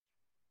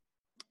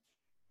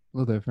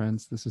Hello there,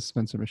 friends. This is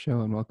Spencer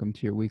Michaud, and welcome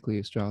to your weekly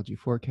astrology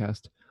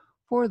forecast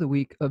for the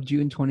week of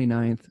June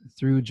 29th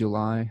through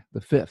July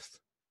the 5th.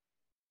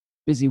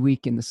 Busy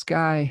week in the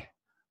sky.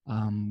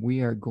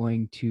 We are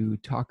going to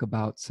talk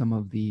about some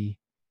of the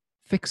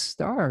fixed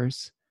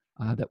stars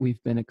that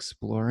we've been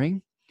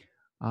exploring.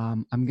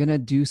 I'm going to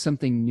do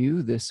something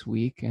new this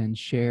week and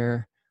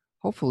share,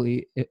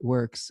 hopefully, it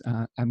works.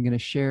 I'm going to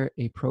share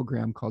a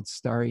program called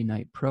Starry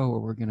Night Pro, where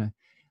we're going to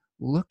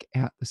look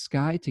at the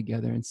sky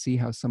together and see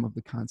how some of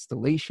the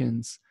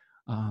constellations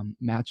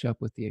match up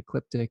with the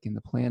ecliptic and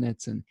the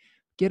planets and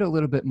get a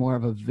little bit more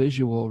of a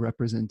visual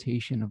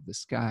representation of the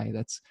sky.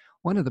 That's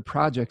one of the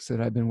projects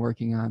that I've been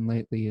working on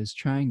lately, is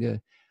trying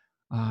to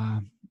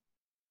uh,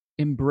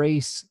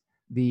 embrace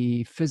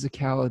the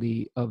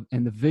physicality of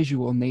and the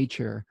visual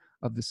nature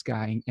of the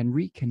sky and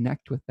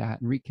reconnect with that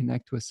and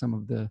reconnect with some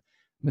of the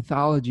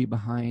mythology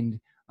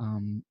behind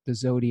the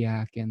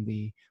zodiac and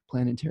the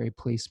planetary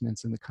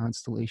placements and the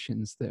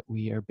constellations that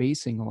we are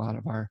basing a lot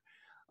of our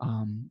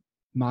um,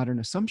 modern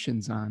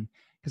assumptions on.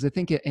 Because I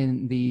think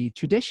in the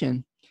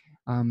tradition,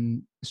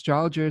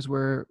 astrologers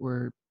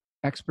were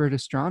expert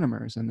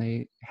astronomers, and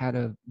they had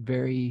a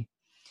very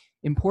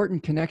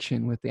important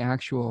connection with the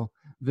actual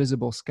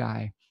visible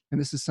sky.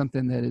 And this is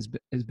something that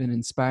has been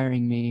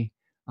inspiring me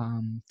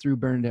through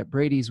Bernadette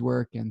Brady's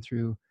work and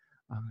through,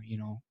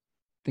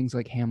 things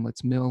like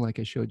Hamlet's Mill, like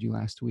I showed you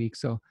last week.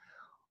 So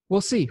we'll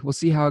see. We'll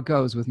see how it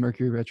goes with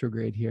Mercury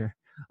retrograde here.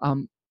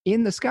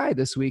 In the sky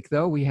this week,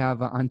 though, we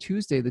have on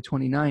Tuesday, the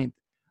 29th,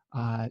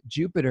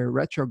 Jupiter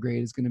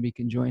retrograde is going to be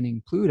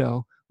conjoining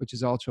Pluto, which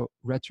is also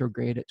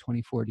retrograde at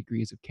 24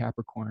 degrees of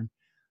Capricorn.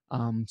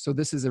 So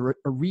this is a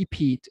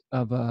repeat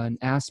of an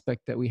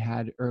aspect that we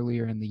had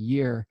earlier in the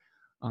year,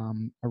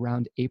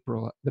 around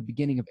April, the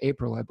beginning of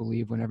April, I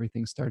believe, when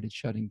everything started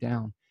shutting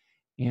down.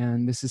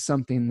 And this is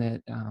something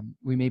that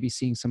we may be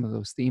seeing some of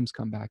those themes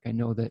come back. I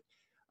know that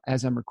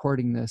as I'm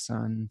recording this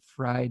on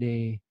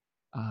Friday,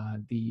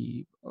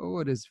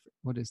 what is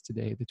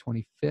today, the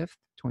 25th,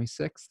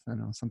 26th, I don't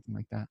know, something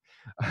like that.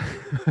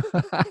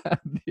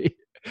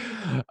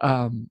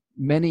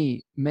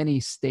 Many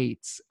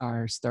states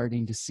are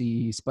starting to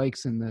see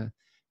spikes in the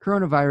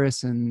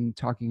coronavirus and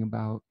talking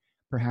about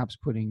perhaps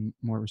putting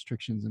more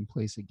restrictions in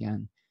place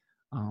again.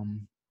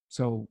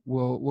 So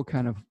we'll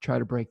kind of try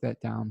to break that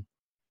down.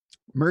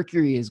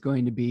 Mercury is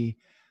going to be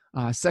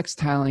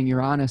sextiling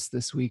Uranus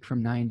this week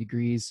from 9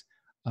 degrees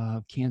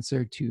of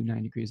Cancer to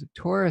 9 degrees of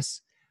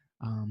Taurus.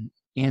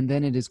 And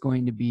then it is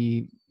going to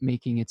be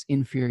making its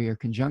inferior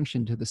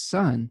conjunction to the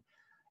Sun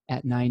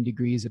at 9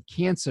 degrees of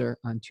Cancer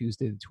on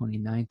Tuesday, the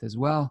 29th, as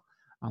well,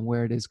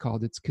 where it is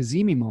called its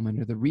Cazimi moment,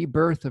 or the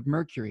rebirth of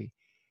Mercury.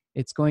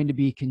 It's going to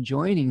be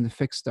conjoining the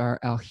fixed star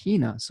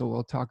Alhina. So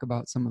we'll talk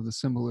about some of the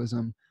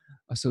symbolism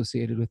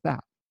associated with that.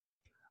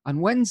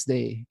 On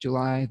Wednesday,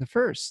 July the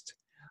 1st,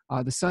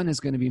 the Sun is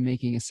going to be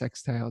making a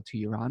sextile to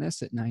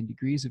Uranus at 9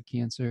 degrees of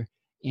Cancer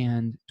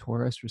and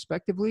Taurus,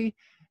 respectively.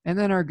 And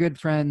then our good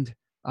friend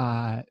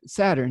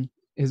Saturn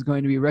is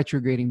going to be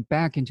retrograding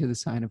back into the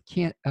sign of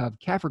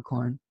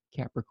Capricorn,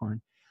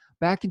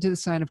 back into the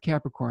sign of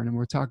Capricorn. And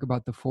we'll talk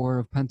about the Four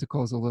of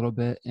Pentacles a little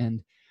bit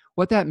and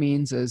what that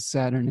means as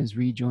Saturn is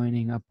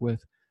rejoining up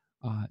with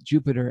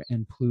Jupiter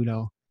and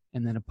Pluto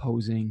and then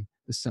opposing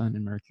the Sun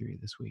and Mercury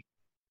this week.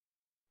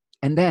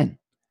 And then,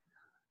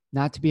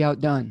 not to be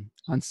outdone,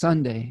 on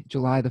Sunday,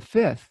 July the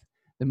 5th,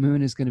 the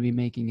moon is going to be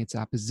making its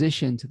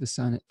opposition to the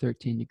sun at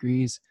 13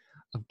 degrees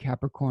of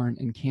Capricorn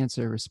and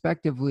Cancer,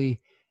 respectively.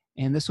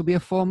 And this will be a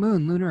full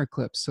moon lunar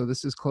eclipse. So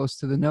this is close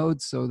to the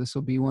nodes. So this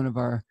will be one of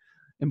our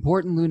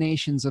important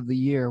lunations of the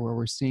year, where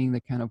we're seeing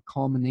the kind of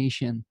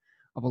culmination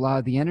of a lot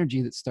of the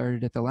energy that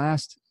started at the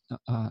last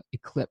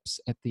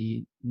eclipse, at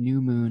the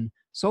new moon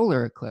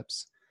solar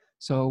eclipse.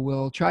 So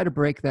we'll try to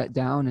break that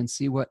down and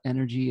see what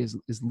energy is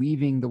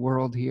leaving the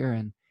world here,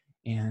 and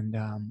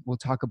we'll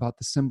talk about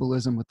the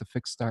symbolism with the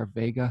fixed star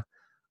Vega,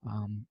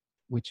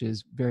 which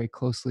is very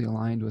closely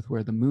aligned with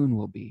where the moon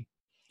will be.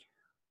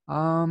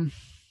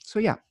 So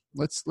yeah,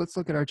 let's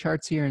look at our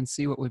charts here and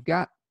see what we've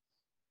got.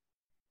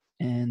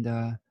 And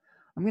I'm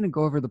going to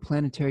go over the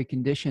planetary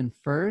condition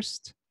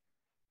first,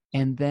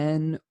 and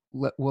then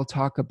we'll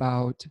talk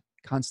about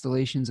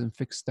constellations and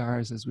fixed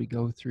stars as we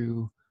go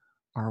through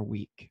our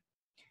week.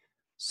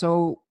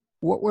 So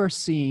what we're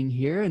seeing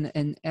here,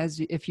 and as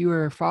if you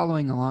were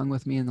following along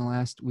with me in the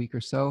last week or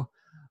so,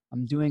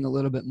 I'm doing a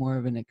little bit more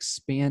of an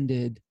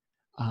expanded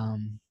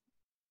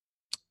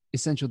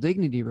essential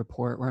dignity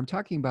report, where I'm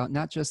talking about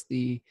not just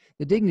the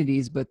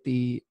dignities, but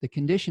the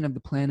condition of the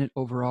planet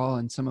overall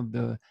and some of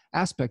the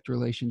aspect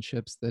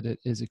relationships that it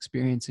is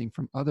experiencing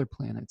from other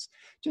planets,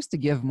 just to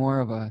give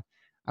more of a,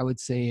 I would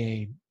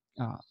say,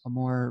 a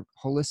more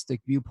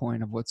holistic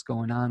viewpoint of what's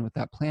going on with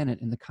that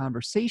planet and the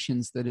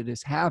conversations that it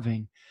is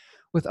having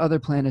with other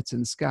planets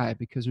in the sky.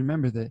 Because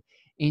remember, the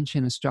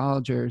ancient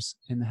astrologers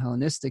in the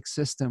Hellenistic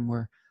system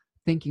were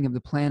thinking of the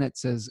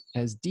planets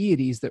as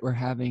deities that were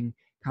having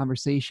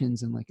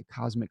conversations in like a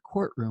cosmic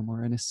courtroom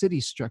or in a city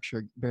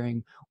structure,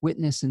 bearing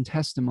witness and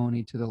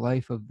testimony to the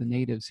life of the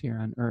natives here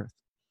on Earth.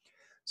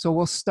 So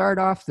we'll start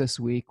off this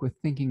week with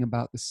thinking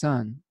about the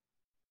sun.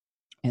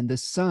 And the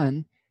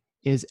sun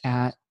is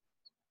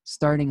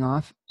starting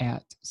off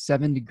at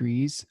 7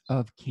 degrees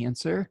of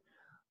Cancer,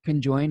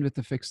 conjoined with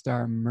the fixed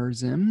star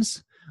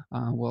Mersenne.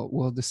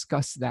 We'll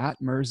discuss that.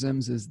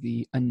 Mersenne is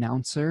the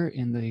announcer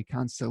in the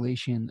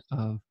constellation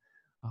of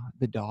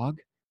the dog,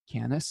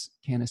 Canis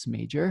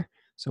Major.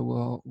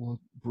 So we'll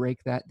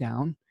break that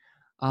down.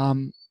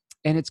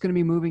 And it's going to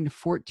be moving to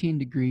 14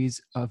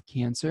 degrees of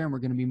Cancer, and we're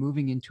going to be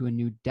moving into a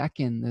new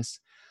decan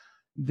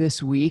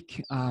this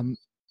week,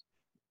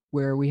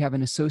 where we have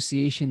an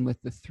association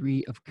with the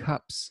Three of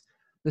Cups.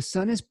 The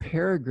sun is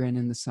peregrine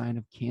in the sign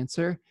of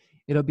Cancer.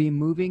 It'll be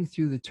moving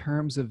through the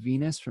terms of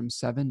Venus from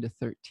 7 to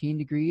 13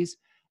 degrees,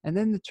 and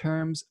then the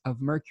terms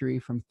of Mercury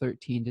from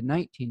 13 to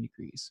 19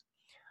 degrees.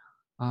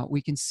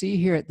 We can see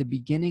here at the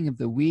beginning of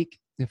the week,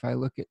 if I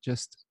look at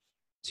just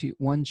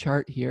one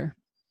chart here,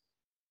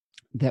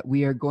 that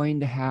we are going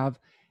to have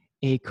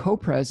a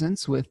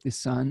co-presence with the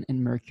sun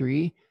and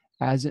Mercury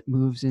as it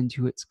moves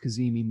into its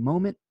cazimi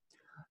moment.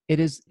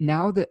 It is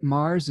now that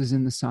Mars is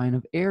in the sign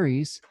of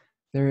Aries,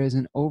 there is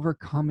an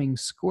overcoming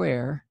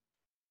square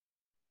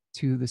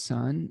to the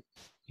sun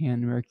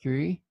and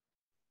Mercury.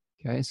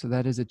 Okay, so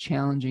that is a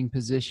challenging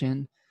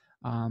position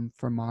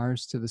for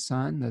Mars to the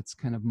sun. That's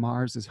kind of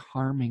Mars is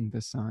harming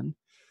the sun.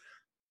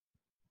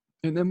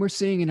 And then we're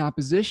seeing an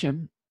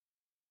opposition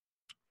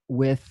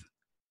with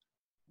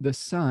the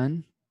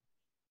sun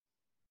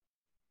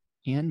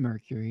and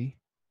Mercury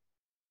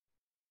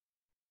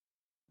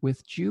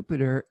with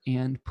Jupiter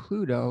and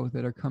Pluto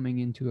that are coming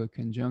into a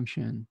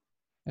conjunction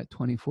at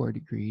 24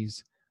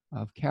 degrees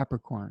of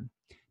Capricorn.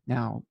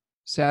 Now,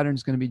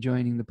 Saturn's going to be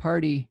joining the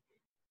party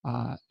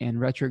and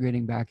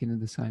retrograding back into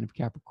the sign of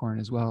Capricorn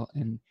as well,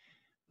 and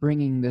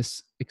bringing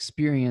this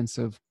experience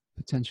of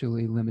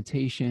potentially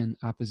limitation,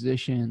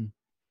 opposition,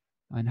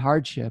 and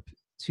hardship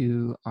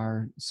to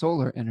our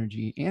solar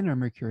energy and our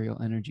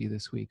mercurial energy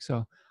this week.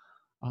 So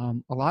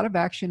a lot of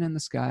action in the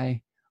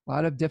sky, a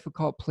lot of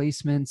difficult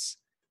placements.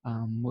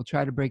 We'll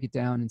try to break it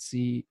down and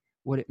see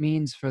what it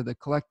means for the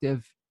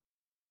collective.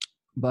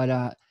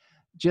 But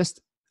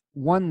just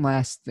one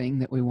last thing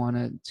that we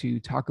wanted to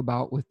talk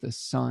about with the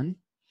sun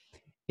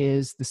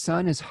is the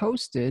sun is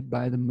hosted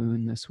by the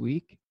moon this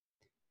week.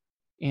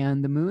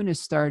 And the moon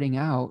is starting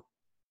out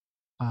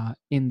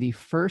in the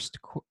first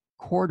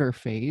quarter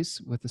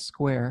phase with a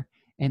square,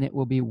 and it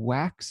will be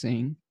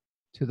waxing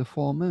to the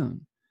full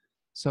moon.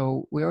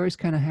 So we always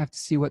kind of have to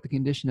see what the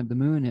condition of the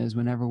moon is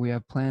whenever we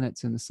have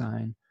planets in the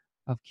sign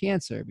of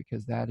Cancer,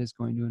 because that is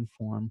going to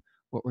inform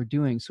what we're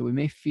doing. So we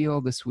may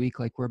feel this week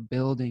like we're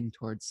building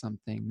towards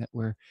something, that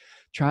we're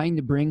trying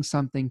to bring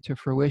something to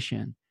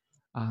fruition,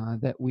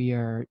 that we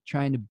are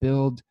trying to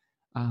build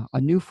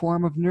a new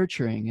form of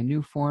nurturing, a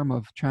new form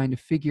of trying to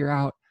figure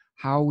out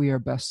how we are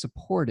best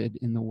supported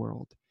in the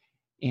world.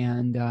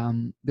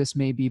 And this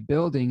may be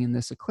building in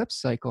this eclipse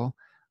cycle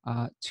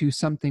to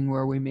something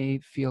where we may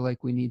feel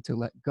like we need to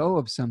let go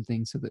of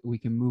something so that we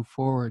can move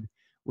forward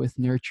with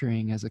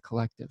nurturing as a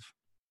collective.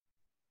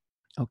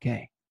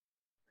 Okay.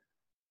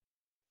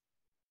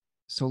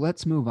 So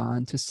let's move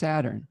on to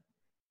Saturn.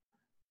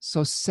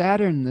 So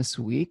Saturn this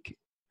week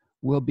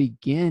will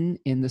begin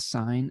in the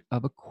sign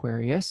of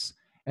Aquarius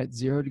at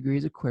 0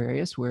 degrees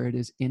Aquarius, where it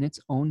is in its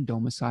own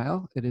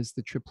domicile. It is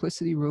the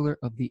triplicity ruler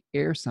of the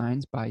air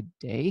signs by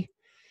day.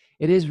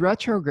 It is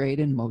retrograde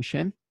in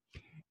motion,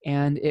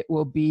 and it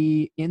will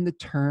be in the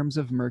terms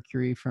of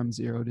Mercury from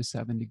 0 to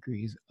 7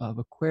 degrees of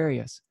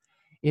Aquarius.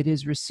 It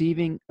is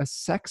receiving a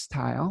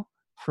sextile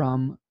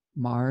from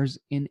Mars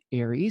in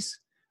Aries.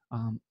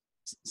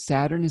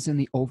 Saturn is in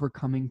the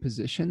overcoming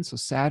position, so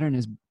Saturn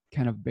is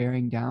kind of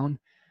bearing down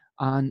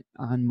on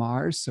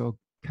Mars, so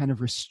kind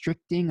of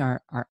restricting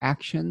our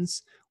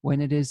actions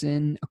when it is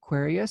in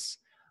Aquarius.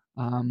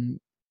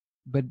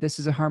 But this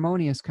is a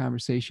harmonious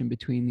conversation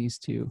between these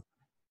two,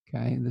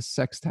 okay, the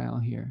sextile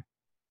here.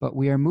 But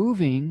we are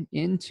moving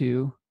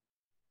into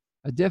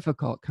a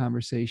difficult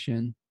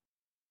conversation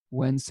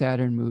when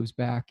Saturn moves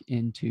back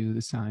into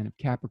the sign of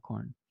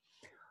Capricorn.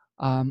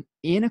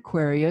 In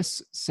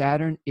Aquarius,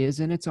 Saturn is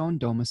in its own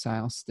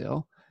domicile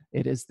still.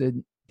 It is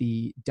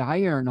the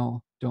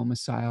diurnal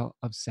domicile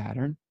of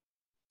Saturn,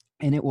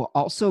 and it will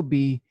also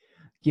be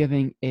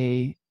giving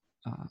a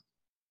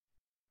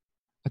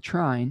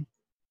trine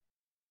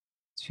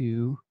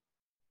to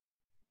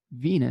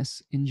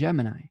Venus in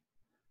Gemini.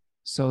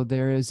 So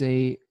there is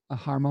a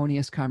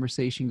harmonious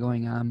conversation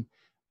going on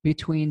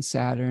between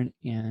Saturn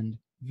and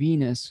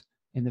Venus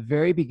in the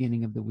very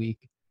beginning of the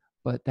week,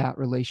 but that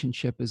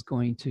relationship is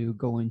going to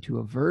go into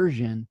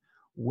aversion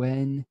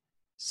when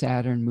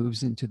Saturn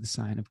moves into the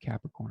sign of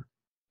Capricorn.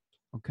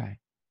 Okay.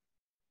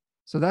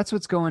 So that's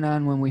what's going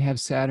on when we have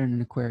Saturn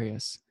in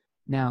Aquarius.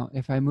 Now,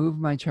 if I move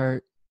my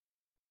chart,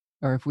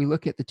 or if we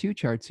look at the two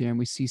charts here and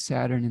we see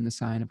Saturn in the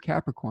sign of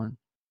Capricorn,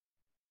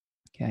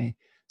 okay,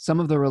 some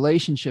of the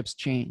relationships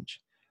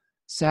change.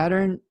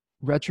 Saturn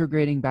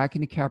retrograding back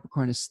into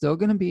Capricorn is still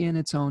going to be in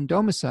its own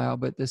domicile,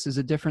 but this is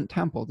a different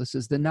temple. This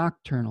is the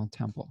nocturnal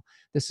temple.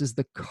 This is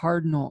the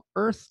cardinal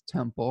earth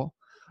temple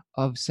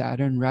of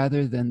Saturn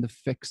rather than the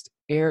fixed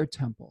air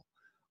temple.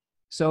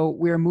 So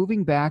we're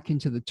moving back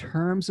into the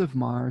terms of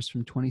Mars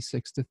from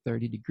 26 to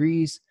 30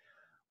 degrees.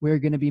 We're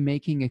going to be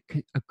making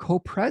a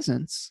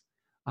co-presence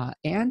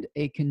and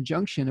a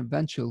conjunction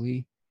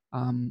eventually.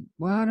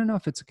 Well, I don't know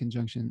if it's a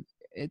conjunction.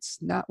 It's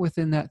not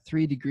within that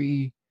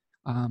 3-degree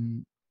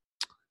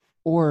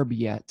orb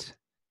yet,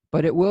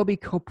 but it will be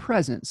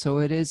co-present. So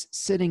it is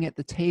sitting at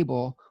the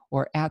table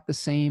or at the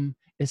same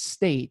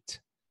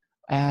estate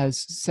as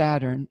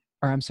Saturn,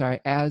 or I'm sorry,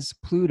 as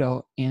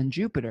Pluto and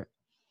Jupiter.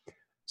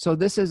 So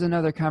this is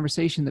another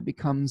conversation that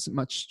becomes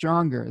much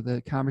stronger,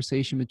 the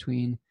conversation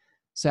between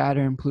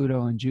Saturn,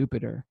 Pluto, and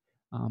Jupiter.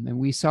 And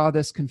we saw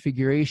this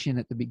configuration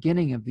at the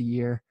beginning of the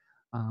year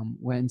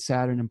when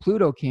Saturn and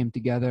Pluto came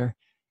together,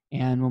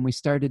 and when we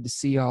started to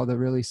see all the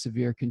really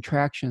severe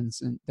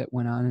contractions that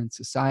went on in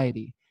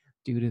society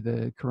due to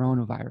the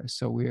coronavirus.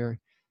 So we're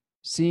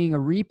seeing a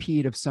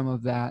repeat of some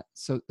of that,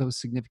 so those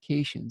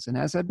significations. And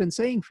as I've been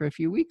saying for a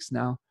few weeks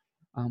now,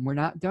 we're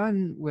not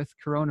done with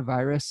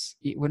coronavirus.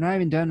 We're not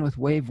even done with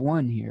wave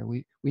one here.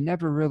 We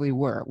never really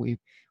were.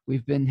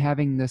 We've been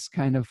having this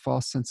kind of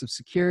false sense of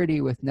security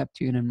with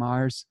Neptune and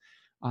Mars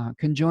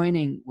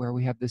conjoining, where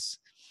we have this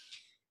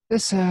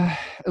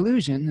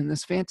illusion and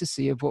this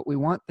fantasy of what we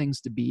want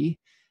things to be,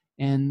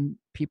 and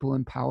people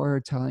in power are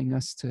telling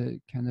us to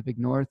kind of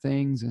ignore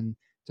things and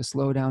to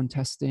slow down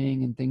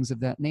testing and things of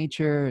that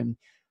nature. And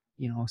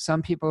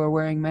some people are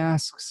wearing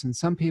masks, and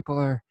some people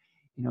are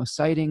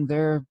citing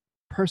their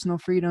personal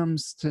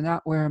freedoms to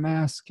not wear a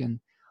mask, and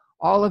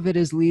all of it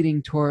is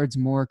leading towards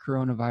more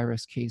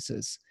coronavirus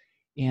cases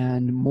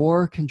and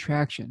more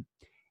contraction.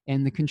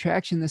 And the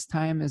contraction this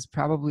time is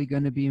probably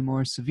going to be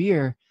more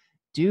severe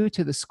due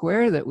to the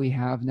square that we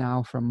have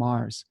now from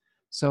Mars.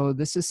 So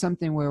this is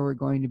something where we're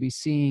going to be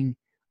seeing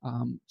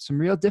some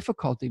real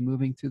difficulty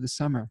moving through the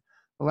summer.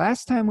 The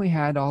last time we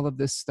had all of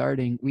this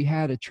starting, we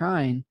had a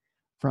trine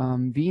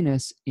from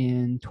Venus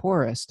in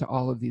Taurus to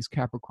all of these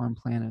Capricorn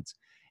planets.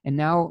 And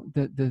now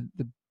the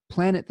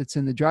planet that's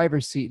in the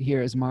driver's seat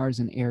here is Mars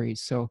in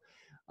Aries. So,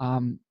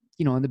 in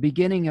the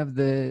beginning of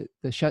the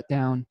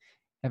shutdown,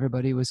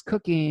 everybody was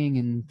cooking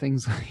and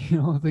things,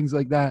 things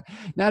like that.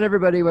 Not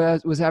everybody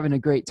was having a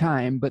great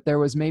time, but there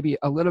was maybe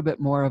a little bit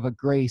more of a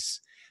grace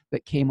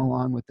that came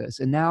along with this.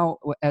 And now,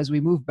 as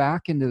we move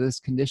back into this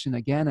condition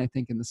again, I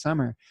think in the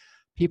summer,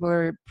 people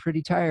are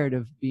pretty tired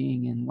of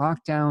being in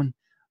lockdown.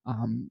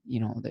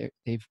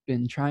 They've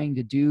been trying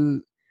to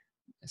do,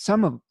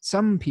 some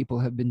people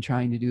have been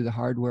trying to do the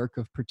hard work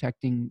of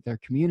protecting their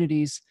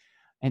communities.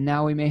 And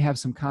now we may have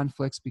some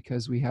conflicts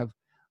because we have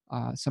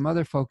some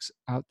other folks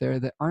out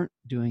there that aren't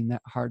doing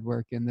that hard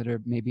work and that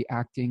are maybe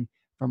acting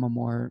from a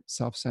more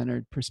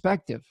self-centered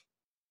perspective.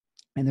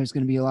 And there's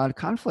going to be a lot of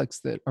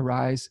conflicts that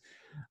arise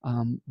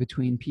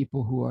between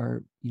people who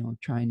are,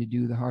 trying to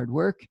do the hard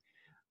work,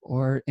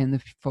 and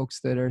the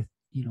folks that are,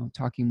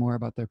 talking more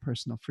about their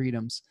personal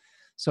freedoms.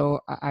 So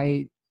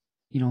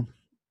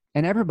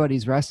and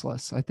everybody's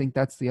restless. I think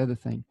that's the other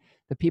thing.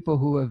 The people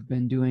who have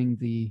been doing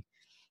the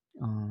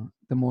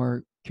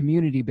more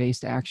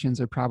community-based actions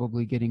are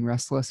probably getting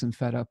restless and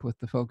fed up with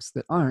the folks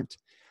that aren't.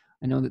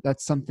 I know that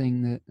that's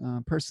something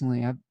that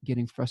personally I'm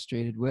getting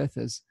frustrated with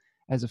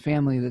as a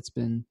family that's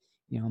been,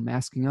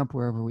 masking up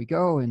wherever we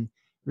go and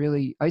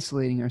really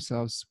isolating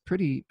ourselves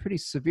pretty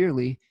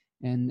severely,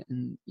 and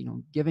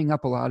giving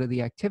up a lot of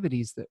the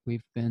activities that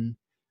we've been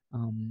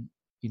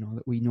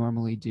that we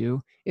normally do.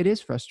 It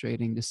is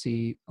frustrating to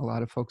see a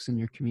lot of folks in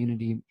your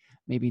community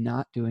maybe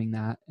not doing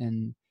that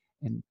and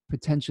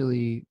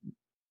potentially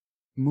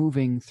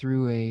moving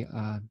through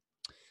a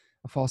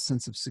false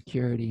sense of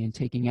security and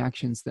taking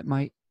actions that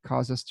might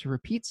cause us to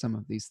repeat some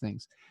of these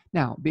things.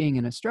 Now, being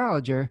an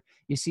astrologer,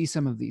 you see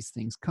some of these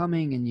things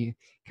coming and you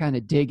kind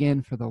of dig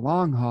in for the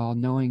long haul,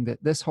 knowing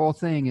that this whole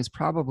thing is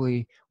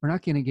probably, we're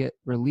not going to get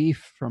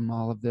relief from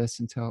all of this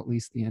until at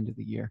least the end of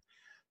the year.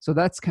 So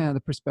that's kind of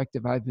the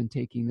perspective I've been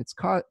taking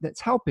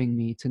that's helping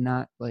me to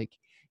not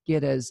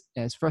get as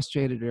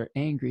frustrated or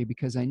angry,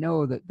 because I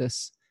know that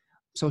this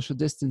social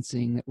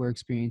distancing that we're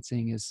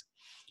experiencing is,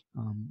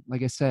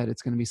 like I said,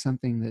 it's going to be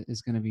something that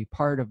is going to be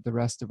part of the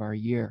rest of our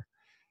year.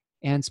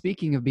 And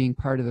speaking of being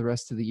part of the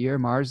rest of the year,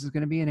 Mars is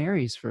going to be in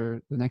Aries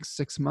for the next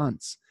 6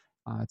 months.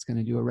 It's going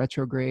to do a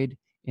retrograde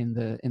in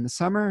the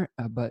summer,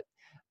 but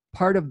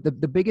part of the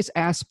biggest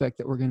aspect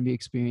that we're going to be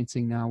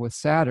experiencing now with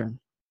Saturn,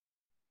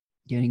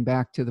 getting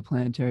back to the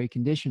planetary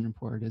condition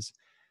report,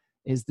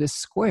 is this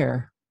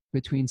square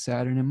between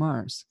Saturn and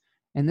Mars.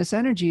 And this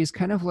energy is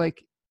kind of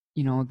like,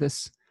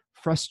 this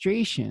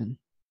frustration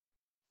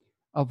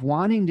of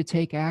wanting to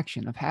take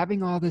action, of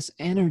having all this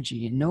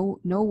energy and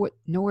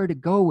nowhere to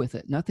go with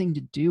it, nothing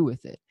to do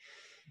with it.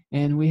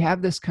 And we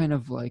have this kind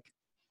of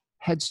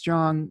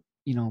headstrong,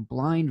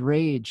 blind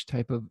rage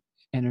type of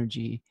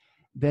energy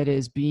that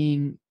is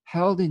being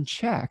held in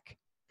check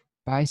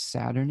by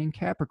Saturn in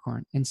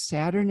Capricorn. And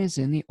Saturn is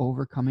in the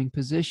overcoming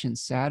position.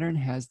 Saturn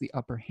has the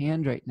upper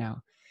hand right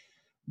now.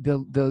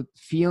 The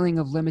feeling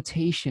of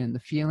limitation, the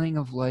feeling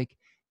of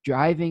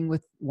driving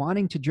with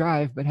wanting to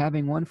drive, but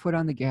having one foot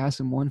on the gas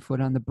and one foot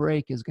on the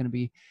brake is going to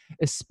be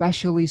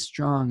especially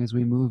strong as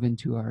we move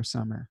into our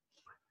summer.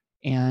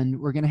 And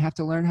we're going to have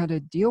to learn how to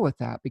deal with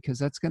that, because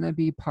that's going to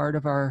be part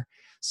of our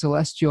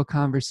celestial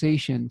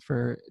conversation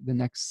for the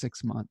next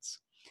 6 months.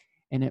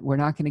 And we're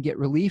not going to get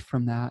relief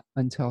from that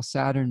until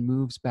Saturn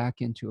moves back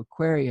into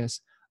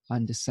Aquarius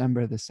on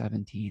December the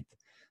 17th.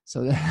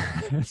 So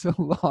that's a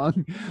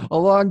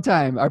long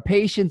time. Our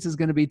patience is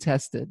going to be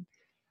tested.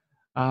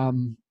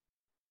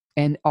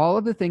 And all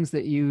of the things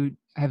that you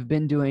have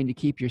been doing to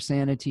keep your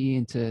sanity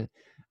and to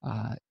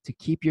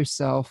keep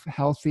yourself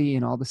healthy,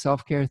 and all the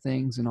self-care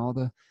things and all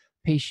the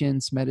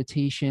patience,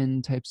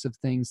 meditation types of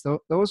things,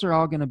 those are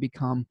all going to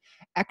become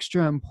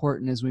extra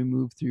important as we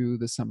move through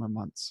the summer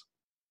months.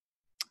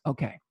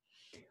 Okay.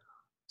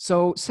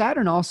 So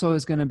Saturn also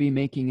is going to be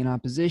making an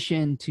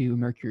opposition to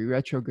Mercury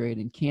retrograde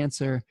in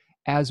Cancer,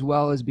 as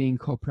well as being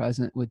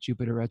co-present with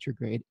Jupiter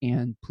retrograde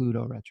and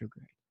Pluto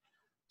retrograde.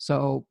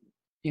 So,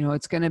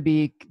 it's going to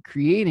be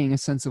creating a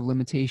sense of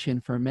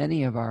limitation for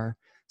many of our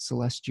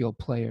celestial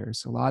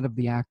players. A lot of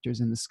the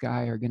actors in the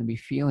sky are going to be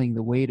feeling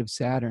the weight of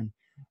Saturn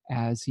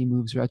as he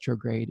moves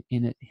retrograde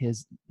in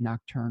his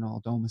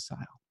nocturnal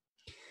domicile.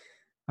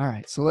 All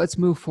right, so let's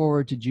move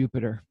forward to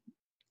Jupiter.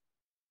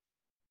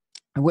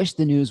 I wish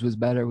the news was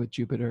better with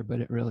Jupiter,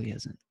 but it really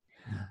isn't.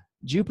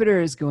 Jupiter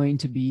is going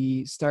to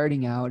be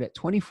starting out at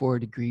 24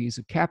 degrees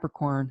of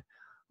Capricorn.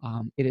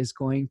 It is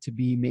going to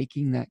be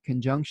making that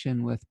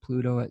conjunction with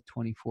Pluto at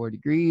 24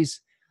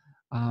 degrees.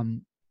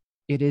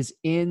 It is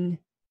in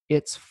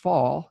its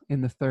fall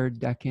in the third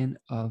decan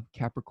of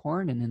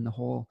Capricorn and in the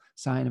whole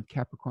sign of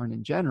Capricorn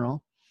in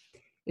general.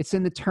 It's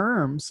in the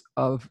terms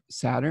of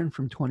Saturn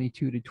from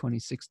 22 to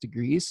 26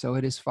 degrees. So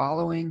it is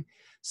following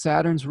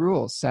Saturn's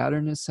rules.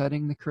 Saturn is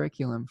setting the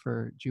curriculum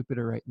for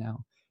Jupiter right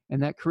now.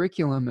 And that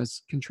curriculum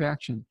is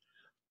contraction.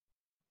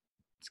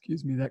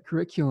 Excuse me, that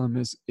curriculum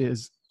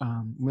is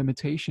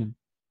limitation.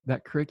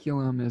 That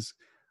curriculum is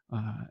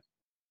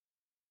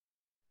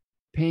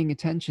paying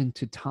attention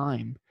to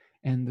time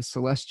and the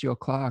celestial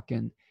clock,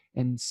 and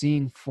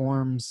seeing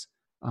forms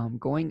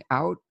going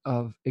out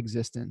of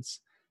existence.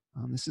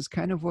 This is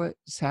kind of what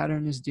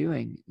Saturn is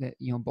doing. That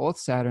both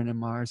Saturn and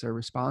Mars are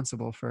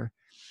responsible for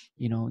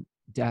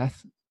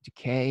death,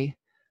 decay,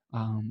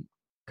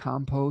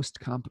 compost,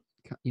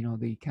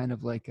 the kind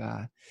of like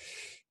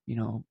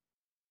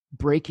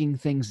breaking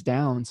things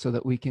down so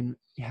that we can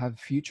have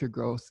future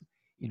growth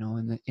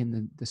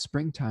in the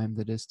springtime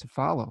that is to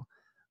follow.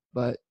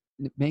 But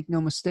make no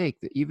mistake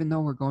that even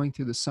though we're going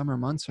through the summer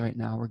months right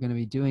now, we're going to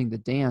be doing the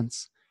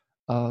dance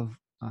of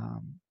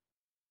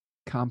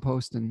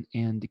compost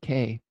and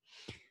decay.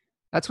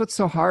 That's what's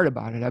so hard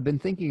about it. I've been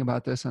thinking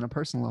about this on a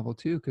personal level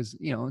too, because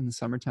in the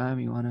summertime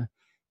you want to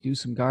do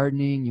some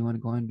gardening, you want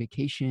to go on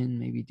vacation,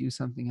 maybe do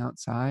something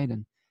outside.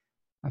 And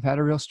I've had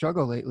a real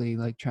struggle lately,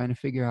 like trying to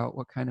figure out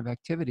what kind of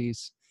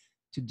activities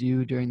to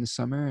do during the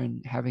summer,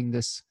 and having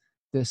this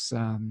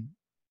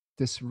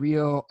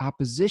real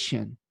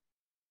opposition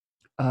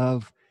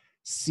of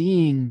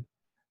seeing,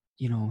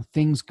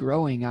 things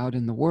growing out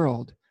in the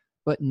world,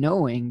 but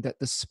knowing that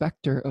the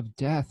specter of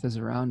death is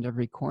around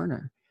every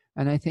corner.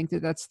 And I think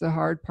that that's the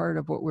hard part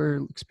of what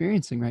we're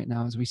experiencing right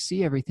now, is we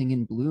see everything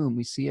in bloom,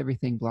 we see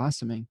everything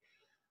blossoming,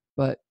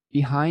 but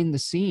behind the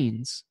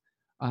scenes,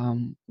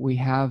 we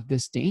have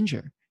this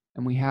danger,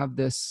 and we have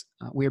this,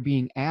 we're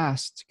being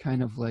asked to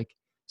kind of like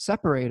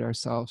separate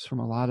ourselves from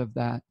a lot of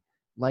that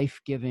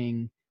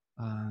life-giving,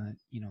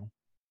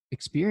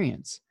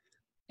 experience.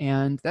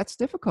 And that's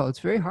difficult. It's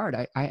very hard.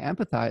 I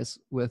empathize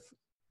with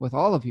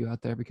all of you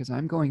out there, because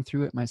I'm going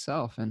through it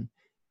myself. And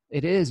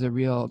it is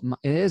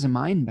a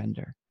mind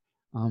bender,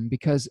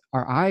 because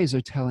our eyes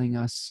are telling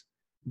us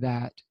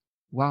that,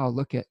 wow,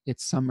 look at,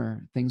 it's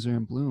summer, things are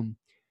in bloom.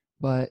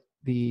 But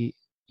the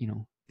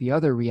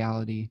other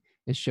reality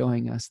is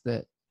showing us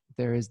that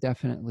there is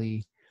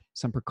definitely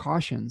some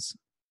precautions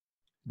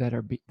that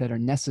are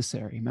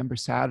necessary. Remember,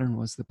 Saturn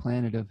was the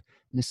planet of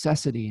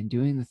necessity and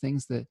doing the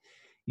things that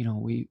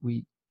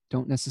we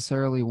don't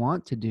necessarily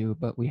want to do,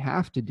 but we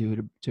have to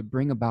do to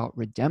bring about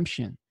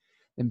redemption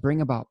and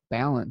bring about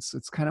balance.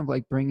 It's kind of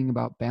like bringing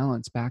about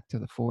balance back to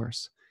the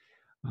force.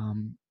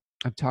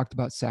 I've talked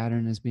about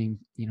Saturn as being,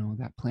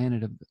 that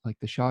planet of like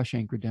the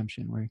Shawshank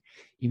Redemption, where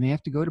you may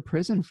have to go to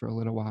prison for a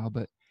little while,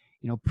 but,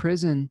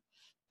 prison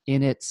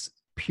in its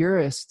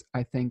purest,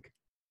 I think,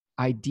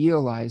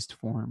 idealized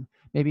form,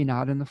 maybe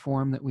not in the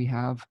form that we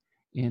have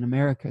in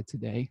America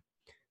today,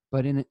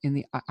 but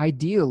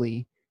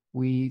ideally,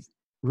 we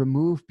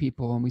remove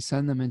people and we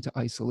send them into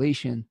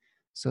isolation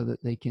so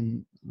that they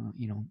can,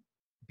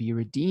 be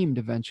redeemed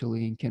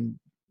eventually and can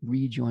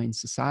rejoin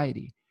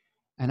society.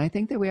 And I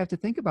think that we have to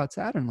think about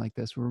Saturn like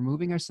this. We're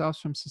removing ourselves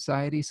from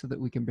society so that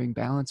we can bring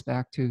balance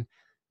back to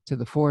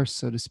the force,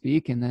 so to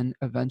speak, and then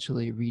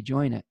eventually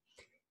rejoin it.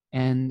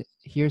 And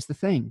here's the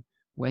thing.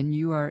 When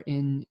you are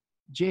in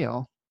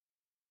jail,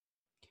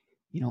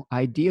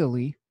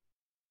 ideally,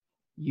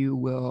 you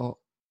will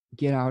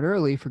get out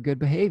early for good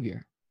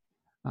behavior.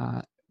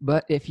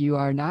 But if you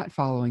are not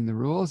following the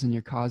rules and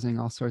you're causing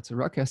all sorts of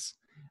ruckus,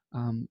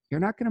 you're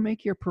not going to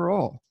make your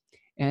parole,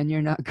 and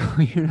you're not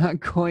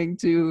going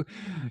to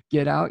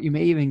get out. You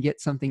may even get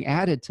something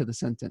added to the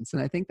sentence.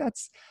 And I think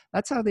that's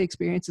how the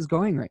experience is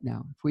going right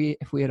now.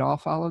 If we had all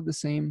followed the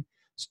same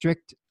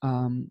strict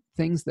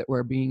things that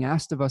were being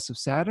asked of us of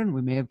Saturn,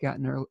 we may have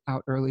gotten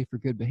out early for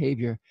good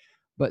behavior.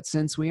 But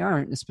since we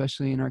aren't,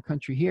 especially in our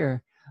country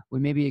here, we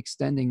may be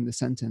extending the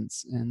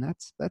sentence, and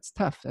that's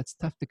tough. That's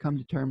tough to come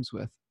to terms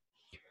with.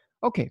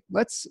 Okay,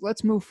 let's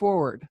move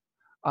forward.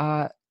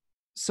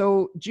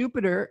 So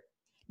Jupiter,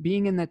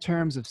 being in the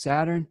terms of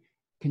Saturn,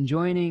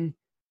 conjoining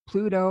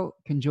Pluto,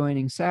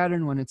 conjoining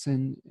Saturn when it's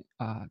in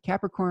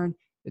Capricorn,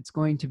 it's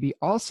going to be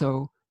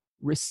also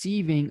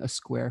receiving a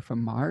square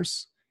from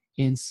Mars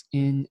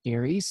in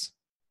Aries.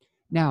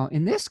 Now,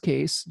 in this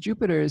case,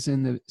 Jupiter is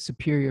in the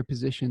superior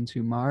position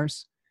to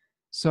Mars,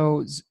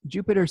 so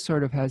Jupiter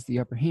sort of has the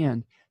upper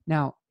hand.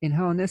 Now, in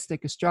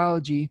Hellenistic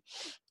astrology,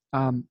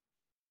 in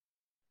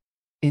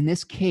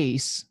this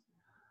case,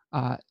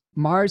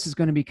 Mars is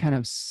going to be kind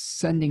of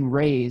sending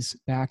rays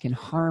back and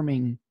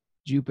harming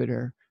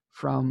Jupiter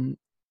from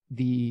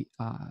the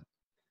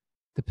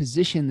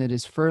position that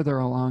is further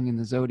along in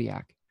the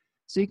zodiac.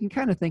 So you can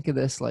kind of think of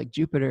this like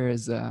Jupiter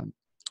is, in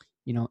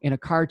a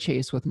car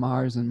chase with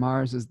Mars, and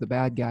Mars is the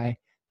bad guy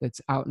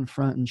that's out in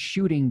front and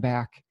shooting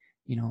back,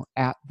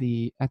 at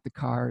the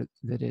car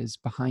that is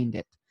behind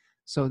it.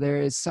 So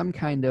there is some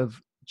kind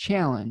of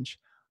challenge,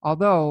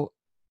 although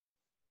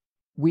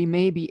we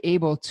may be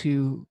able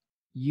to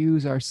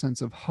use our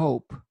sense of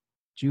hope,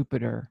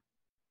 Jupiter,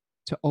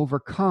 to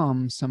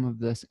overcome some of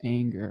this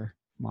anger,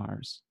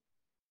 Mars.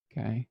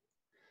 Okay.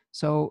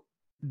 So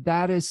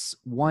that is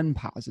one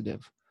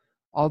positive.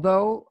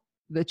 Although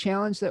the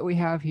challenge that we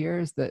have here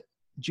is that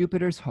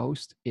Jupiter's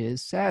host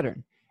is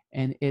Saturn,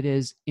 and it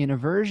is in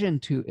aversion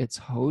to its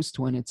host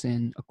when it's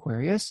in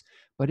Aquarius,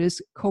 but is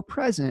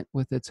co-present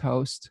with its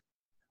host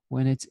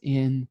when it's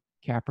in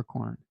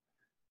Capricorn.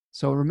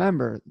 So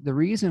remember, the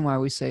reason why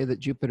we say that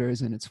Jupiter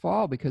is in its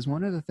fall, because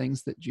one of the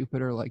things that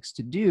Jupiter likes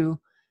to do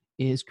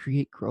is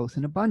create growth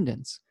and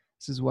abundance.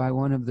 This is why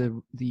one of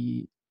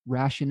the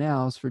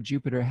rationales for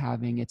Jupiter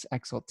having its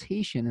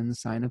exaltation in the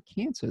sign of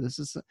Cancer. This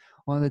is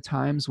one of the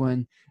times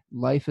when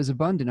life is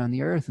abundant on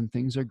the earth and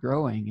things are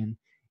growing, and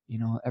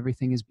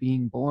everything is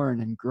being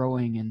born and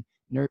growing and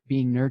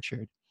being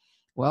nurtured.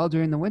 Well,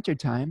 during the winter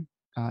time,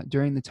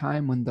 during the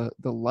time when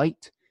the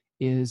light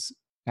is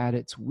at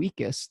its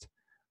weakest,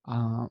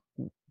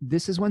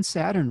 this is when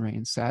Saturn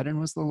reigns. Saturn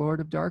was the Lord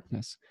of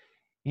darkness,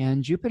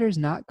 and Jupiter's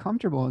not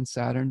comfortable on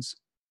Saturn's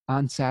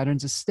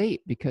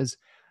estate, because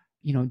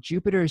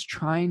Jupiter is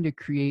trying to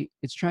create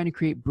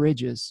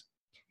bridges,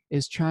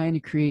 is trying to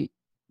create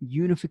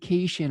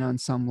unification on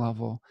some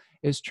level,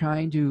 is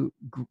trying to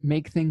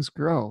make things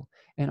grow.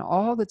 And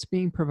all that's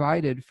being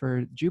provided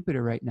for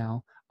Jupiter right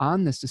now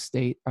on this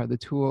estate are the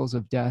tools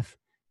of death,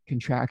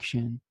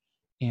 contraction,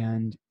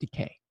 and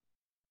decay.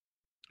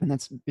 And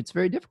it's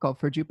very difficult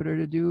for Jupiter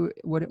to do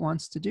what it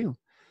wants to do.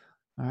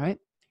 All right.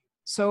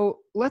 So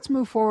let's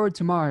move forward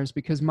to Mars,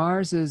 because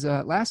Mars is,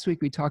 last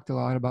week we talked a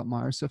lot about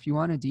Mars. So if you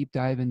want to deep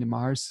dive into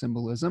Mars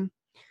symbolism,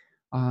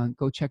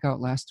 go check out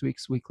last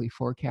week's weekly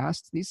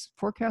forecast. These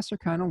forecasts are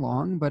kind of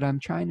long, but I'm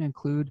trying to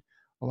include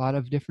a lot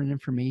of different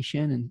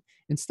information. And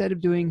instead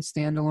of doing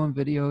standalone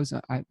videos,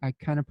 I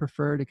kind of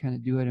prefer to kind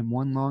of do it in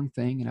one long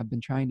thing. And I've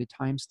been trying to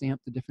timestamp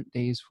the different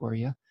days for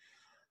you.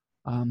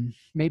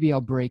 Maybe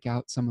I'll break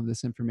out some of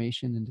this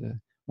information into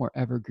more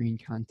evergreen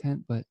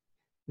content, but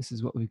this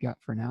is what we've got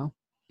for now.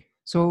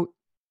 So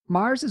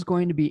Mars is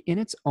going to be in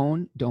its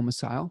own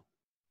domicile.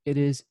 It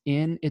is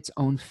in its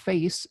own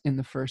face in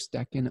the first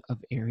decan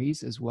of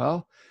Aries as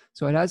well.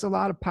 So it has a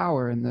lot of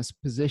power in this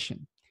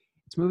position.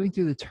 It's moving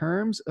through the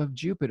terms of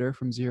Jupiter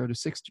from 0 to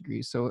 6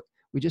 degrees. So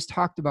we just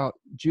talked about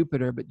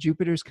Jupiter, but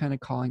Jupiter's kind of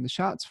calling the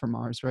shots for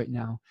Mars right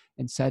now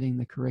and setting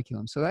the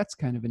curriculum. So that's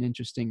kind of an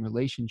interesting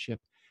relationship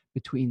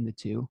between the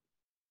two.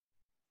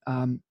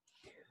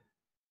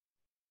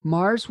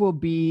 Mars will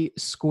be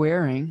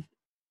squaring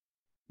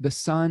the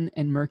Sun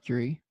and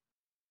Mercury.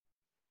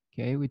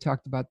 Okay, we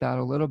talked about that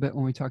a little bit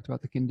when we talked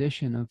about the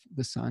condition of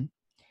the Sun.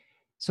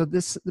 So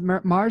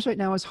Mars right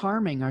now is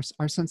harming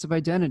our sense of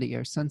identity,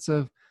 our sense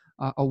of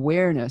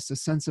awareness, a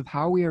sense of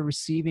how we are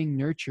receiving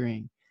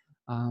nurturing.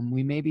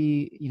 We may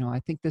be, I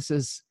think this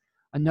is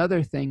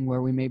another thing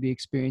where we may be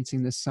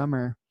experiencing this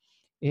summer,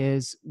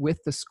 is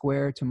with the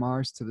square to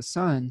Mars to the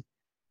Sun,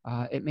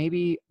 it may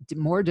be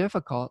more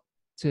difficult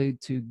to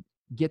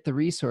get the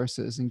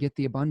resources and get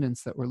the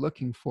abundance that we're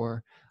looking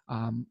for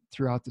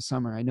throughout the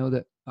summer. I know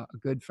that a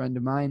good friend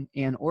of mine,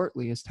 Ann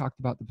Ortley, has talked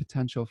about the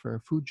potential for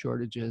food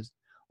shortages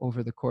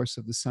over the course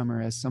of the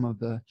summer as some of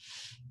the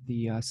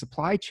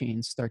supply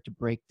chains start to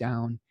break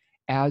down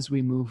as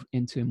we move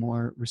into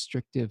more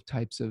restrictive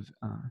types of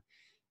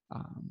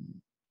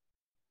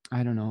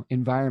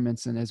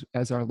environments, and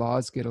as our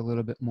laws get a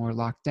little bit more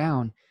locked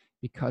down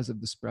because of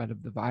the spread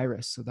of the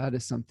virus. So that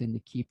is something to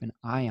keep an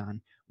eye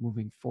on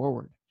moving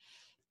forward.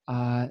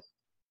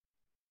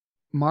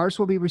 Mars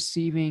will be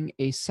receiving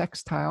a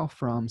sextile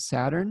from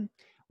Saturn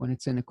when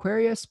it's in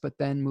Aquarius, but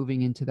then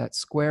moving into that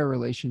square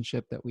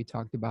relationship that we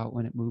talked about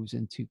when it moves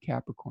into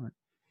Capricorn.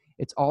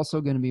 It's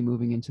also going to be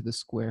moving into the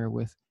square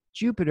with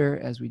Jupiter,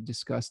 as we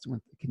discussed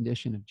with the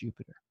condition of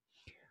Jupiter.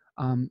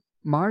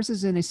 Mars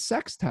is in a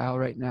sextile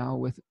right now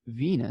with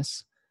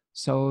Venus,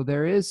 so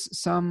there is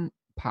some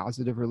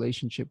positive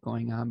relationship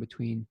going on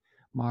between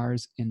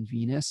Mars and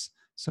Venus.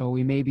 So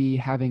we may be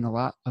having a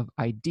lot of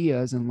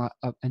ideas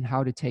and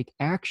how to take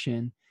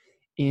action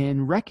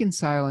in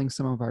reconciling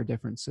some of our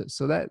differences.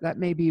 So that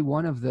may be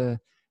one of the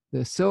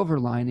silver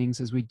linings,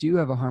 is we do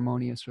have a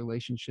harmonious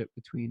relationship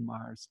between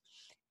Mars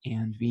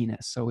and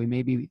Venus. So we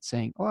may be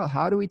saying, well,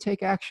 how do we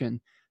take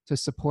action to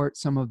support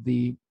some of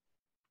the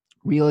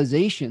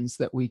realizations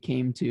that we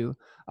came to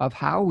of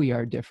how we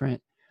are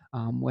different?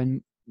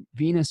 When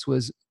Venus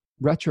was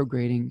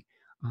retrograding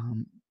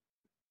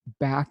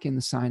back in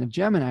the sign of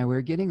Gemini, we're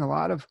getting a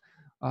lot of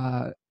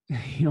a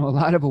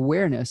lot of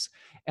awareness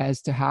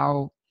as to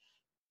how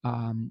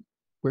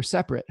we're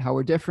separate, how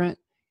we're different.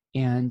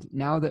 And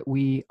now that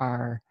we've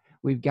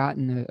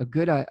gotten a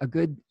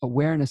good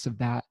awareness of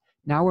that,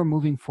 now we're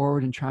moving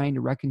forward and trying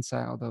to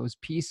reconcile those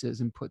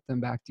pieces and put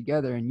them back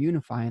together and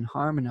unify and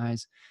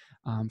harmonize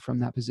from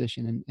that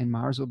position. And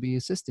Mars will be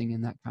assisting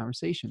in that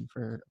conversation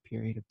for a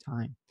period of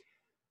time.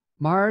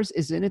 Mars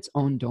is in its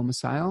own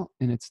domicile,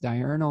 in its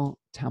diurnal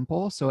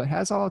temple, so it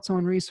has all its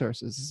own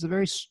resources. It's a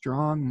very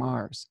strong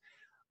Mars.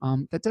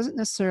 That doesn't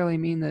necessarily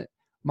mean that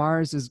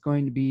Mars is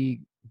going to be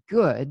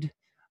good,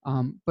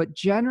 but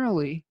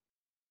generally,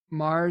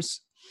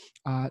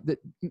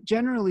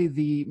 generally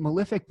the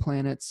malefic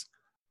planets,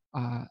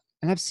 and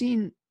I've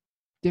seen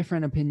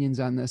different opinions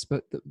on this,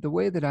 but the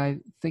way that I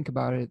think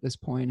about it at this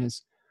point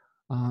is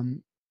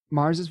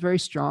Mars is very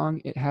strong.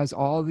 It has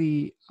all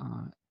the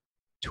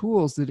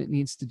tools that it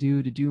needs to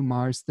do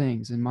Mars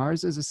things. And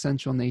Mars's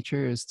essential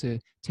nature is to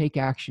take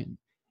action.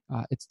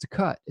 It's to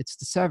cut, it's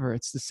to sever,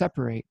 it's to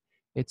separate,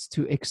 it's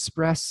to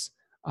express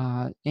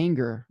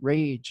anger,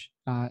 rage,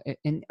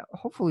 and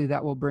hopefully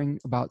that will bring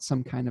about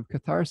some kind of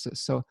catharsis.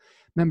 So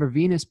remember,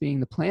 Venus being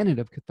the planet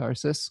of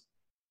catharsis,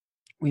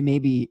 we may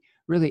be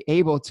really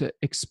able to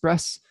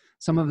express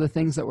some of the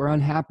things that we're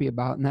unhappy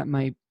about, and that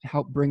might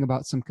help bring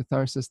about some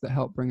catharsis that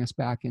help bring us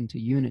back into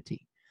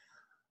unity.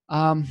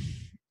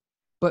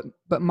 But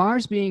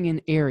Mars being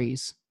in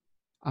Aries,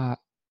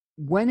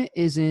 when it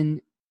is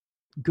in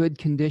good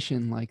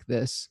condition like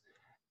this,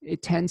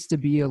 it tends to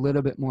be a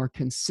little bit more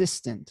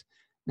consistent.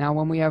 Now,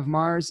 when we have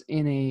Mars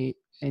in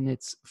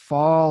its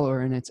fall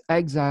or in its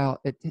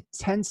exile, it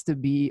tends to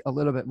be a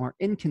little bit more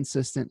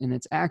inconsistent in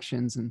its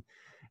actions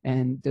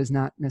and does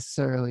not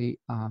necessarily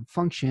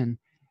function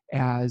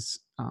as,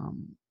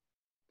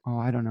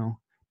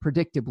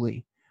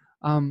 predictably.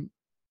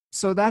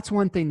 So that's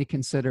one thing to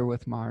consider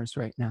with Mars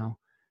right now.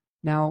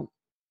 Now,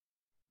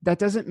 that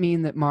doesn't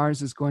mean that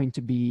Mars is going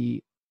to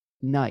be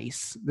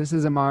nice. This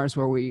is a Mars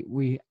where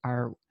we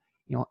are,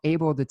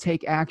 able to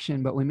take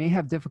action, but we may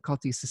have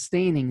difficulty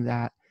sustaining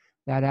that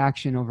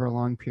action over a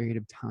long period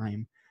of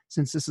time.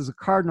 Since this is a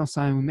cardinal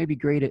sign, we may be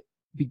great at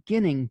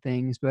beginning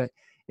things, but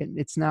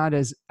it's not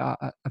as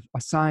a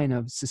sign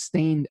of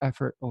sustained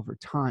effort over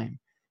time.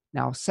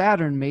 Now,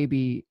 Saturn may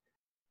be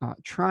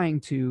trying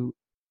to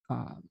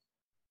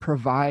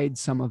provide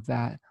some of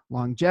that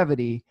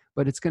longevity,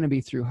 but it's going to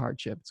be through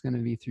hardship. It's going to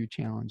be through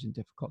challenge and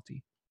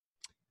difficulty.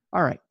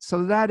 All right,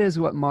 so that is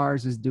what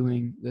Mars is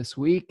doing this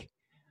week.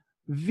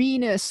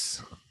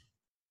 Venus,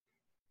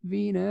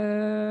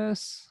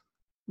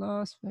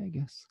 Las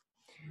Vegas.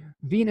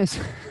 Venus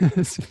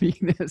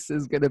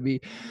is going to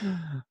be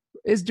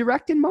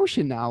direct in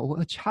motion now,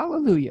 which,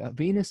 hallelujah,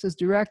 Venus is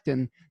direct,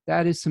 and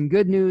that is some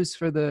good news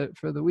for the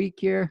week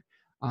here.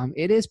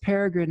 It is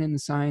peregrine in the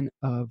sign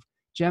of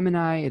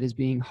Gemini. It is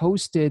being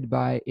hosted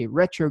by a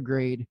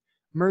retrograde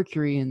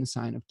Mercury in the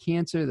sign of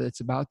Cancer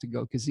that's about to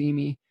go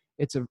cazimi.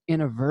 It's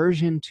in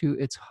aversion to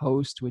its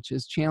host, which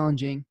is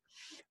challenging.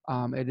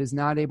 It is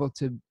not able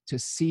to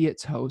see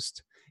its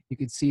host. You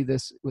can see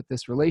this with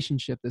this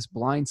relationship, this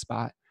blind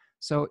spot.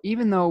 So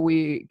even though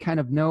we kind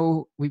of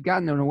know, we've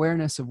gotten an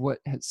awareness of what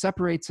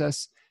separates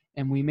us,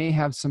 and we may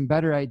have some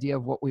better idea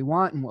of what we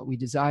want and what we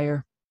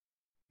desire,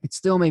 it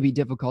still may be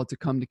difficult to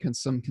come to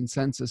some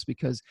consensus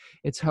because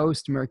its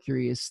host,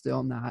 Mercury, is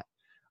still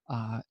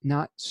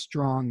not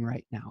strong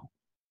right now.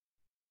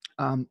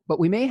 But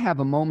we may have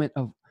a moment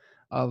of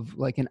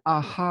like an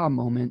aha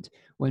moment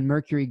when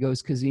Mercury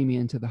goes cazimi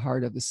into the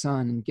heart of the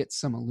sun and gets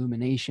some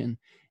illumination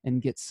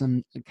and gets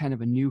some kind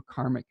of a new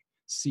karmic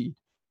seed.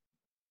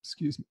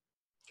 Excuse me.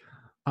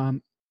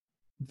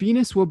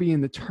 Venus will be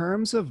in the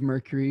terms of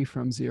Mercury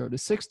from 0 to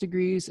 6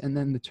 degrees, and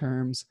then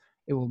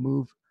it will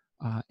move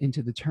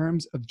into the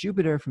terms of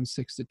Jupiter from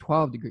 6 to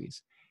 12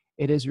 degrees.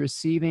 It is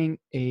receiving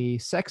a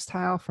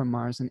sextile from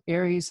Mars in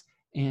Aries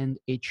and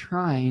a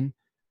trine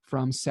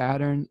from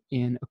Saturn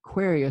in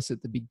Aquarius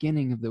at the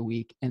beginning of the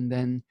week, and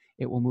then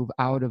it will move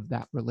out of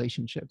that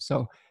relationship.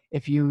 So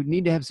if you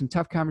need to have some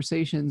tough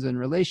conversations and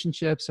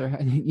relationships, or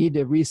need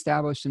to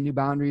reestablish some new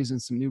boundaries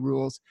and some new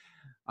rules,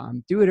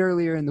 Do it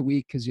earlier in the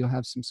week because you'll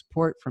have some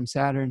support from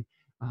Saturn,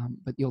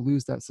 but you'll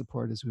lose that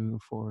support as we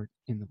move forward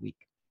in the week.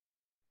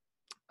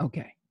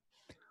 Okay,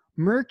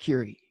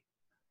 Mercury.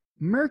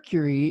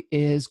 Mercury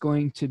is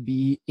going to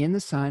be in the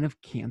sign of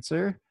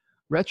Cancer,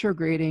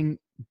 retrograding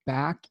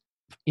back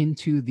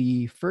into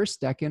the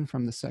first decan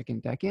from the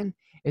second decan.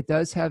 It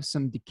does have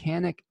some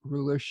decanic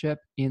rulership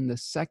in the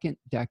second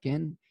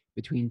decan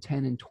between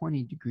 10 and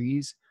 20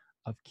 degrees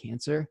of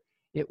Cancer.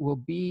 It will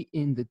be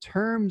in the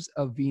terms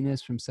of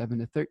Venus from 7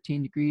 to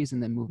 13 degrees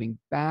and then moving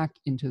back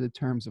into the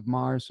terms of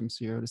Mars from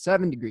 0 to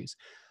 7 degrees.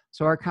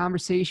 So our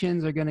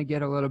conversations are going to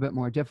get a little bit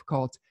more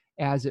difficult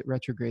as it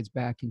retrogrades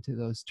back into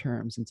those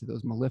terms, into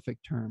those malefic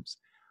terms.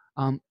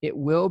 It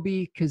will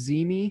be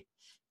Cazimi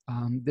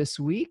this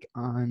week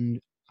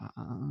on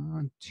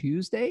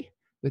Tuesday,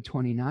 the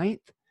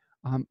 29th.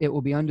 It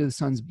will be under the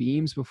sun's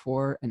beams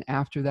before and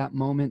after that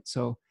moment.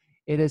 So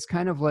it is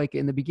kind of like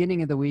in the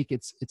beginning of the week,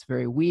 it's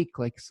very weak,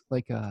 like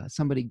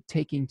somebody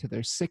taking to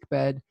their sick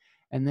bed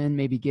and then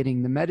maybe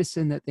getting the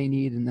medicine that they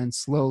need and then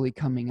slowly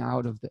coming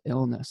out of the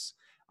illness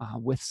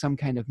with some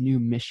kind of new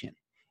mission.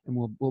 And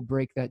we'll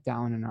break that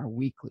down in our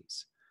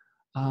weeklies.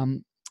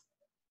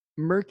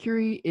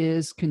 Mercury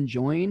is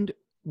conjoined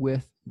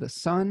with the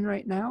sun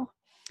right now.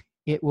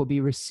 It will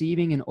be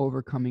receiving an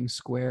overcoming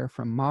square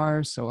from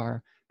Mars, so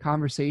our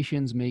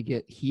conversations may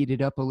get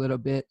heated up a little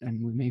bit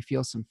and we may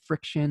feel some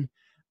friction.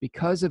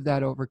 Because of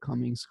that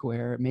overcoming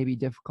square, it may be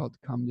difficult to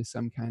come to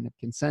some kind of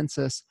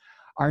consensus.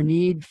 Our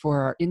need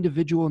for our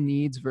individual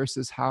needs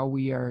versus how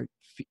we are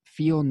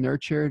feel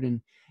nurtured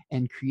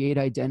and create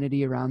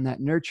identity around that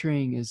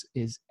nurturing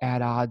is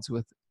at odds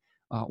with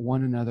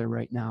one another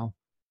right now.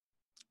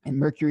 And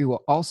Mercury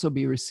will also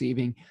be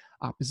receiving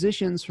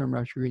oppositions from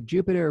retrograde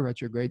Jupiter,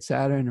 retrograde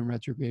Saturn, and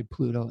retrograde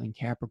Pluto in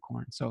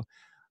Capricorn. So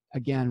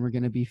again, we're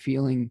going to be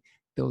feeling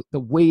the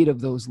weight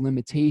of those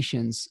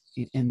limitations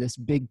in this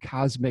big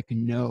cosmic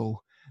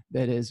no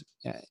that is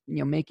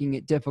making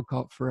it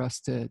difficult for us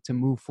to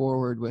move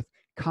forward with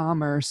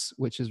commerce,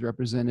 which is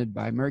represented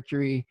by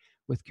Mercury,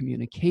 with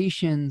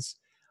communications,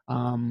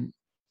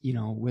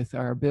 with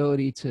our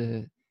ability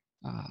to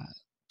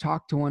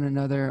talk to one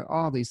another,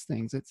 all these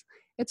things.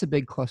 It's a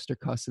big cluster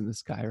cuss in the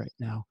sky right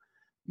now.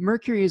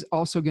 Mercury is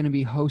also going to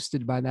be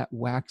hosted by that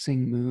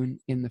waxing moon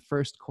in the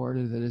first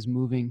quarter that is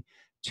moving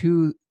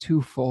to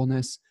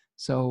fullness.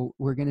 So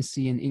we're going to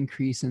see an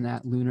increase in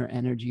that lunar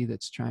energy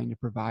that's trying to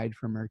provide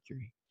for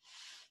Mercury.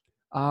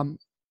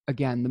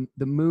 Again,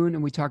 the moon,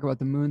 and we talk about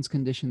the moon's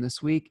condition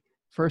this week,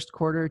 first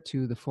quarter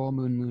to the full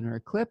moon lunar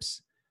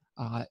eclipse.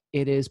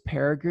 It is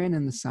peregrine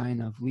in the sign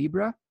of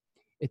Libra.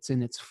 It's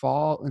in its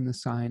fall in the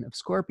sign of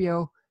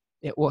Scorpio.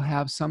 It will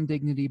have some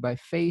dignity by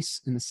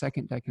face in the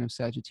second decan of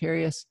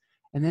Sagittarius,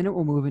 and then it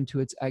will move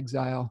into its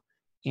exile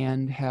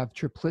and have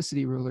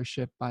triplicity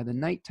rulership by the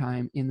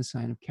nighttime in the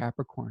sign of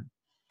Capricorn.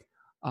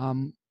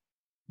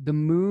 The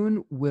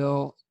moon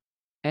will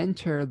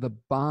enter the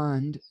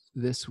bond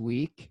this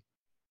week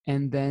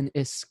and then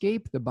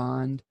escape the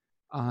bond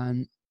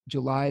on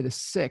July the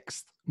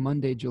 6th,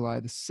 Monday, July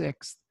the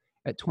 6th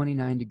at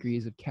 29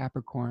 degrees of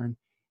Capricorn.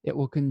 It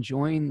will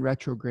conjoin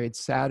retrograde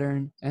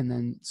Saturn and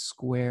then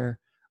square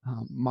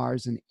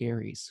Mars and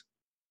Aries.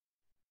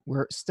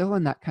 We're still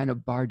in that kind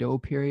of Bardo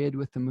period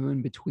with the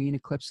moon between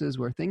eclipses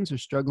where things are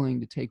struggling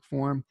to take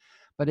form.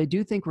 But I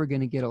do think we're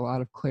going to get a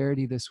lot of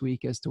clarity this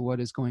week as to what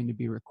is going to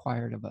be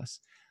required of us.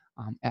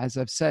 As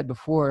I've said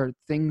before,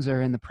 things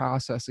are in the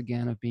process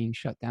again of being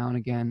shut down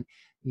again.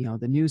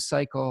 The news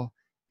cycle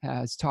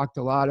has talked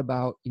a lot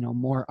about,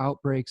 more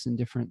outbreaks in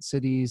different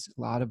cities,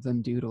 a lot of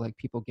them due to like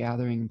people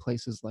gathering in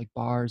places like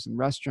bars and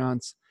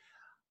restaurants.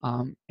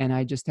 And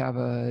I just have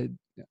a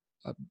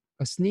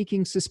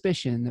sneaking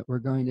suspicion that we're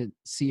going to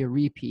see a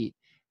repeat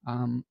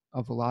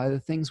of a lot of the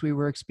things we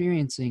were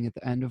experiencing at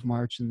the end of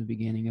March and the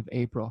beginning of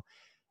April.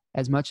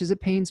 As much as it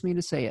pains me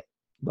to say it,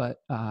 but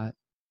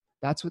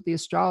that's what the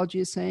astrology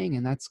is saying,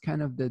 and that's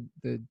kind of the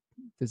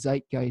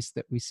zeitgeist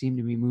that we seem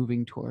to be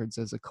moving towards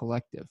as a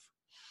collective.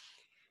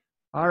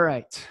 All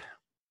right,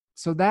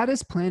 so that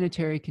is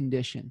planetary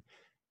condition.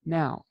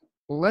 Now,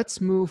 let's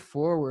move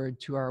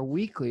forward to our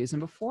weeklies, and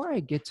before I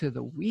get to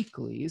the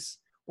weeklies,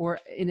 or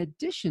in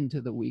addition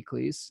to the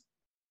weeklies,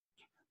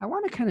 I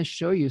want to kind of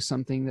show you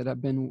something that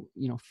I've been,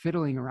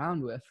 fiddling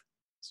around with.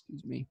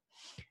 Excuse me.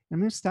 I'm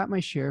going to stop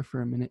my share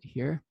for a minute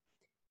here.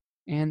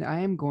 And I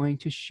am going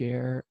to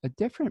share a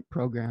different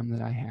program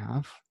that I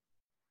have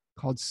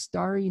called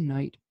Starry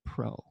Night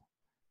Pro.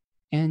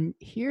 And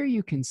here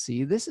you can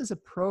see, this is a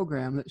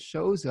program that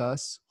shows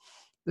us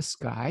the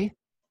sky.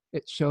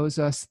 It shows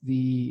us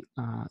the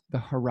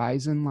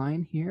horizon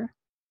line here,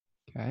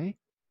 okay?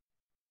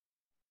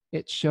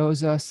 It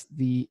shows us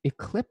the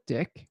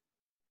ecliptic,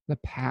 the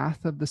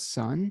path of the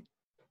sun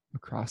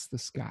across the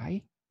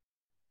sky,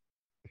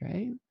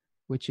 okay?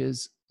 Which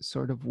is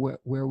sort of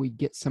where we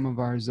get some of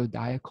our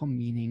zodiacal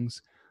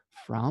meanings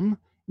from.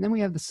 And then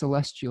we have the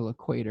celestial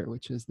equator,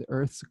 which is the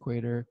Earth's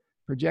equator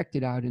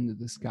projected out into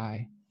the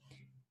sky.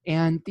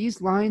 And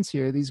these lines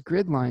here, these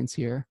grid lines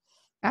here,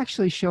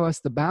 actually show us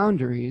the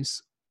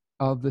boundaries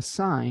of the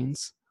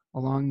signs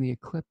along the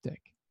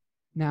ecliptic.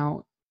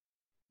 Now,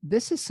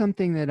 this is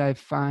something that I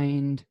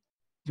find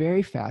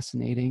very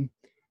fascinating.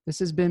 This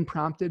has been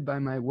prompted by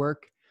my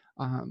work,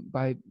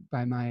 by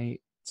my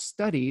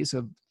studies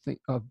of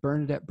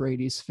Bernadette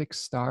Brady's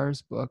Fixed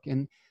Stars book,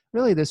 and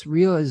really this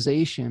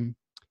realization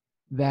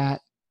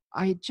that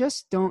I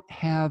just don't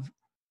have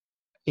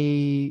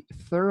a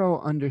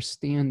thorough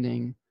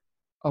understanding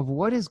of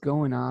what is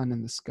going on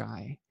in the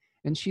sky.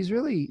 And she's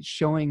really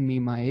showing me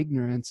my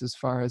ignorance as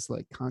far as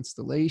like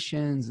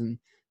constellations and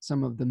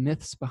some of the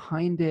myths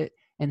behind it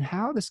and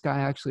how the sky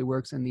actually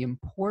works, and the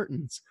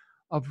importance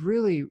of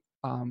really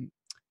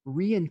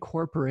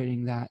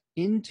reincorporating that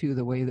into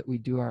the way that we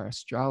do our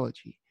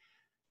astrology.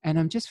 And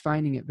I'm just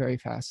finding it very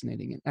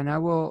fascinating. And I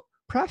will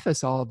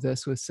preface all of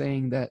this with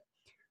saying that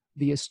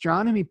the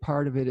astronomy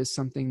part of it is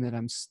something that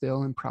I'm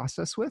still in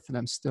process with and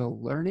I'm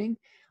still learning.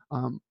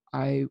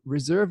 I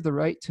reserve the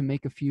right to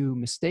make a few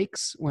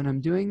mistakes when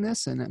I'm doing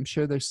this, and I'm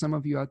sure there's some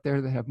of you out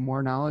there that have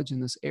more knowledge in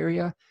this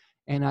area,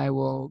 and I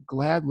will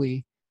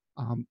gladly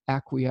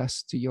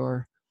acquiesce to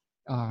your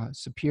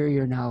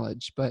superior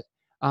knowledge. But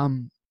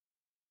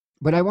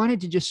I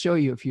wanted to just show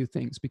you a few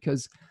things,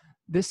 because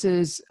this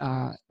is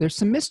there's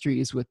some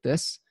mysteries with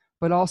this,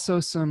 but also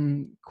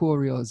some cool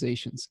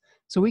realizations.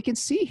 So we can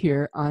see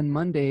here on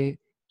Monday,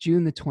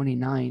 June the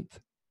 29th,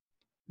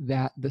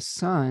 that the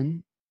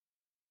sun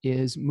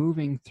is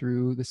moving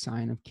through the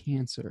sign of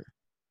Cancer.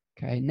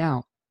 Okay,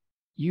 now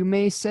you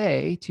may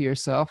say to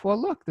yourself, well,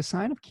 look, the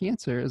sign of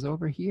Cancer is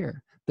over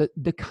here.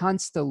 The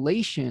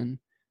constellation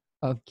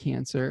of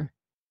Cancer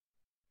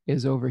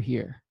is over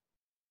here.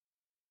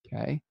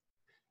 Okay,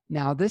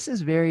 now this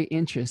is very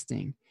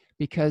interesting,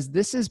 because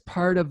this is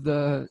part of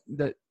the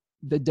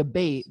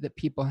debate that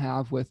people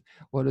have with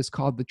what is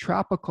called the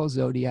tropical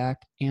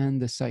zodiac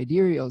and the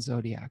sidereal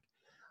zodiac.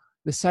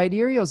 The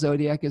sidereal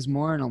zodiac is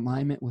more in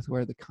alignment with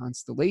where the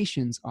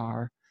constellations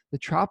are. The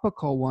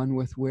tropical one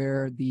with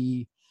where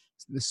the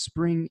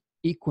spring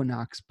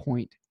equinox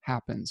point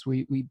happens.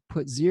 We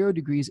put 0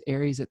 degrees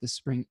Aries at the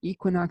spring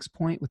equinox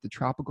point with the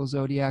tropical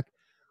zodiac.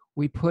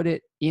 We put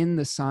it in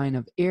the sign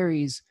of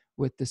Aries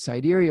with the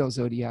sidereal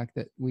zodiac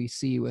that we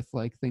see with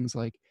like things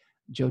like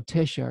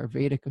Jyotisha or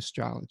Vedic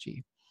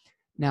astrology.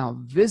 Now,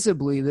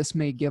 visibly, this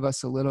may give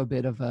us a little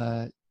bit of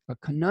a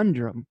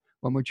conundrum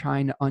when we're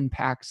trying to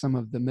unpack some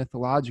of the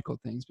mythological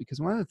things, because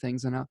one of the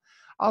things, and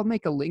I'll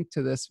make a link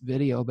to this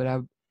video,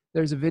 but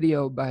there's a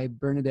video by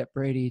Bernadette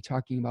Brady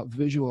talking about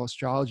visual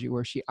astrology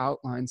where she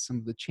outlines some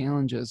of the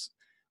challenges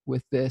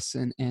with this,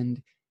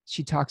 and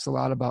she talks a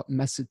lot about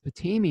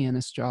Mesopotamian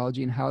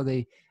astrology and how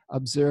they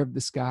observed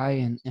the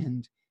sky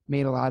and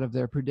made a lot of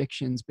their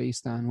predictions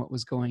based on what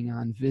was going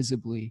on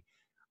visibly.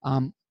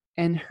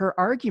 And her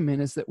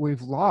argument is that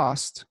we've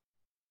lost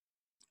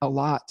a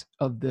lot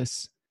of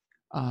this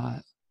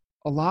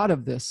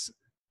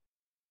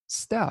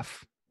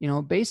stuff. You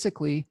know,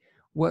 basically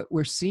what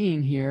we're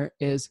seeing here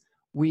is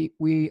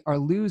we are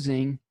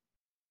losing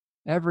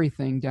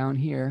everything down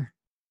here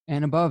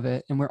and above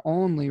it, and we're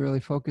only really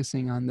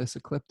focusing on this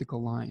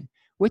ecliptical line,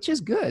 which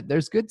is good.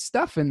 There's good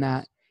stuff in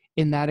that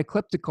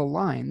ecliptical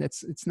line.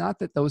 It's not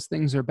that those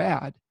things are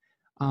bad,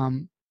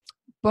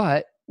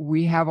 but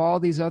we have all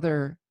these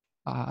other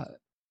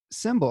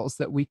symbols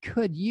that we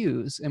could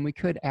use and we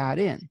could add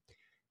in.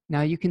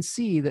 Now you can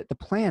see that the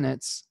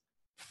planets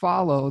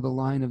follow the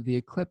line of the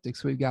ecliptic.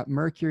 So we've got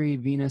Mercury,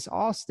 Venus,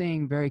 all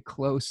staying very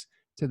close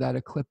to that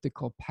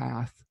ecliptical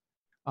path,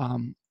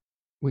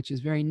 which is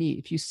very neat.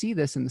 If you see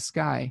this in the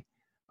sky,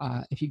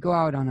 if you go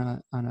out on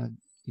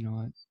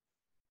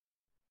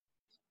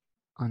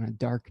a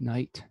dark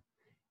night,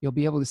 you'll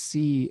be able to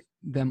see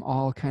them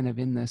all kind of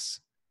in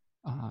this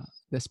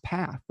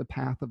path, the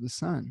path of the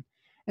sun.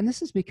 And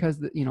this is because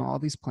all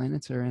these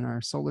planets are in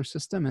our solar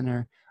system and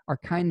are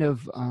kind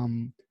of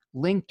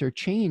linked or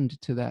chained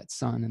to that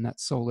sun and that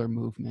solar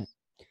movement.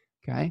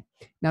 Okay.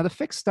 Now the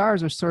fixed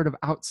stars are sort of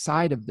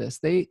outside of this.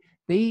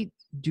 They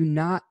do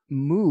not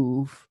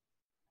move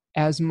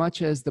as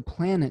much as the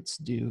planets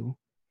do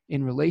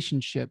in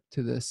relationship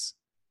to this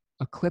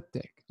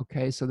ecliptic.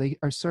 Okay. So they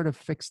are sort of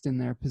fixed in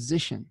their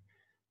position.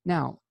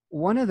 Now,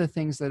 one of the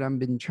things that I've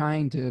been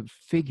trying to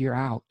figure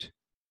out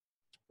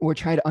or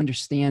try to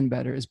understand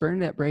better is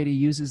Bernadette Brady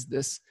uses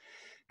this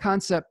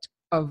concept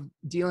of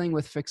dealing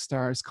with fixed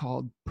stars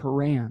called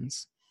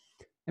parans.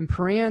 And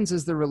parans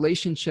is the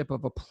relationship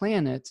of a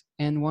planet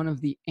and one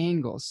of the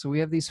angles. So we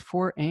have these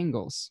 4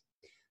 angles.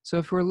 So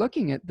if we're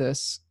looking at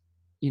this,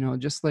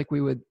 just like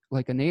we would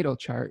like a natal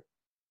chart,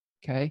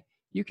 okay,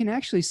 you can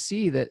actually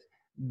see that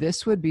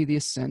this would be the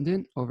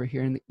ascendant over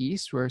here in the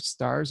east where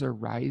stars are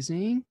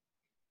rising.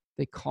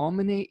 They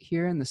culminate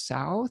here in the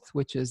south,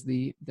 which is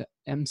the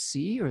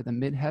MC or the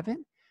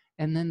midheaven.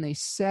 And then they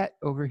set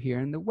over here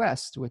in the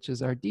west, which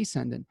is our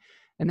descendant.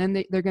 And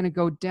then they're going to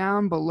go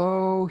down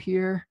below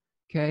here,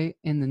 okay,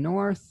 in the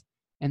north,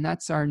 and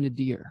that's our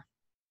nadir.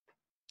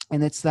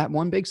 And it's that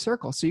one big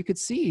circle. So you could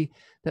see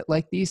that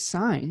like these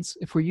signs,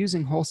 if we're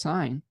using whole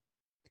sign,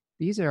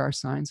 these are our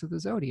signs of the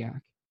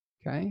zodiac,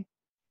 okay?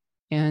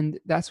 And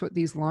that's what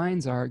these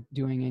lines are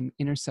doing in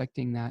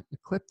intersecting that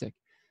ecliptic.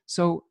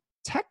 So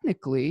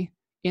technically,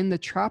 in the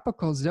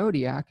tropical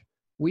zodiac,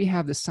 we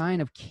have the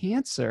sign of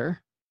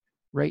Cancer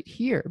right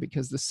here,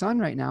 because the sun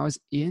right now is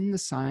in the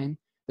sign,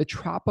 the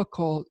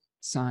tropical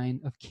sign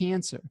of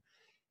Cancer.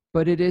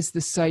 But it is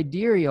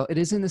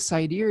in the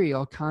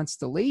sidereal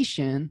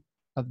constellation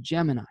of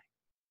Gemini.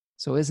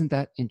 So isn't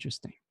that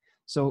interesting?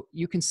 So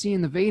you can see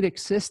in the Vedic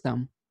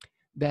system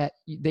that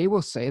they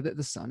will say that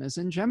the sun is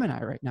in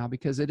Gemini right now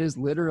because it is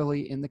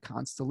literally in the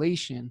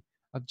constellation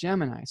of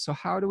Gemini. So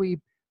how do we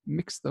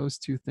mix those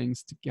two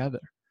things together?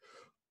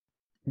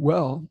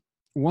 Well,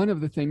 one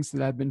of the things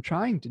that I've been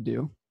trying to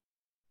do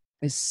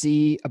is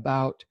see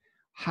about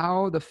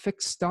how the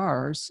fixed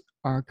stars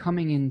are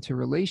coming into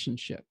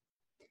relationship.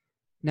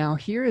 Now,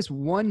 here is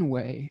one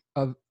way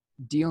of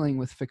dealing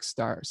with fixed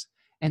stars,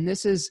 and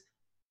this is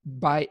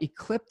by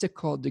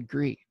ecliptical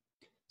degree.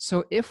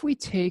 So if we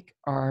take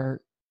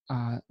our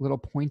little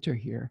pointer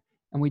here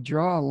and we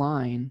draw a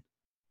line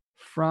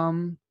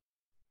from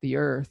the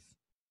Earth,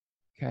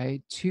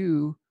 okay,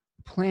 to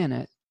the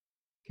planet,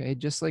 okay,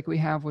 just like we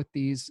have with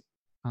these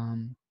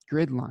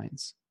grid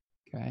lines,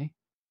 okay,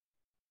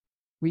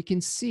 we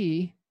can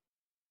see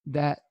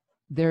that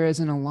there is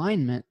an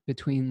alignment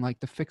between like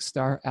the fixed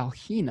star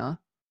Alhina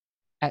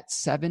at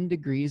 7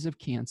 degrees of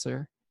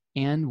Cancer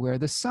and where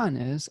the sun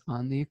is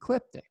on the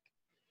ecliptic.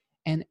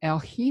 And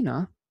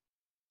Alhina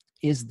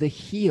is the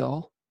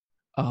heel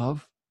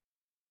of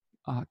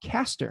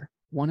Castor,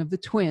 one of the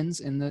twins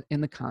in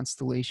the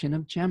constellation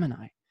of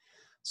Gemini.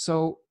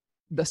 So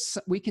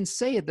we can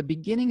say at the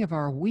beginning of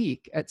our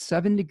week at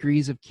 7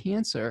 degrees of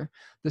Cancer,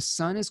 the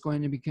sun is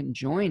going to be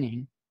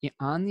conjoining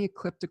on the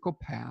ecliptical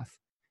path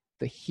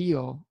the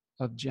heel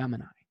of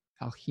Gemini,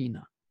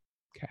 Alhina.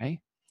 Okay.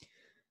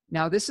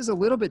 Now, this is a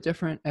little bit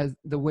different as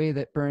the way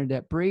that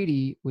Bernadette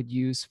Brady would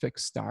use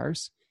fixed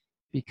stars,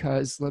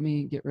 because let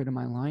me get rid of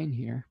my line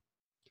here.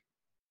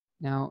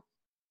 Now,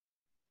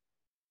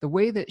 the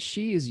way that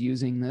she is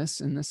using this,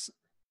 and this,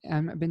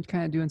 I've been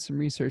kind of doing some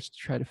research to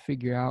try to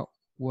figure out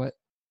what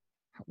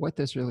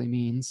this really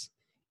means,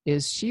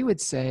 is she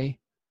would say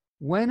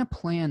when a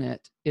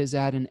planet is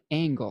at an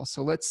angle,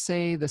 so let's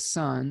say the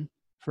sun,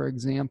 for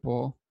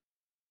example,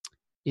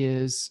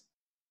 is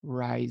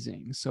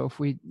rising. So if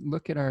we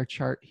look at our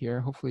chart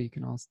here, hopefully you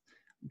can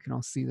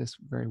all see this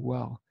very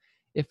well.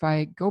 If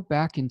I go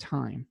back in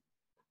time,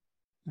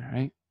 all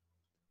right,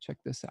 check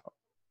this out.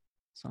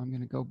 So I'm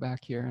going to go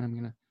back here and I'm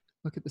going to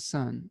look at the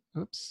sun.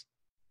 Oops.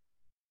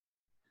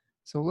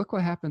 So look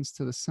what happens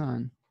to the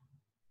sun.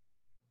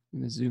 I'm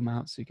going to zoom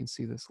out so you can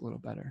see this a little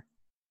better.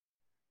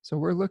 So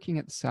we're looking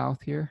at the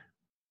south here.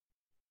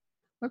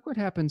 Look what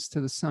happens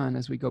to the sun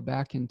as we go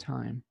back in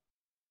time.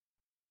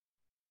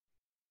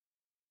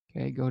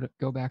 Okay,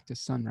 go back to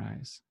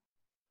sunrise.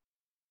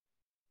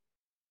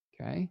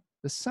 Okay,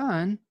 the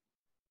sun,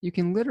 you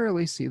can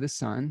literally see the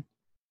sun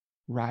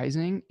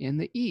rising in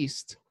the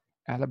east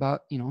at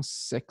about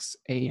 6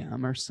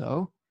 a.m. or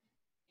so.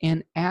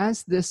 And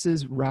as this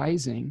is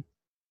rising,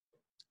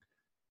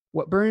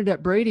 what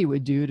Bernadette Brady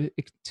would do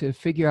to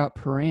figure out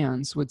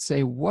parans would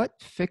say, what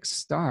fixed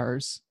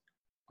stars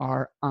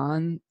are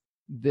on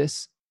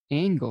this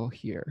angle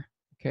here?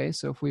 Okay,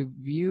 so if we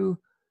view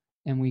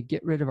and we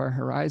get rid of our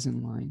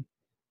horizon line,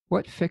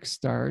 what fixed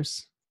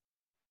stars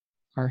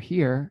are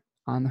here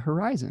on the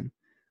horizon?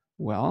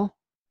 Well,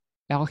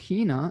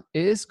 Alhina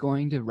is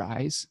going to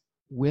rise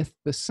with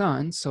the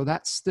sun, so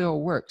that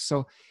still works.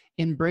 So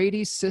in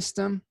Brady's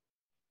system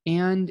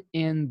and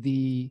in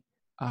the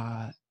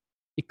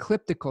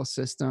ecliptical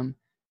system,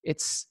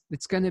 it's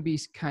going to be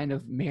kind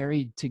of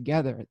married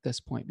together at this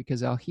point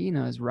because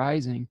Alhina is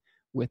rising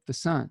with the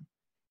sun.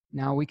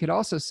 Now we could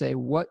also say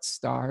what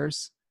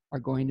stars are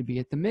going to be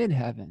at the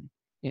midheaven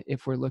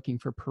if we're looking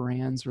for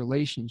parans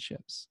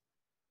relationships.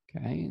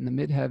 Okay, and the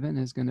midheaven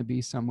is going to be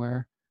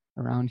somewhere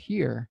around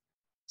here.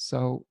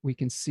 So we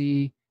can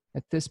see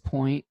at this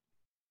point,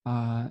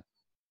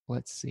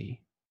 let's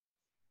see,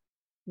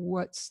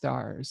 what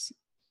stars?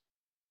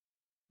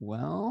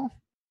 Well,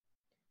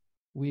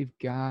 we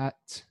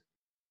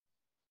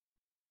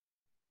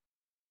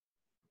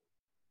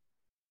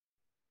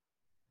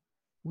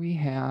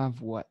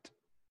have what?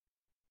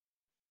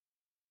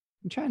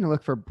 I'm trying to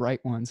look for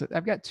bright ones.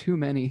 I've got too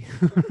many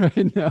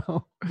right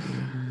now.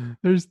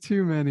 There's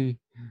too many.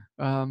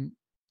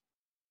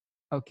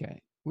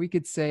 Okay, we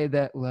could say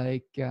that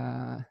like,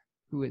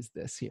 who is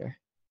this here?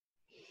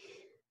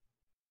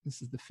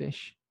 This is the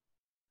fish.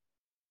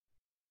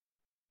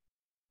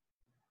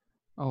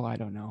 Oh, I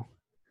don't know.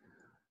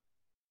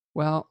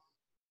 Well,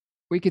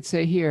 we could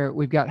say here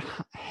we've got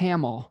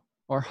Hamel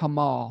or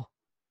Hamal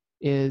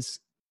is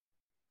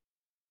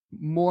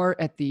more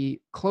at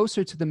the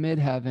closer to the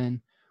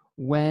midheaven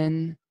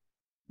when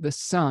the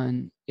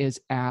sun is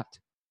at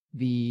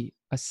the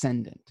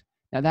ascendant.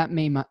 Now that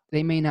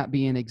they may not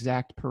be in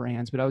exact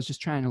parans, but I was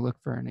just trying to look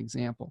for an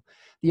example.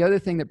 The other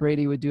thing that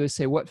Brady would do is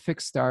say what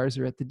fixed stars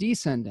are at the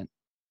descendant.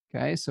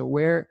 Okay, so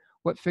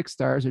what fixed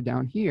stars are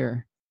down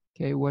here?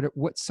 Okay,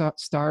 what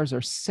stars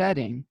are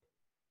setting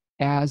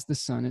as the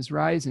sun is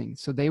rising.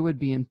 So they would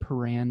be in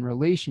Paran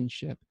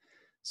relationship.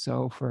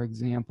 So for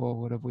example,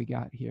 what have we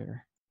got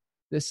here?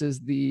 This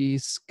is the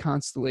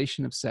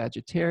constellation of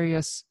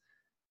Sagittarius.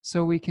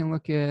 So we can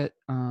look at,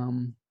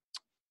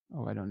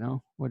 oh, I don't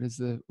know. What is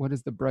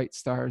the bright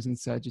stars in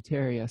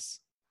Sagittarius?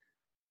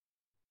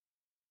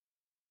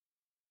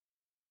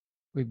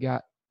 We've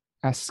got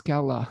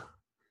Askela.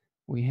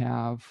 We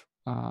have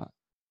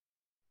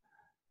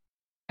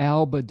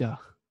Albada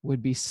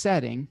would be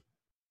setting.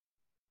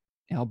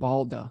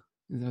 Albalda,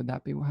 would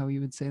that be how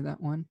you would say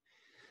that one?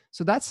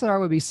 So that star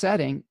would be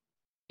setting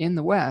in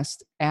the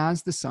west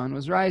as the sun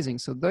was rising.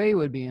 So they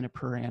would be in a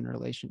Paran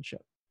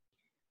relationship.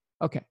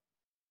 Okay,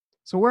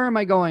 so where am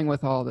I going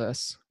with all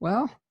this?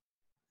 Well,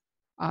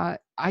 I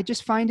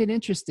just find it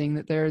interesting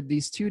that there are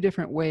these two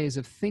different ways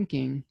of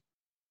thinking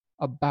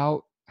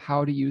about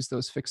how to use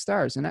those fixed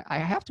stars. And I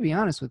have to be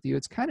honest with you,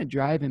 it's kind of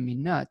driving me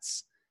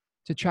nuts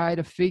to try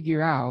to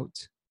figure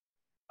out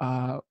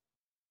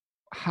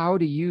how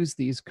to use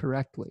these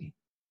correctly,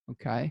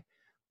 okay?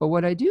 But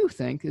what I do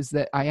think is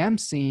that I am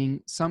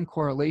seeing some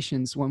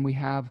correlations when we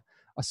have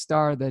a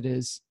star that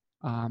is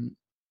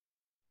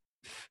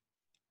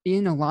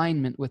in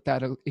alignment with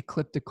that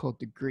ecliptical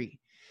degree.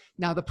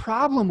 Now, the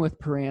problem with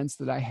Parans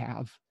that I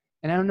have,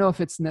 and I don't know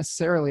if it's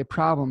necessarily a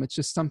problem, it's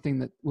just something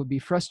that would be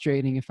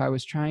frustrating if I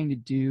was trying to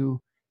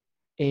do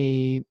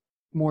a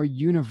more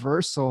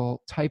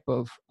universal type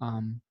of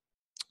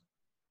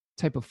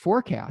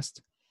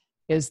forecast,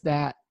 is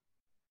that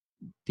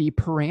the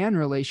Paran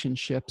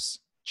relationships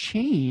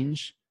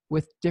change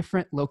with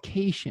different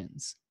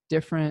locations,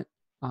 different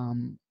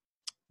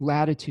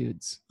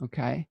latitudes,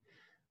 okay?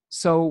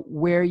 So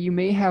where you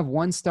may have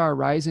one star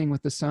rising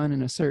with the sun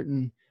in a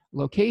certain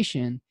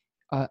location,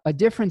 a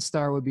different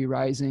star would be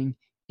rising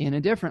in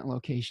a different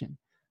location.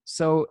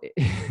 So,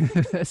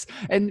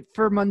 and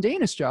for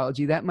mundane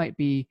astrology, that might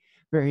be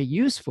very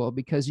useful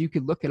because you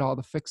could look at all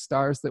the fixed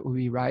stars that will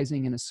be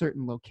rising in a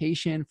certain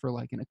location for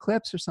like an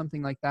eclipse or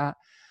something like that.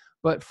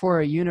 But for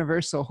a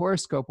universal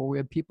horoscope where we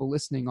have people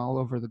listening all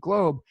over the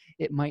globe,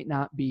 it might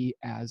not be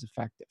as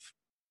effective.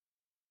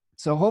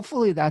 So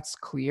hopefully that's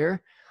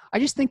clear. I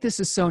just think this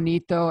is so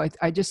neat, though.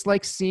 I just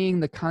like seeing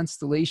the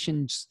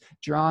constellations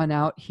drawn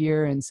out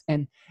here.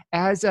 And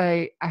as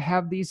I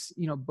have these,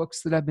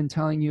 books that I've been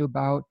telling you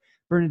about,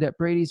 Bernadette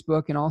Brady's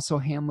book and also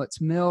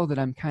Hamlet's Mill that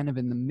I'm kind of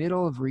in the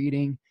middle of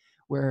reading,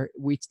 where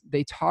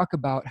they talk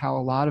about how a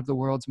lot of the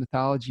world's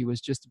mythology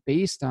was just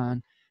based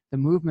on the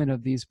movement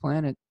of these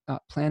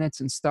planets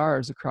and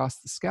stars across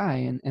the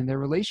sky and their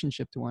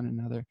relationship to one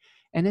another.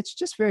 And it's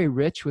just very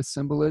rich with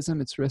symbolism.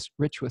 It's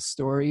rich with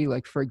story.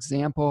 Like, for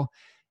example,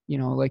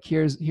 like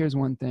here's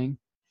one thing.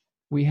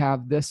 We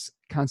have this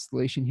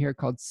constellation here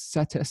called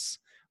Cetus,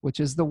 which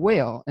is the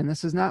whale. And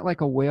this is not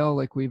like a whale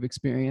like we've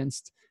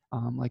experienced,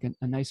 like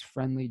a nice,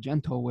 friendly,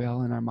 gentle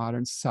whale in our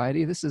modern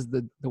society. This is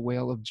the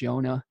whale of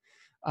Jonah,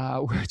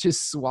 which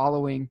is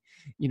swallowing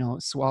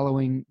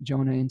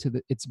Jonah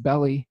into its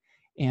belly,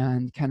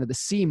 and kind of the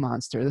sea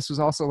monster. This was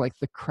also like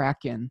the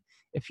Kraken,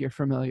 if you're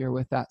familiar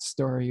with that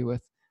story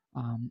with,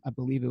 I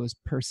believe it was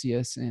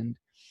Perseus and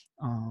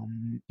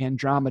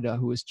Andromeda,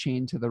 who was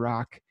chained to the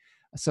rock.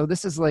 So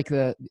this is like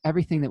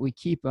everything that we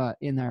keep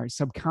in our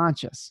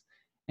subconscious.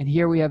 And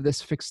here we have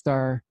this fixed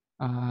star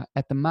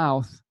at the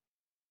mouth,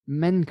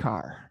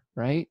 Menkar,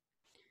 right?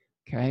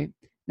 Okay.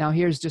 Now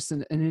here's just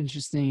an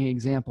interesting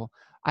example.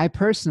 I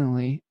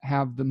personally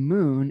have the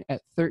moon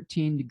at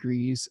 13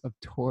 degrees of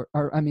Taurus,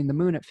 the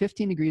moon at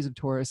 15 degrees of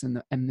Taurus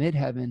and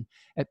midheaven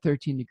at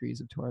 13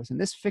 degrees of Taurus.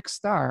 And this fixed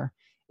star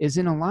is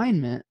in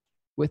alignment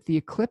with the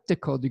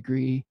ecliptical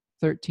degree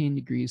 13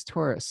 degrees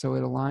Taurus. So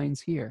it aligns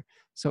here.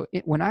 So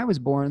when I was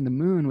born, the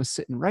moon was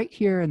sitting right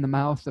here in the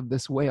mouth of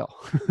this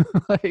whale.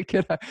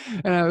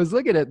 And I was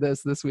looking at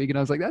this week and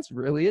I was like, that's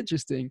really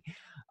interesting.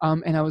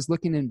 And I was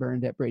looking in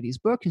Bernadette Brady's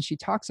book, and she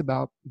talks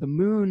about the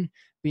moon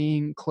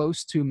being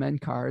close to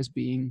Menkars,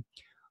 being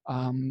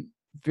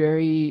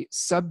very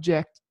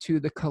subject to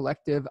the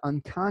collective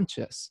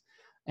unconscious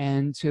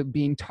and to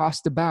being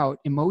tossed about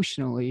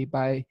emotionally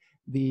by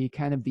the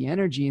kind of the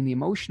energy and the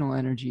emotional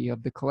energy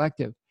of the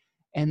collective.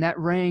 And that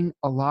rang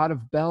a lot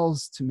of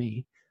bells to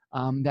me,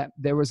 that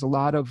there was a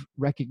lot of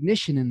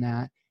recognition in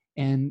that.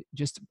 And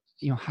just,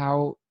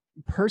 how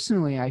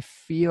personally I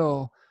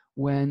feel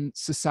when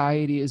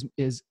society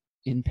is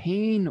in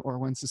pain, or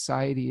when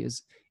society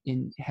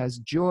has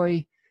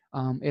joy.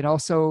 It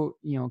also,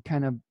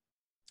 kind of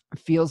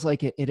feels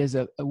like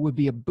it would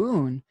be a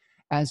boon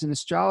as an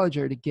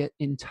astrologer to get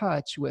in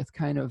touch with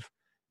kind of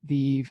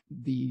the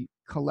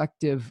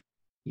collective,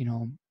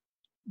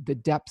 the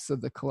depths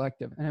of the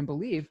collective. And I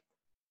believe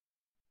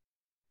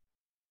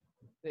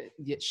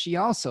that she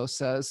also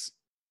says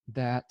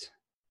that,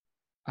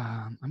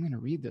 I'm going to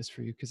read this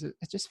for you because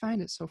I just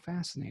find it so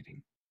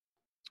fascinating.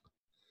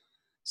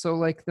 So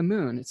like the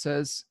moon, it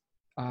says,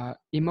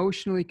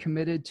 emotionally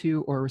committed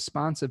to or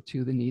responsive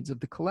to the needs of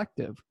the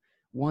collective,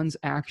 one's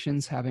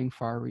actions having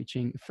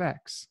far-reaching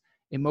effects.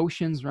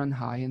 Emotions run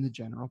high in the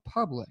general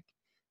public.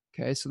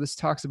 Okay, so this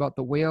talks about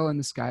the whale in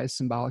the sky is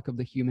symbolic of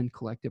the human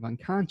collective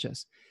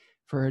unconscious.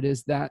 For it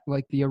is that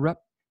like the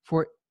erupt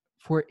for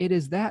it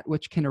is that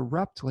which can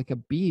erupt like a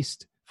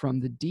beast from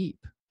the deep.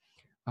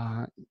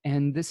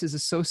 And this is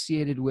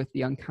associated with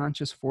the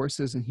unconscious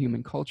forces in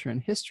human culture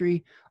and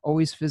history,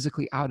 always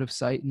physically out of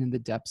sight and in the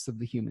depths of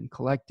the human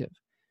collective.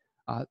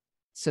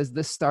 Says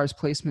this star's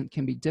placement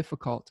can be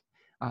difficult.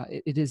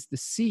 It is the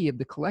sea of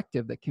the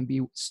collective that can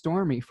be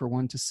stormy for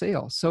one to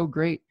sail. So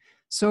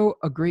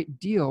a great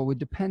deal would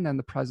depend on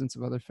the presence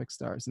of other fixed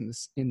stars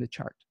in the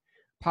chart.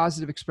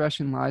 Positive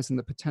expression lies in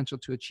the potential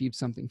to achieve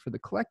something for the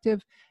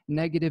collective.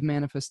 Negative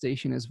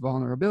manifestation is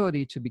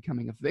vulnerability to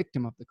becoming a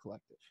victim of the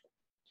collective.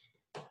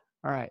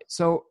 All right,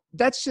 so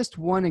that's just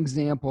one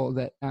example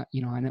that,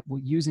 and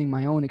using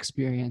my own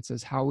experience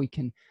as how we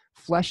can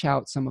flesh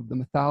out some of the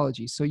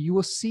mythology. So you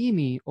will see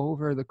me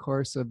over the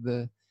course of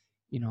the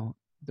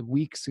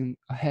weeks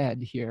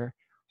ahead here,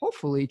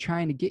 hopefully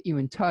trying to get you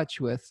in touch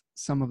with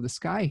some of the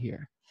sky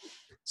here.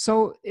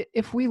 So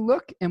if we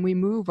look and we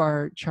move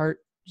our chart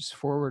just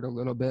forward a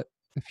little bit,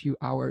 a few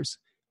hours,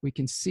 we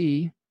can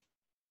see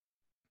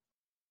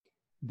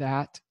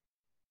that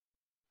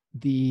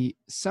the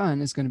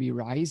sun is going to be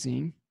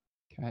rising,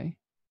 okay,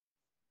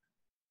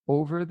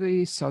 over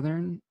the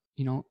southern,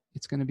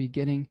 it's going to be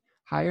getting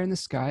higher in the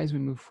sky as we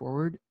move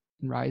forward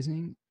and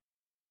rising.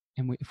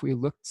 And if we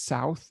look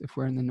south, if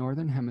we're in the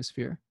northern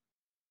hemisphere,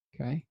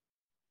 okay,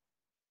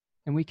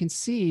 and we can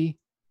see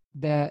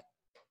that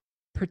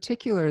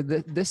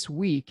this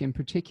week in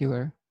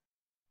particular,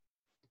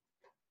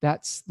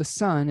 that's the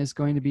sun is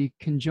going to be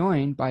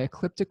conjoined by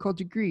ecliptical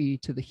degree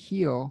to the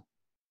heel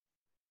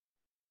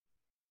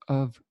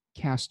of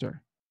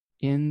Castor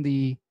in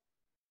the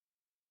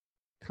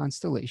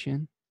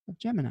constellation of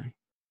Gemini.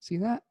 See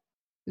that?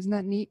 Isn't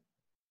that neat?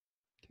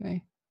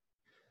 Okay.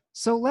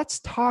 So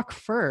let's talk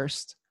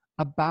first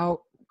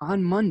about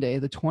on Monday,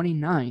 the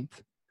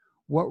 29th,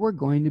 what we're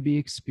going to be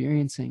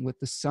experiencing with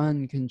the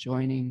sun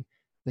conjoining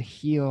the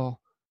heel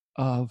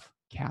of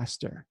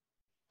Castor.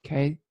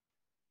 Okay.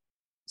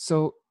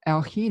 So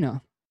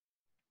Alhina.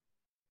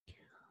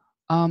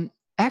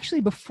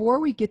 Actually, before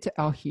we get to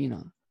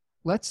Alhina,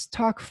 let's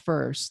talk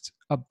first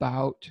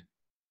about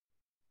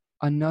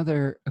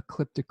another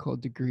ecliptical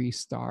degree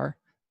star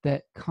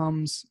that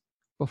comes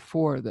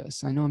before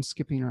this. I know I'm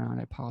skipping around.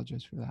 I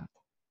apologize for that.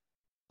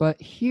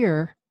 But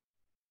here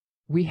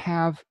we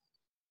have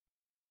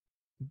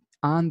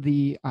on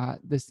the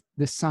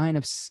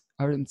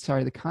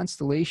the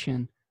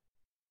constellation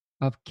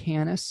of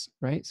Canis,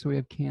 right? So we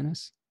have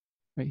Canis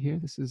right here.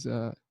 This is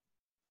I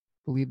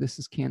believe this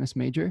is Canis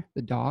Major,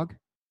 the dog,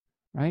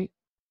 right?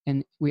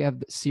 And we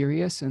have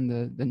Sirius and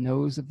the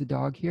nose of the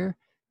dog here.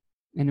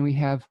 And we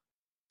have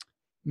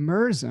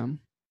Mersum,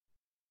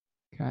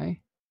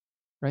 okay,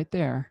 right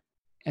there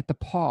at the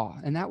paw.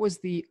 And that was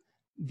the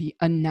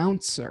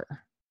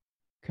announcer,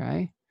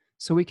 okay?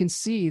 So we can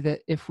see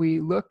that if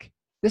we look,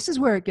 this is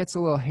where it gets a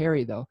little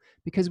hairy though,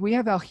 because we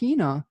have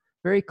Alhina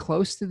very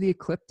close to the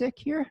ecliptic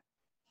here,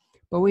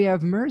 but we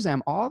have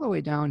Mersum all the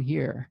way down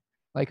here.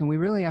 And we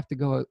really have to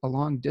go a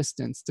long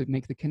distance to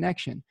make the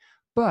connection.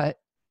 But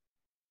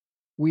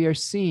we are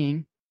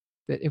seeing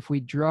that if we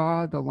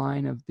draw the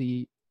line of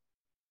the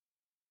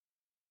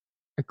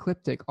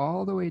ecliptic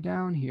all the way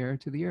down here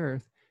to the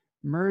Earth,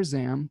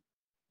 Mersum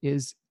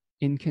is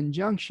in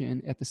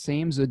conjunction at the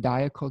same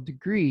zodiacal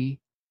degree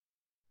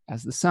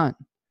as the sun.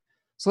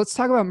 So let's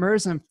talk about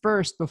Mersum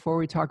first before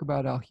we talk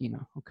about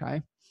Alhina,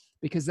 okay?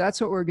 Because that's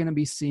what we're going to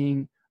be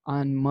seeing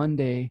on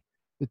Monday,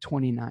 the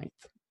 29th,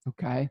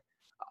 okay?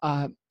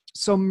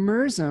 So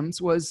Mersum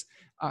was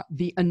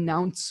the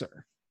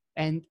announcer,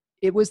 and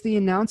it was the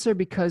announcer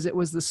because it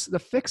was the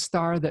fixed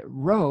star that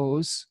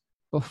rose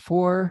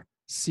before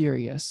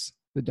Sirius,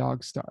 the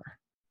dog star,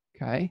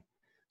 okay?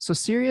 So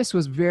Sirius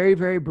was very,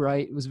 very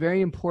bright. It was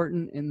very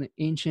important in the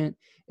ancient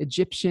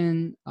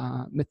Egyptian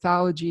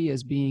mythology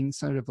as being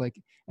sort of like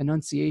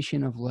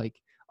annunciation of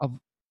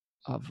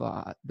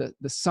the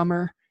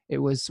summer. It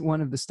was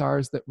one of the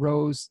stars that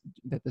rose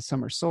at the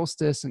summer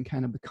solstice and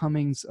kind of the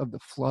comings of the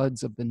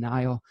floods of the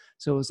Nile.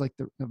 So it was like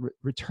the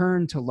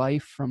return to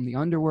life from the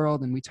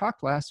underworld. And we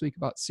talked last week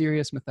about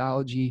Sirius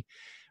mythology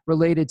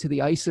related to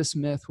the Isis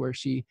myth, where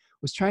she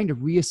was trying to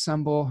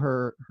reassemble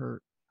her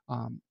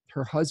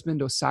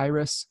husband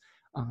Osiris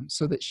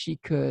so that she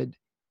could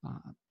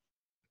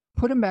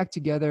put him back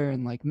together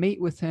and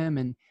mate with him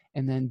and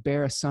then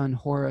bear a son,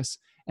 Horus,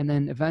 and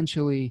then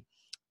eventually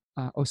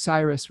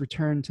Osiris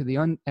returned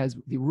to as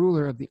the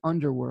ruler of the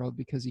underworld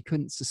because he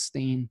couldn't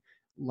sustain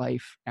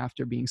life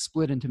after being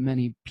split into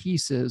many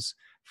pieces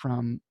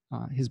from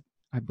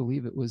I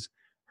believe it was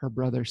her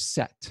brother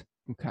Set.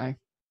 Okay.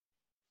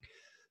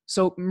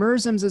 So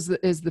Mersum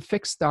is the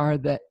fixed star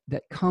that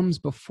comes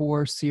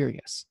before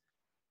Sirius.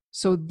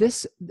 So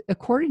this,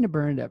 according to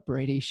Bernadette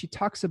Brady, she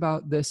talks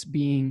about this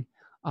being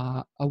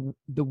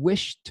the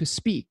wish to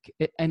speak,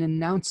 an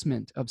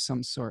announcement of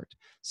some sort,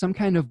 some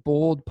kind of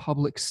bold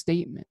public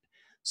statement.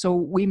 So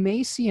we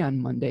may see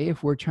on Monday,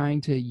 if we're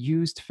trying to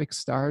use fixed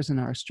stars in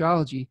our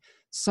astrology,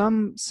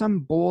 some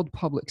bold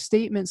public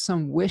statement,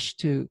 some wish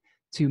to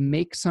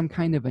make some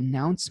kind of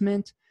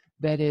announcement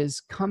that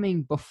is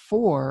coming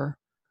before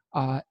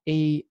an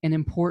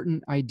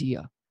important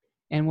idea.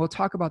 And we'll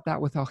talk about that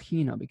with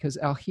Alhina, because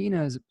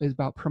Alhina is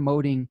about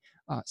promoting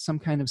some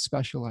kind of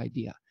special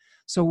idea.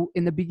 So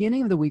in the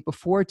beginning of the week,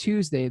 before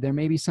Tuesday, there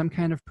may be some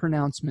kind of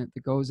pronouncement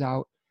that goes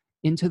out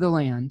into the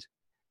land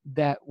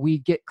that we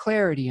get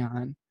clarity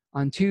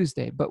on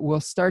Tuesday, but we'll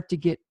start to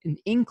get an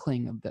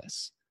inkling of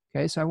this.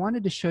 Okay, so I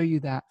wanted to show you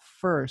that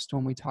first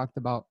when we talked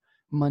about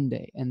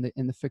Monday and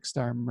the fixed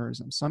star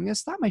mersum. So I'm going to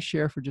stop my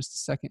share for just a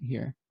second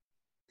here.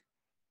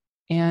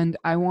 And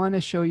I want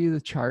to show you the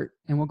chart,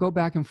 and we'll go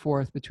back and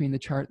forth between the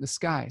chart and the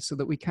sky so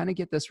that we kind of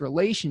get this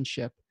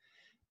relationship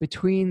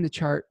between the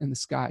chart and the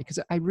sky, because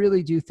I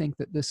really do think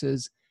that this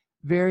is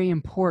very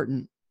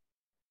important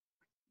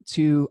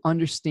to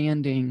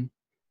understanding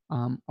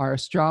our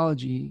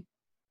astrology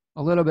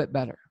a little bit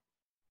better.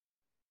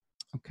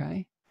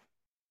 Okay.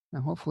 Now,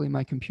 hopefully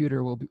my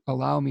computer will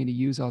allow me to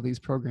use all these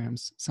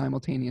programs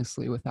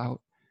simultaneously without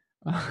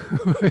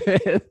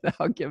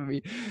giving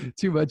me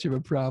too much of a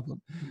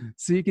problem.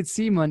 So you can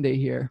see Monday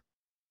here.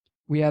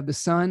 We have the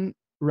sun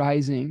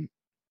rising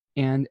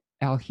and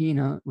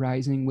Alhina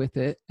rising with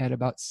it at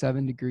about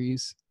 7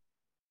 degrees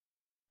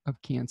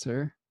of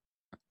Cancer.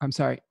 I'm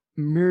sorry,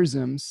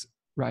 Mersum's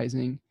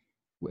rising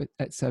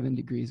at 7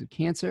 degrees of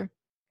Cancer.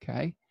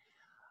 Okay.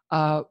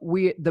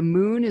 The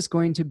moon is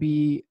going to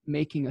be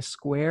making a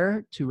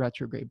square to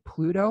retrograde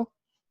Pluto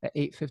at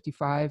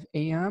 8:55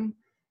 a.m.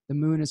 The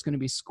moon is going to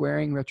be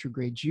squaring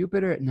retrograde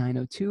Jupiter at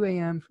 9:02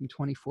 a.m. from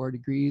 24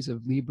 degrees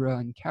of Libra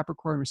and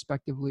Capricorn,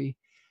 respectively.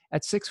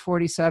 At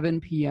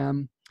 6:47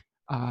 p.m.,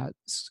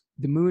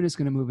 the moon is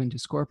going to move into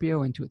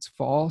Scorpio, into its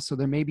fall. So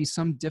there may be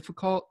some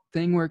difficult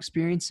thing we're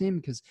experiencing,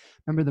 because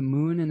remember, the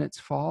moon in its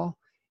fall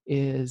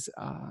is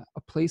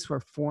a place where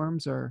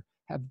forms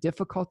have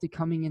difficulty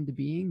coming into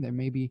being. There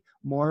may be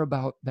more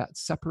about that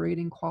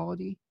separating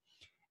quality.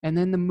 And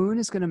then the moon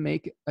is going to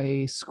make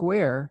a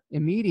square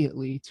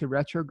immediately to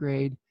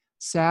retrograde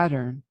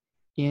Saturn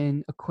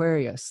in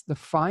Aquarius. The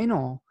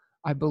final,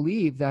 I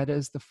believe that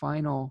is the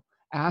final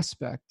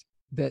aspect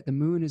that the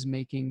moon is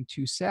making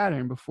to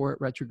Saturn before it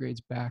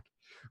retrogrades back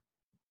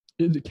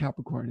into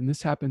Capricorn. And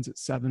this happens at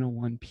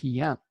 7:01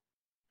 p.m.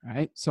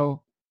 Right?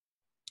 So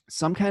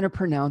some kind of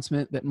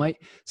pronouncement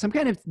some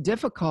kind of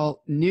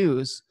difficult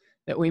news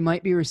that we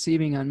might be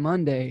receiving on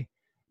Monday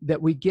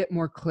that we get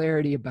more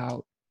clarity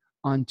about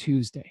on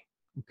Tuesday.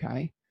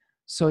 Okay.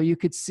 So you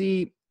could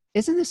see,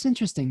 isn't this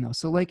interesting though?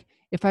 So like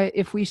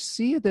if we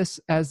see this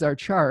as our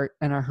chart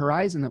and our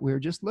horizon that we were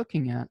just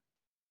looking at,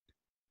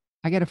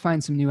 I got to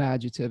find some new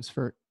adjectives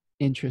for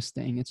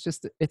interesting. It's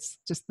just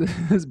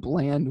this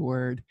bland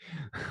word,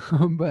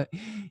 but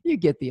you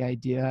get the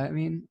idea. I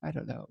mean, I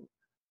don't know.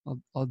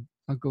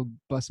 I'll go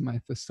bust my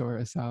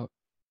thesaurus out.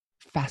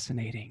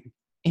 Fascinating,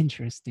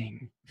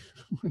 interesting.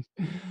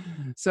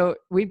 So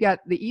we've got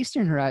the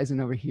eastern horizon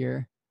over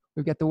here.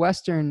 We've got the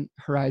western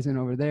horizon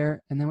over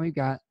there, and then we've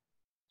got,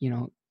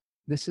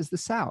 this is the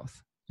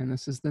south, and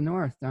this is the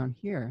north down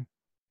here,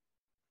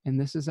 and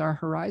this is our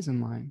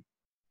horizon line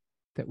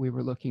that we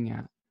were looking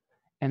at.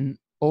 And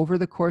over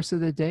the course of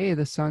the day,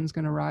 the sun's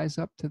going to rise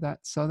up to that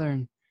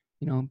southern,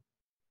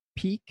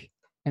 peak,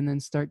 and then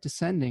start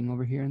descending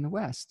over here in the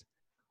west.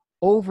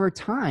 Over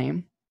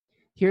time,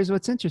 here's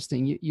what's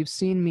interesting. You've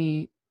seen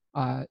me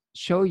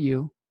show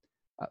you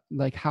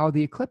like how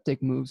the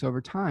ecliptic moves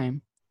over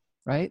time,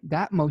 right?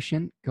 That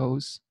motion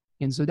goes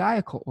in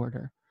zodiacal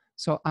order.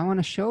 So I want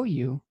to show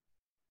you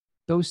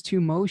those two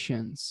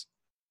motions.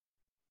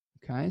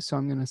 Okay, so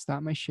I'm going to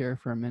stop my share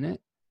for a minute.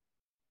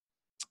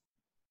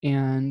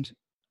 And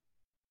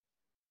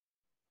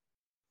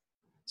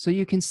so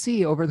you can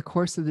see over the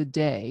course of the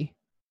day,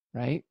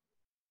 right?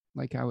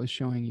 Like I was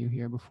showing you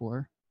here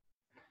before,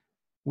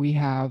 we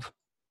have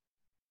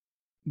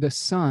the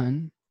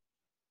sun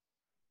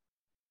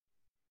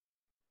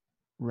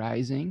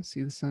rising.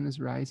 See, the sun is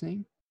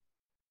rising.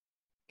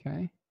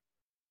 Okay.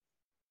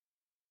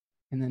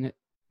 And then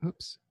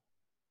oops.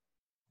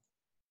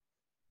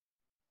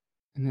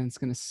 And then it's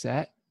going to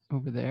set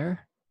over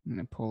there. I'm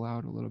going to pull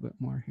out a little bit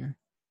more here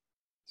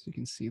so you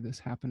can see this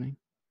happening.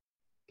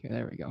 Okay,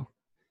 there we go.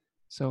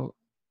 So,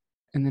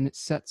 and then it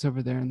sets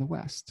over there in the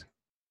west.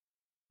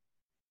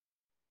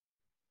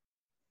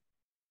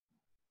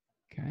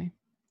 Okay.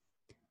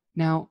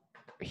 Now,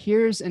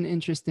 here's an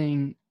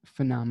interesting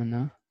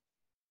phenomena.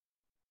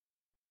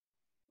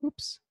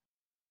 Oops.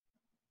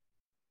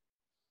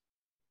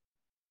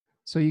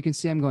 So you can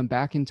see I'm going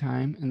back in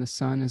time, and the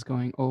sun is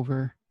going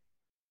over,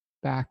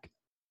 back.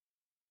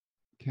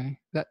 Okay,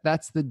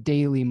 that's the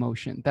daily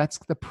motion. That's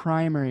the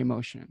primary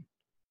motion.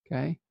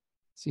 Okay,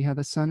 see how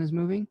the sun is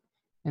moving?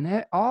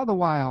 And all the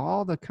while,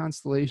 all the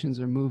constellations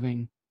are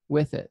moving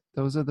with it.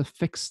 Those are the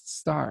fixed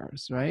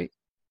stars, right?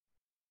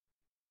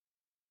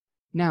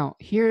 Now,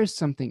 here's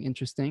something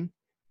interesting.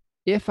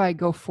 If I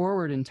go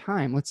forward in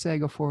time, let's say I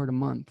go forward a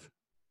month.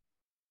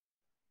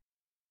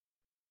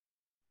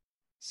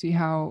 See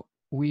how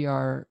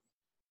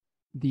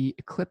the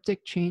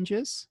ecliptic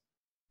changes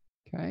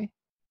Okay.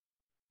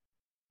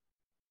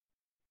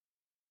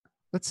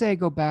 Let's say I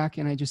go back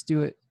and I just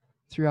do it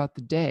throughout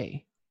the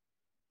day.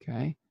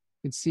 Okay.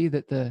 You can see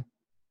that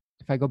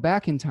if I go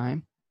back in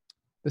time,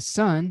 the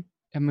sun,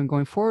 and I'm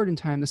going forward in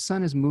time, the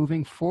sun is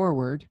moving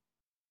forward.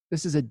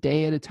 This is a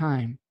day at a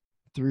time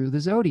through the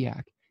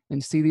zodiac.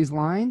 And see these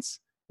lines?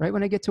 Right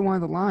when I get to one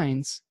of the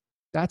lines,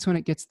 that's when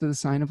it gets to the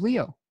sign of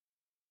Leo.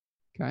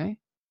 Okay.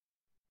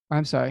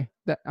 I'm sorry,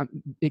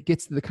 it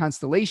gets to the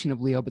constellation of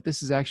Leo, but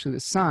this is actually the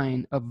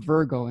sign of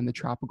Virgo in the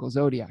tropical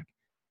zodiac.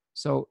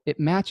 So it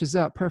matches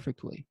up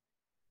perfectly.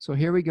 So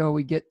here we go.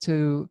 We get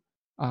to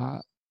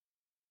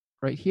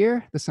right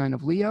here, the sign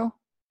of Leo,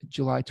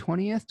 July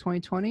 20th,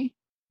 2020.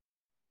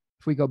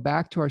 If we go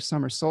back to our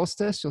summer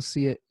solstice, you'll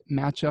see it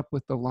match up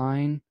with the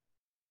line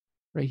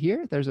right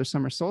here. There's our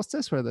summer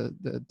solstice where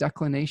the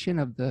declination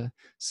of the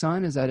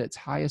sun is at its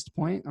highest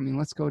point. I mean,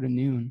 let's go to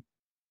noon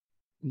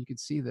and you can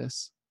see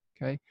this.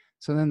 Okay.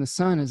 So then the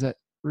sun is at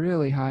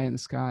really high in the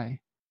sky,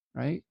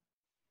 right?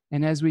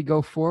 And as we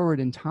go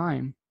forward in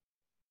time,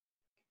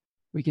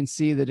 we can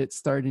see that it's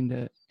starting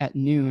to, at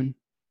noon,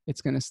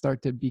 it's going to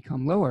start to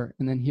become lower.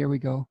 And then here we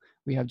go.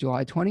 We have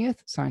July 20th,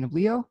 sign of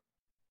Leo.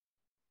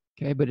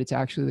 Okay, but it's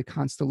actually the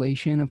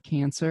constellation of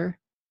Cancer.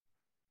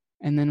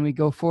 And then we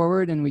go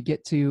forward and we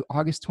get to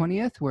August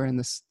 20th. We're in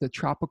the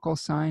tropical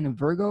sign of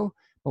Virgo,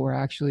 but we're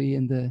actually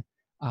in the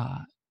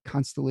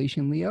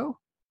constellation Leo.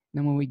 And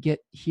then when we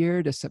get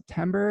here to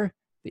September,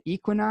 the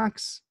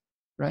equinox,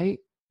 right?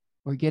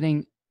 We're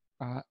getting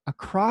a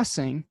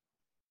crossing.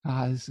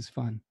 This is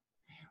fun.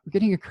 We're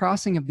getting a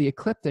crossing of the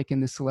ecliptic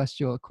and the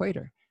celestial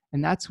equator.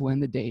 And that's when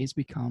the days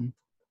become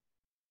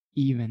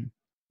even,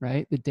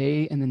 right? The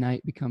day and the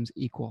night becomes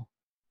equal.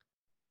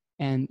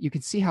 And you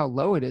can see how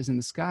low it is in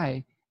the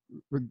sky,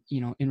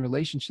 in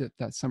relationship to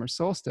that summer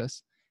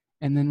solstice.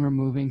 And then we're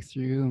moving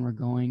through and we're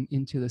going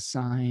into the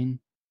sign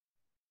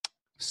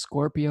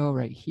Scorpio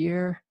right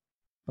here.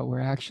 But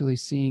we're actually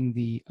seeing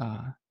the,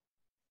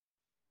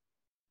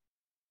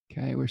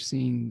 we're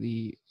seeing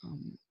the,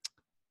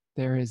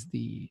 there is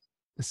the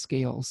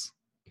scales,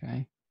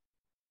 okay?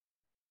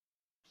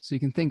 So you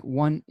can think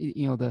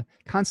the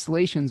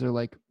constellations are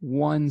like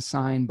one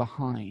sign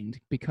behind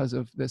because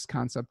of this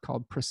concept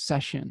called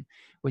precession,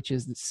 which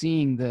is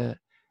seeing the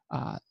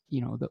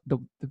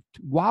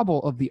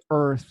wobble of the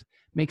earth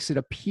makes it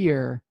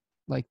appear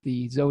like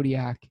the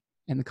zodiac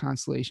and the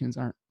constellations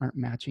aren't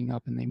matching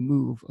up, and they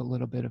move a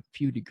little bit, a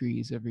few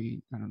degrees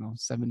every,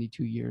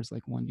 72 years,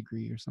 like 1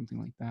 degree or something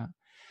like that.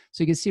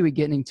 So you can see we're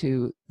getting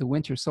to the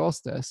winter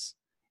solstice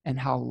and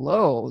how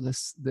low the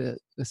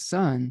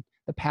sun,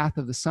 the path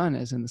of the sun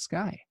is in the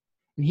sky.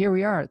 And here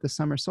we are at the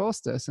summer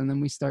solstice, and then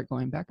we start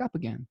going back up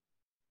again.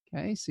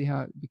 Okay, see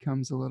how it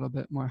becomes a little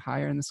bit more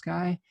higher in the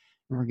sky?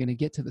 And we're going to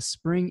get to the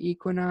spring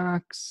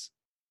equinox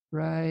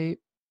right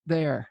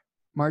there,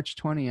 March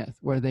 20th,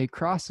 where they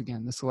cross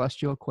again, the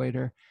celestial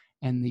equator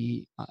and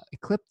the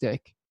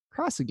ecliptic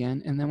cross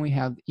again, and then we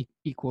have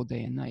equal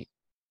day and night.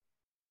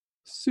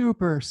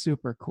 Super,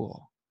 super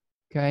cool.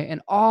 Okay,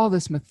 and all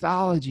this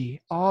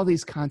mythology, all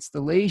these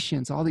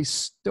constellations, all these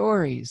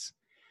stories,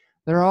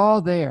 they're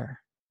all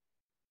there.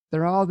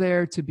 They're all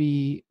there to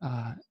be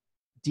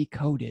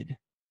decoded,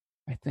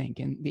 I think.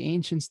 And the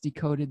ancients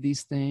decoded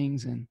these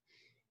things, and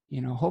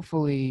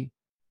hopefully,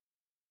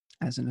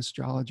 as an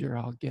astrologer,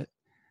 I'll get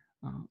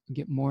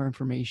more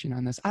information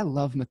on this. I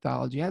love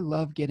mythology. I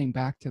love getting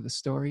back to the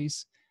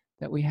stories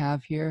that we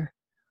have here,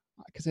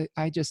 because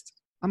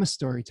I'm a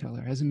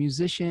storyteller. As a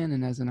musician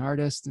and as an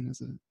artist and as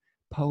a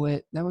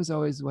poet, that was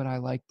always what I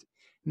liked.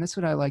 And that's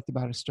what I liked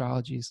about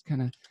astrology, is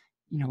kind of,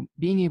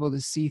 being able to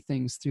see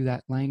things through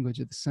that language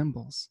of the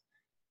symbols.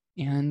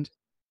 And,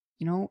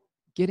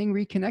 getting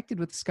reconnected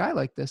with the sky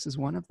like this is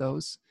one of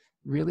those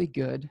really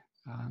good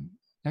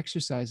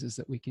exercises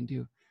that we can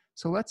do.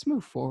 So let's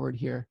move forward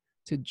here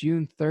to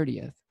June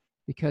 30th,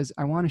 because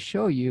I want to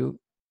show you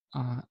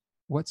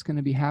what's going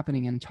to be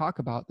happening and talk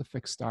about the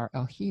fixed star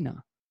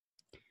Alhina.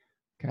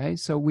 Okay,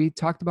 so we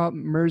talked about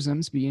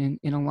Mersums being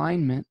in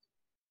alignment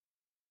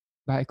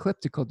by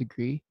ecliptical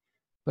degree,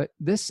 but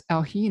this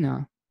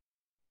Alhina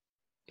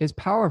is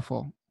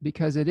powerful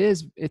because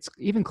it's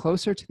even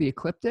closer to the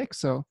ecliptic.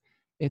 So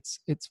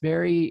it's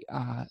very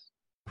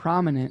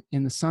prominent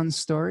in the sun's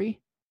story,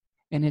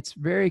 and it's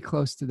very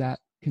close to that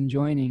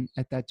conjoining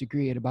at that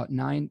degree at about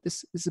 9.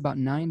 This is about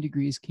 9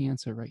 degrees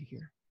Cancer right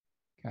here.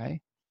 Okay,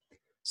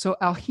 so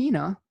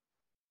Alhina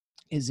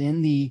is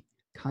in the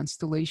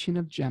constellation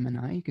of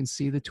Gemini. You can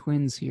see the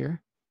twins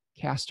here,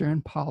 Castor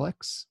and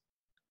Pollux.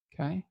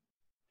 Okay,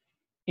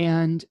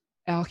 and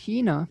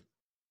Alhina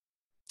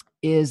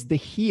is the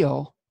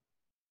heel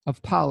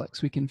of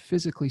Pollux. We can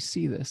physically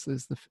see this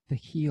as the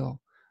heel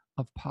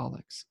of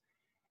Pollux.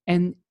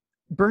 And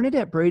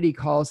Bernadette Brady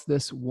calls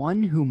this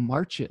one who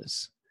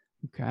marches.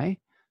 Okay,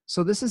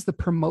 so this is the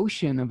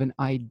promotion of an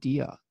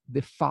idea,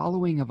 the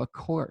following of a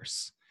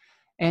course.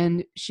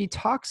 And she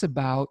talks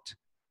about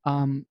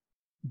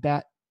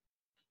that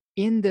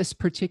in this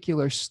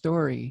particular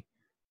story,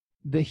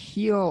 the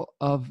heel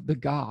of the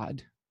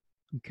god,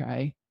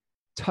 okay,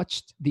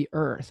 touched the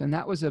earth. And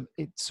that was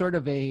it's sort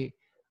of a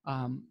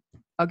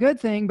good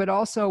thing, but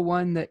also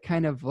one that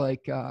kind of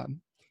like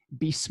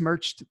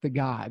besmirched the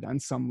god on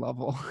some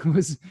level.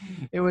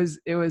 It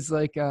was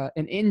like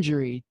an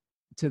injury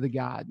to the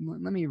god.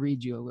 Let me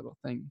read you a little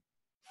thing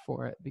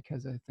for it,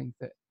 because I think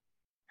that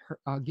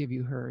I'll give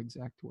you her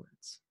exact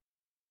words.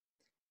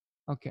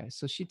 Okay,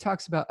 so she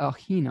talks about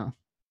Elhina.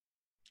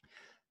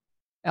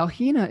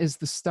 Elhina is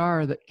the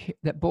star that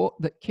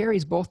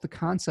carries both the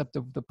concept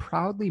of the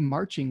proudly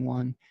marching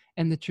one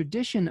and the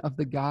tradition of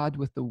the god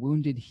with the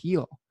wounded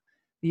heel.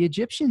 The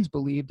Egyptians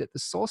believed at the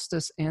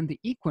solstice and the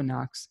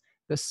equinox,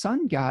 the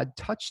sun god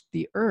touched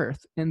the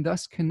earth and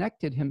thus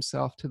connected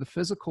himself to the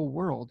physical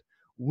world,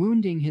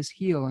 wounding his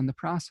heel in the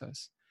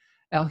process.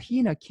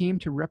 Elhina came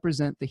to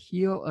represent the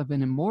heel of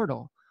an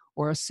immortal,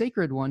 or a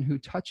sacred one who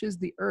touches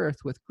the earth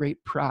with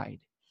great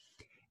pride.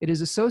 It is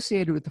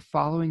associated with the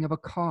following of a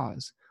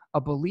cause, a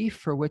belief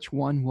for which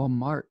one will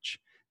march.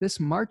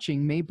 This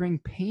marching may bring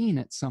pain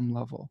at some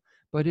level,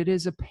 but it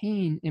is a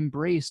pain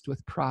embraced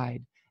with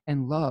pride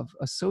and love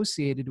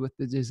associated with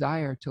the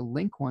desire to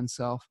link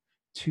oneself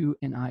to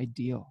an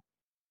ideal.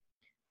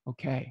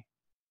 Okay.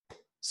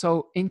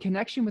 So in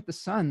connection with the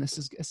sun, this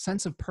is a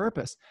sense of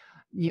purpose.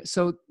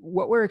 So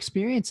what we're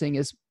experiencing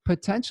is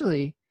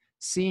potentially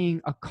seeing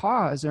a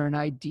cause or an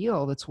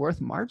ideal that's worth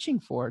marching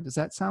for. Does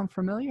that sound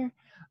familiar?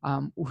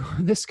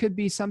 This could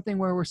be something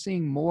where we're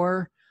seeing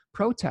more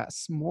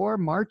protests, more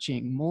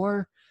marching,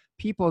 more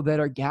people that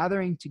are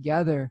gathering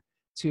together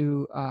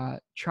to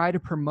try to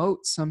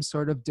promote some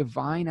sort of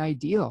divine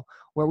ideal,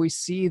 where we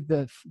see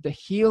the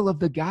heel of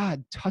the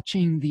god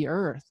touching the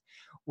earth,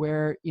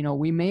 where, you know,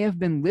 we may have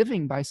been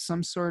living by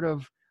some sort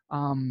of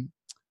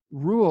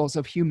rules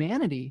of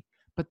humanity,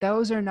 but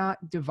those are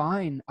not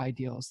divine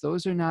ideals.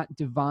 Those are not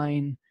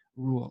divine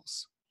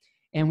rules.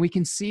 And we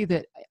can see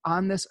that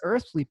on this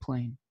earthly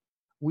plane,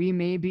 we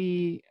may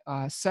be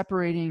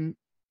separating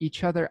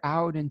each other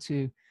out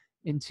into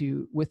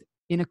with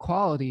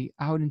inequality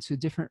out into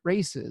different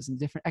races and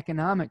different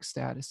economic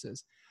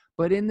statuses.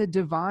 But in the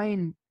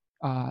divine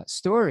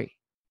story,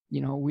 you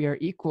know, we are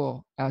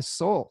equal as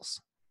souls.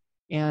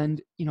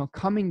 And, you know,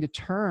 coming to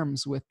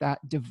terms with that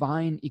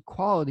divine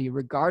equality,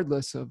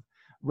 regardless of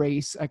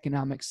race,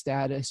 economic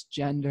status,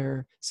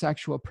 gender,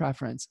 sexual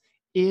preference,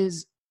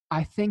 is,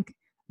 I think,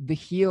 the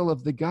heel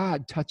of the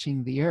god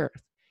touching the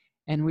earth.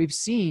 And we've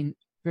seen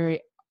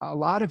a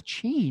lot of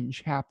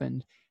change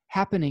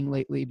happening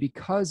lately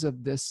because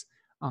of this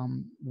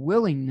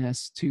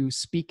willingness to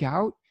speak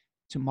out,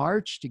 to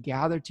march, to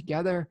gather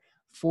together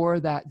for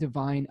that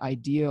divine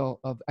ideal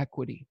of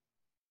equity.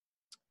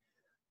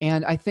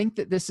 And I think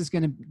that this is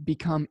going to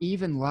become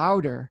even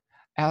louder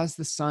as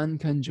the sun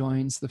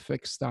conjoins the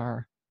fixed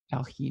star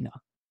Elhina.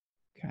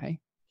 Okay.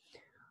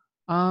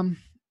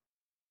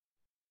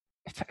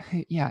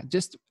 Yeah,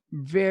 just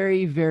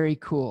very, very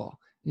cool.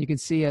 And you can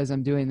see as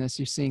I'm doing this,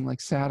 you're seeing like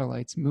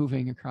satellites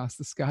moving across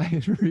the sky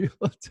in real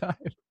time.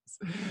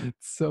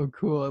 It's so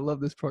cool. I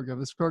love this program.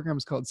 This program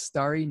is called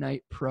Starry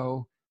Night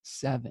Pro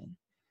 7.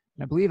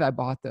 And I believe I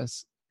bought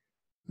this,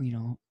 you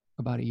know,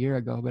 about a year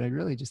ago, but I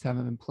really just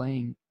haven't been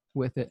playing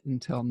with it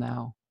until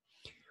now.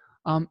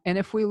 And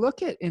if we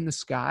look at in the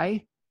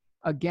sky,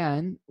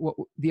 again,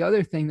 the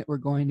other thing that we're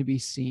going to be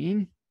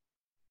seeing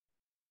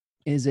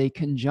is a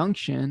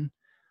conjunction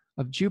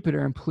of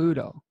Jupiter and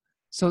Pluto.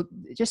 So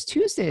just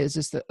Tuesday is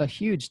just a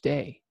huge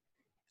day.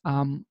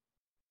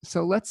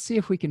 So let's see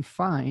if we can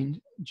find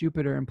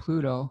Jupiter and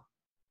Pluto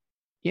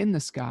in the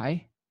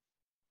sky.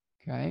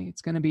 Okay,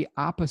 it's going to be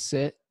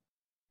opposite.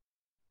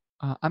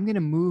 I'm going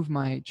to move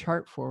my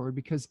chart forward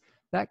because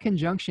that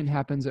conjunction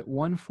happens at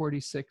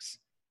 1:46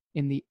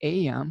 in the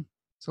AM.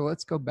 So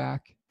let's go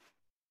back,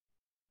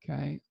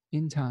 okay,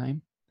 in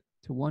time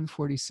to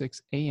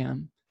 1:46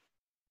 AM.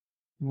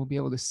 And we'll be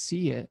able to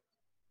see it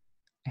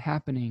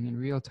happening in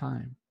real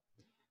time.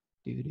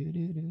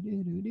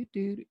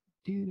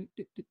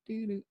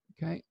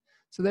 Okay,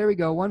 so there we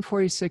go,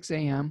 1:46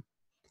 AM.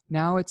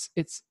 Now it's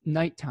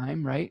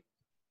nighttime, right?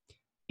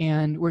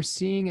 And we're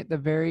seeing at the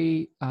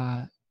very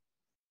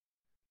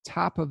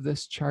top of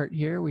this chart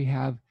here, we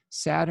have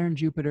Saturn,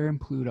 Jupiter,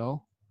 and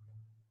Pluto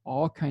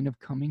all kind of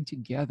coming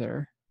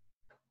together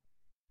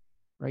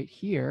right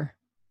here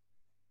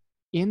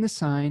in the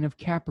sign of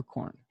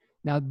Capricorn.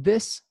 Now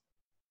this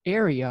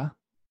area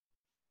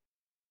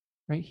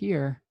right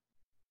here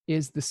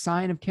is the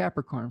sign of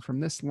Capricorn, from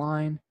this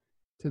line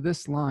to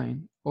this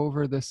line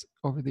over the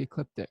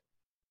ecliptic.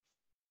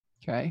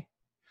 Okay,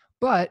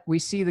 but we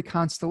see the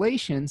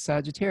constellation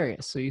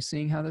Sagittarius. So you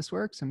seeing how this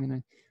works?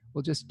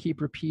 We'll just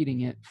keep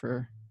repeating it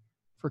for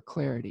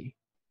clarity.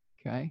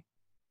 Okay,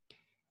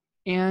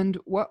 and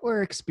what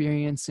we're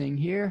experiencing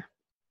here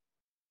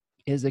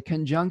is a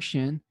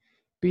conjunction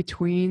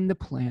between the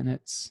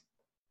planets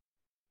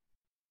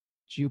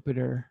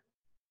Jupiter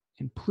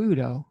and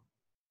Pluto.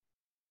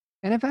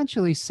 And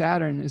eventually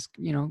Saturn is,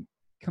 you know,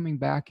 coming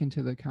back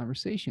into the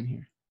conversation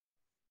here.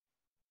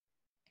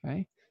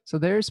 Okay, so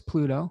there's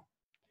Pluto.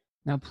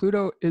 Now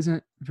Pluto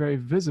isn't very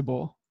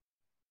visible,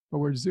 but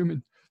we're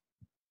zooming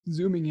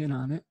in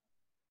on it.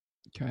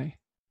 Okay.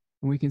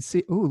 And we can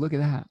see, oh, look at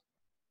that.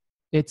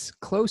 It's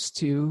close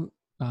to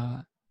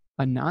a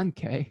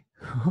non-K.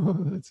 Oh,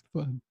 that's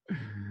fun.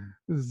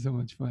 This is so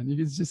much fun. You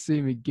can just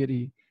see me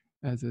giddy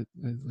as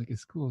like a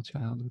school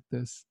child with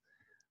this.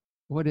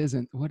 What is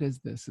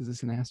this? Is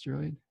this an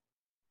asteroid?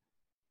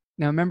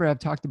 Now, remember, I've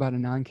talked about a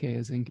non-K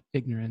as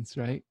ignorance,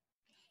 right?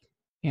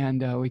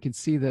 And we can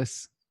see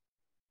this.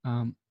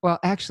 Well,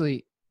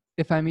 actually,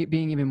 if I'm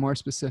being even more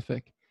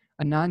specific,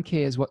 a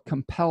non-K is what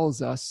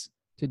compels us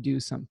to do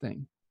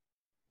something,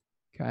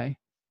 okay?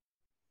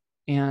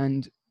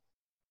 And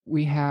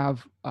we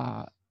have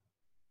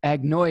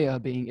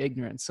agnoia being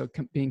ignorance. So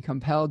being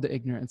compelled to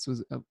ignorance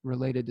was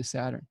related to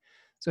Saturn.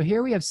 So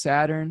here we have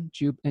Saturn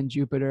and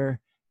Jupiter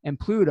and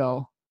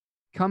Pluto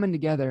coming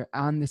together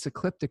on this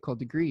ecliptical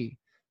degree.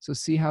 So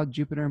see how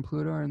Jupiter and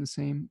Pluto are in the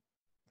same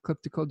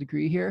ecliptical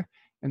degree here?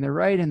 And they're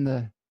right in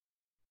the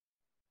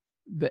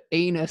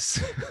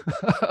anus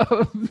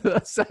of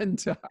the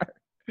centaur,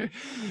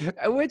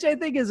 which I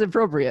think is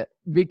appropriate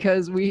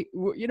because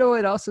you know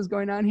what else is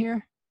going on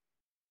here?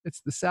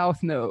 It's the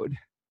South Node,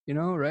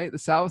 right? The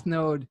South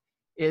Node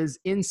is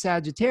in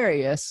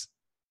Sagittarius,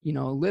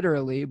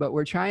 literally, but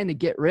we're trying to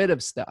get rid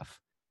of stuff.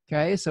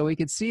 Okay, so we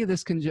could see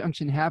this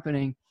conjunction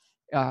happening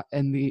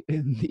in the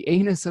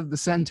anus of the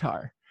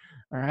centaur.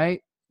 All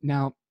right,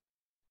 now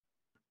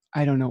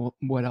I don't know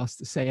what else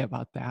to say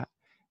about that,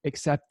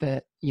 except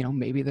that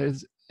maybe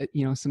there's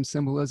some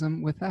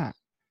symbolism with that,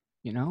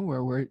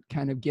 where we're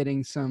kind of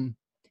getting some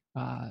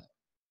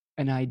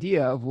an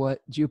idea of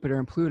what Jupiter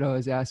and Pluto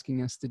is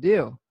asking us to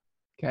do.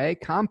 Okay,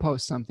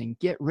 compost something,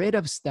 get rid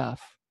of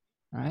stuff.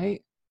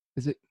 Right?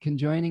 Is it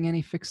conjoining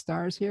any fixed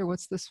stars here?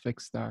 What's this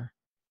fixed star?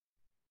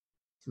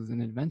 This is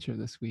an adventure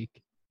this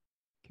week.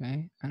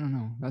 Okay, I don't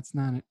know. That's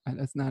not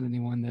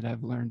anyone that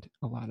I've learned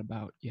a lot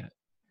about yet.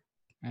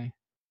 Okay.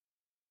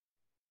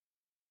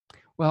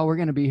 Well, we're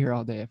going to be here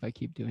all day if I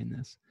keep doing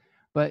this,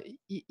 but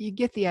you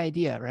get the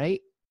idea,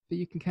 right? But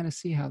you can kind of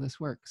see how this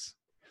works.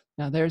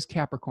 Now there's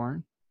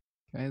Capricorn.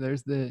 Okay,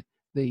 there's the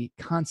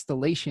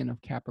constellation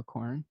of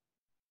Capricorn.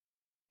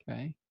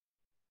 Okay,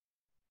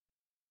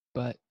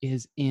 but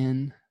is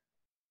in.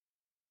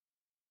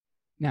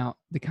 Now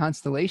the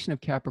constellation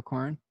of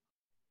Capricorn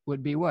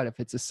would be what? If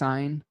it's a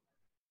sign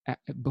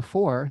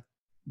before,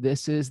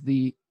 this is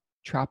the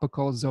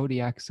tropical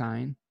zodiac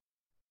sign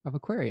of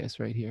Aquarius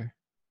right here.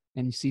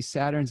 And you see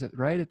Saturn's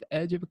right at the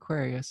edge of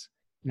Aquarius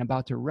and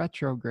about to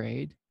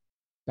retrograde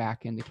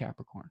back into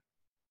Capricorn.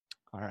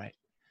 All right.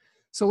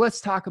 So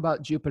let's talk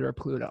about Jupiter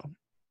Pluto.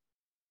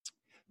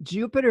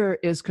 Jupiter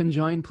is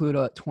conjoined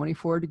Pluto at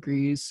 24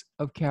 degrees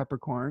of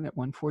Capricorn at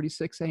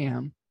 1:46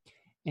 a.m.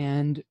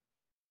 And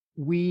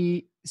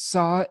we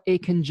saw a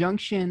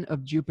conjunction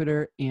of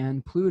Jupiter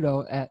and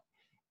Pluto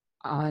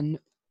on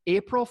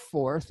April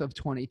 4th of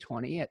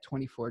 2020 at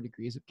 24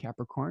 degrees of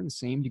Capricorn, the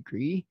same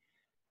degree.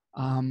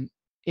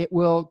 It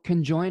will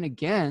conjoin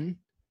again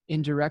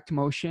in direct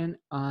motion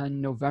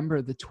on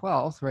November the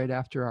 12th, right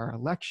after our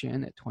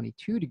election at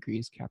 22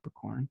 degrees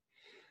Capricorn.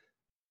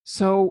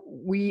 So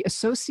we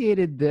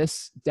associated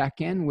this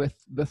decan with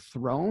the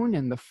throne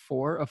and the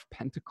Four of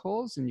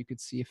Pentacles, and you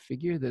could see a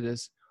figure that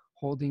is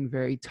holding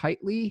very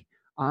tightly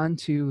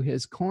onto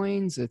his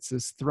coins. It's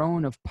this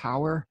throne of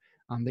power.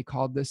 They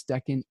called this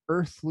decan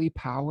earthly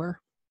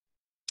power.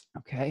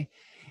 Okay,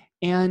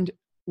 and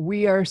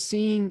we are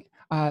seeing,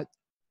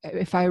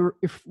 if I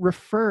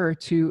refer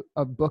to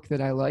a book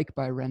that I like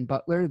by Ren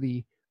Butler,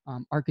 The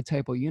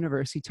Archetypal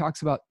Universe, he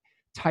talks about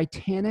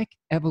titanic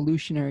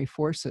evolutionary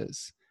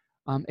forces,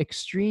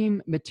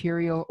 extreme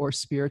material or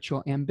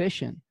spiritual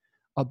ambition,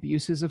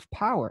 abuses of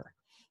power,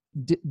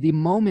 the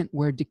moment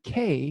where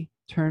decay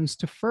turns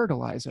to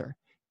fertilizer.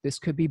 This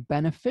could be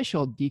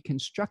beneficial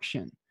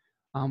deconstruction.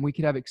 We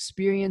could have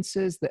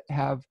experiences that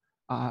have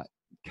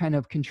kind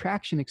of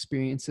contraction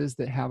experiences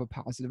that have a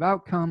positive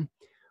outcome.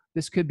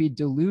 This could be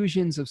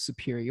delusions of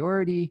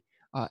superiority,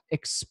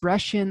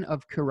 expression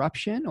of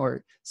corruption,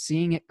 or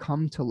seeing it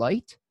come to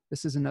light.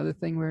 This is another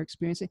thing we're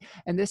experiencing.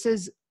 And this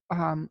is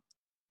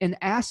an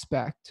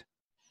aspect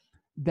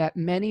that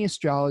many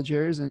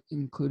astrologers,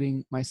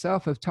 including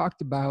myself, have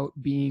talked about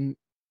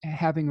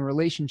having a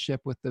relationship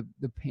with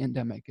the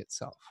pandemic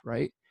itself,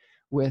 right?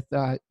 With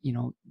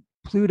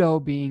Pluto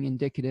being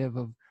indicative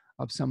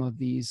of some of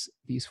these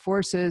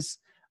forces,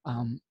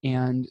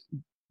 and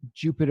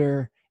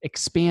Jupiter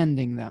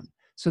expanding them.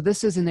 So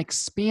this is an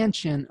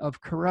expansion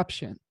of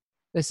corruption.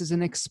 This is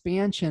an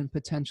expansion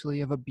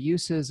potentially of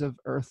abuses of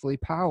earthly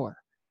power,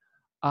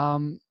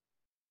 and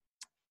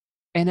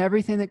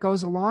everything that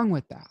goes along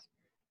with that.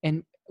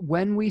 And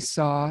when we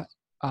saw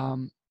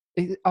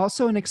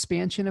also an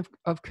expansion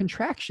of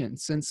contraction,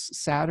 since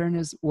Saturn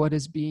is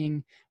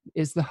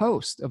the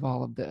host of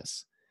all of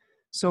this.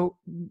 So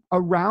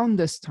around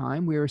this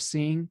time, we were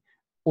seeing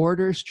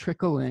orders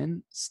trickle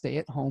in,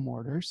 stay-at-home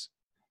orders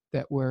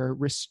that were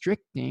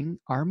restricting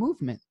our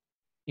movement.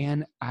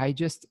 And I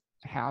just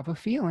have a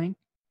feeling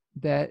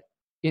that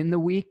in the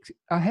week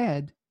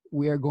ahead,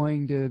 we are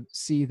going to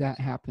see that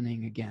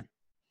happening again.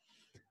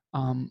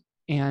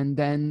 And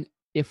then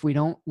if we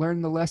don't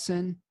learn the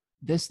lesson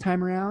this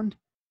time around,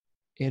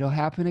 it'll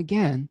happen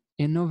again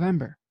in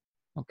November.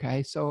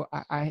 Okay, so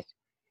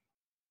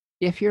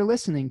if you're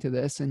listening to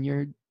this and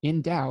you're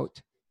in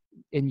doubt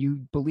and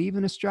you believe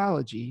in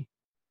astrology,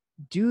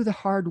 do the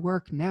hard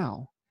work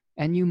now,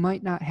 and you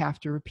might not have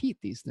to repeat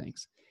these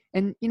things.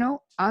 And,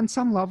 on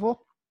some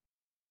level,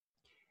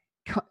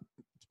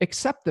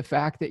 accept the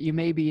fact that you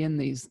may be in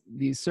these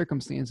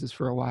circumstances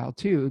for a while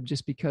too,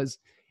 just because,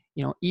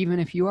 even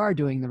if you are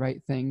doing the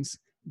right things,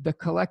 the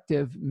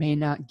collective may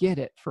not get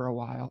it for a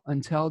while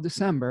until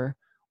December,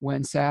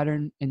 when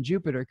Saturn and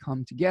Jupiter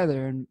come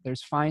together and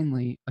there's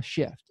finally a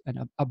shift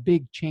and a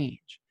big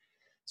change.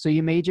 So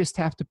you may just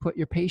have to put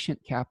your patient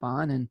cap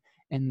on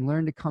and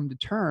learn to come to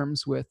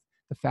terms with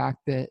the fact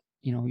that,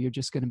 you're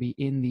just going to be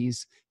in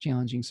these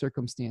challenging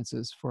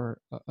circumstances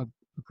for a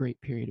great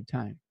period of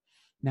time.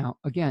 Now,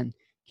 again,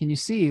 can you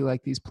see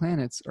like these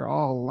planets are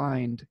all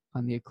aligned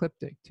on the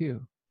ecliptic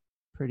too?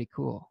 Pretty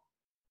cool.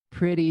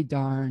 Pretty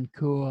darn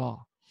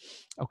cool.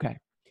 Okay.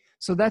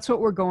 So that's what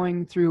we're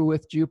going through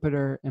with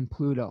Jupiter and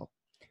Pluto.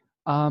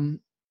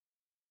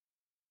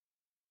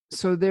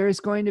 So there's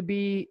going to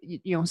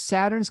be,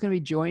 Saturn's going to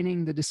be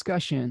joining the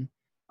discussion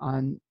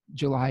on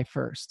July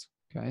 1st.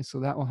 Okay. So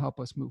that will help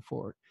us move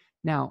forward.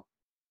 Now,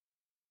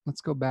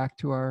 let's go back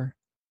to our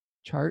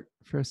chart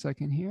for a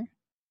second here.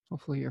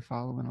 Hopefully you're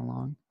following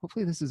along.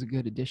 Hopefully this is a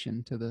good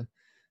addition to the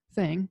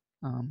thing.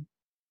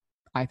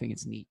 I think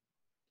it's neat.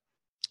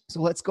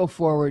 So let's go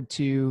forward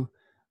to,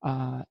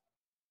 where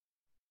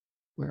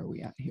are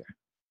we at here?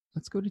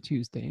 Let's go to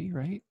Tuesday,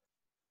 right?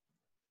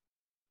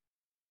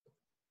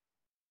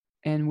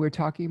 And we're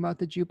talking about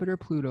the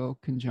Jupiter-Pluto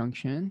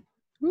conjunction.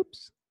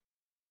 Oops.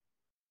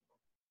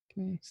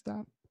 Okay,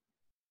 stop.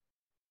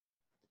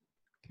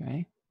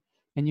 Okay.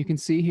 And you can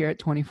see here at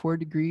 24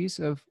 degrees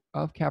of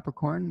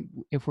Capricorn,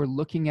 if we're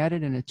looking at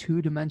it in a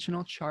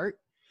two-dimensional chart,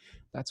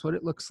 that's what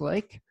it looks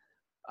like.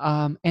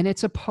 And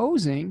it's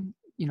opposing,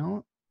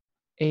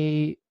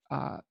 a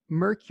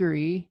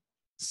Mercury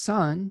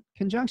Sun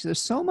conjunction. There's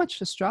so much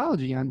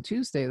astrology on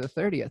Tuesday, the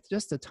 30th,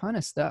 just a ton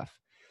of stuff.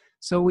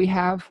 So we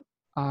have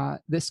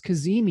this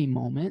Cazimi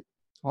moment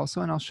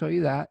also, and I'll show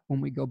you that when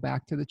we go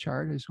back to the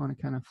chart. I just want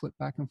to kind of flip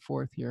back and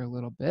forth here a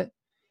little bit.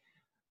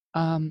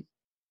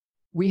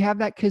 We have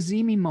that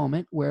Cazimi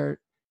moment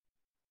where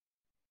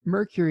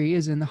Mercury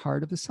is in the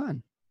heart of the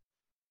sun.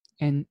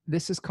 And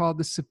this is called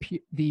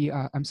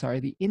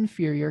the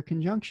inferior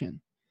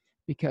conjunction,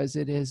 because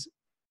it is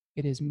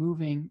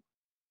moving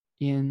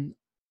in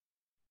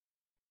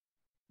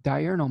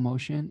diurnal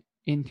motion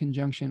in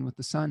conjunction with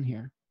the sun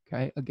here,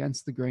 okay,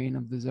 against the grain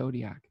of the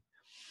zodiac.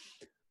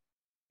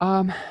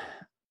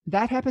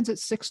 That happens at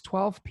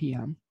 6:12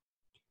 p.m.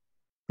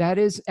 That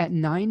is at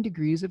 9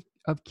 degrees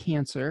of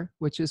Cancer,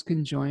 which is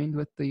conjoined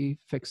with the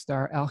fixed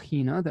star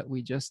Alhina that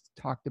we just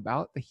talked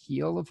about, the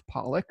heel of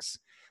Pollux.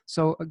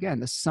 So again,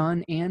 the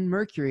sun and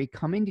Mercury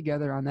coming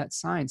together on that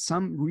sign,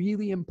 some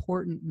really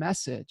important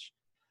message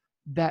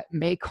that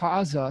may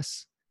cause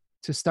us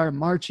to start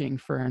marching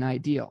for an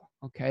ideal.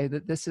 Okay,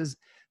 that this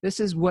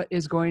is what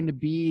is going to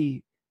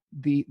be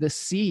the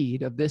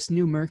seed of this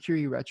new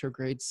Mercury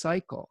retrograde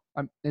cycle,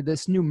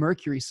 this new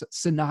Mercury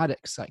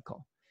synodic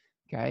cycle.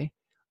 Okay,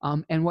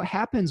 and what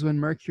happens when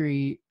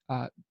Mercury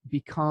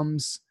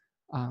becomes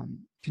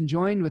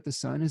conjoined with the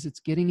sun is it's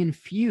getting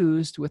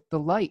infused with the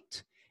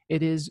light.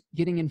 It is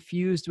getting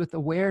infused with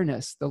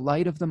awareness, the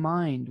light of the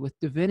mind, with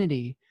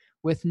divinity,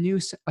 with a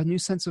new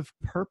sense of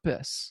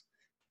purpose.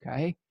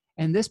 Okay,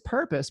 and this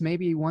purpose may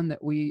be one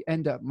that we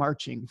end up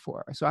marching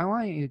for. So I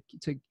want you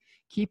to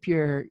keep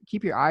your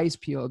eyes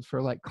peeled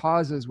for like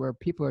causes where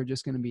people are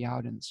just going to be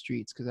out in the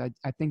streets, because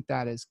I think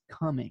that is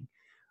coming,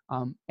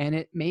 and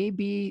it may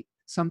be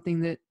something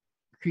that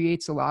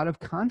creates a lot of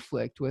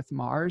conflict with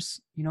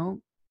Mars,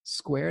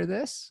 square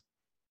this,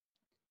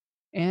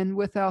 and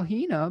with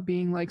Alhina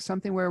being like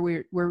something where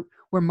we're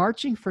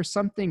marching for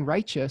something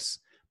righteous,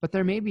 but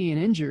there may be an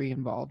injury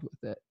involved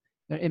with it.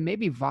 It may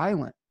be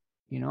violent,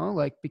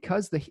 like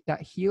because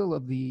that heel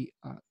of the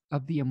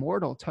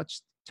immortal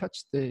touched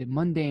the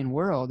mundane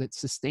world. It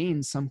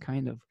sustains some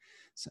kind of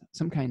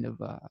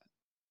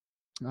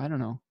I don't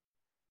know,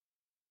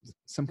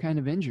 some kind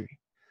of injury.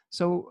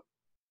 So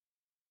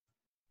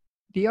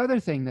the other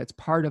thing that's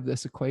part of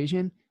this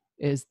equation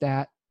is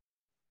that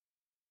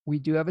we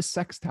do have a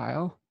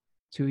sextile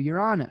to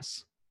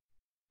Uranus.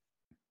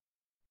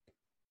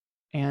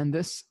 And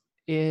this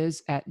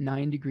is at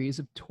 9 degrees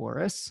of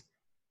Taurus.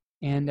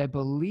 And I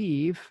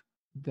believe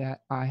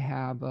that I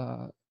have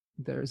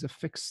there's a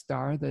fixed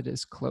star that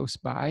is close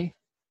by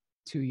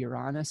to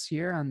Uranus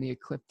here on the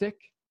ecliptic.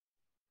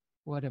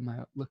 What am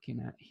I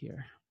looking at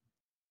here?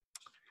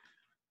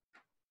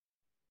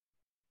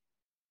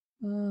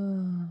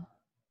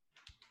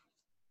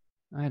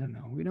 I don't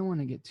know. We don't want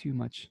to get too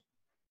much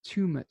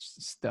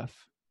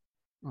stuff,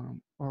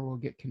 or we'll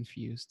get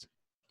confused.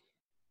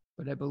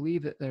 But I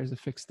believe that there's a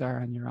fixed star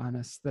on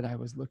Uranus that I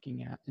was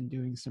looking at and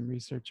doing some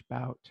research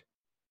about.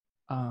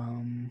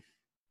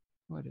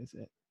 What is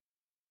it?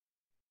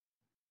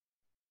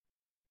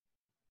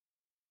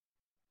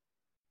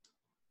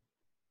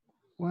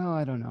 well,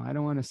 I don't know. I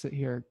don't want to sit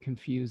here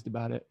confused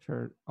about it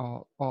for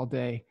all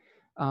day.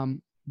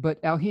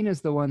 But Alhina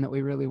is the one that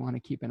we really want to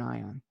keep an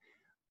eye on.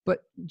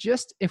 But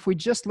just if we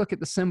just look at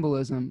the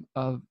symbolism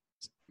of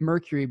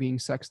Mercury being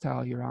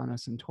sextile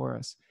Uranus and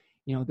Taurus,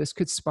 this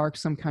could spark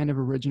some kind of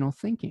original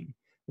thinking.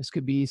 This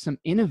could be some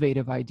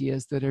innovative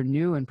ideas that are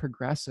new and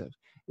progressive.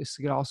 This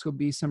could also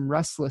be some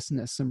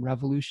restlessness, some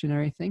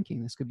revolutionary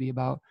thinking. This could be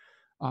about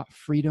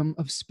freedom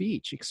of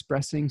speech,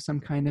 expressing some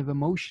kind of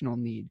emotional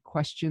need,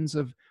 questions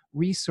of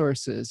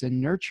resources and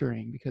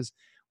nurturing, because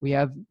we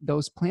have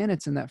those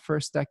planets in that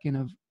first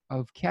decan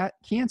of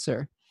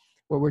Cancer,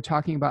 where we're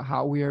talking about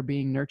how we are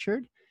being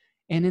nurtured.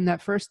 And in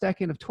that first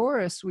decan of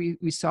Taurus, we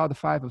saw the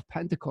Five of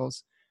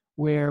Pentacles,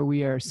 where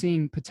we are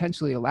seeing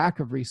potentially a lack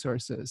of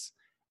resources,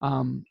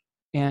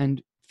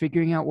 and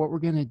figuring out what we're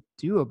going to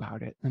do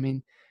about it. I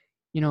mean,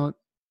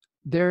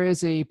 there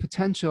is a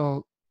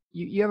potential,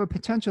 you have a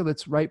potential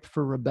that's ripe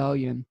for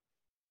rebellion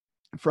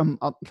from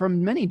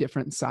many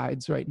different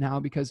sides right now,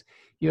 because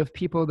you have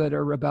people that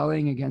are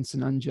rebelling against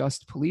an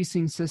unjust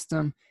policing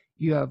system.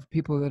 You have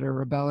people that are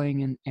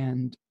rebelling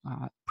and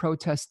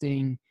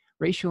protesting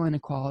racial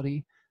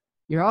inequality.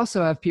 You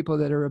also have people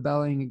that are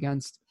rebelling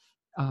against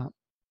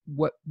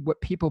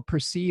what people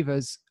perceive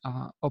as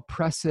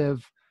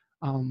oppressive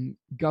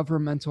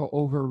governmental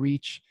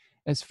overreach,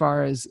 as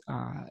far as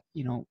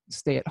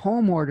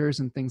stay-at-home orders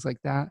and things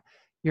like that.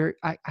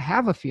 I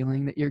have a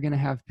feeling that you're going to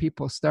have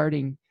people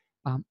starting,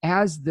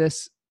 as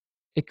this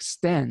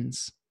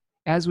extends,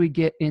 as we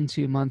get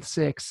into month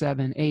 6,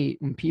 7, 8,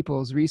 when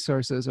people's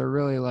resources are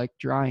really like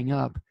drying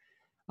up.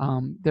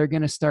 They're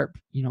going to start,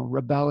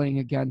 rebelling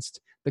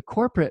against the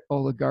corporate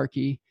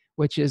oligarchy,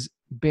 which is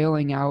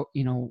bailing out,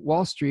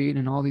 Wall Street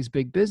and all these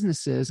big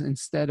businesses,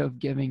 instead of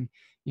giving,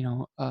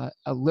 a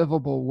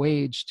livable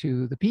wage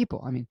to the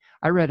people. I mean,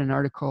 I read an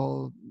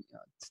article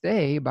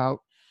today about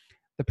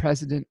the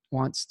president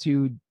wants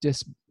to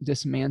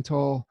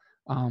dismantle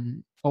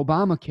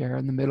Obamacare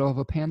in the middle of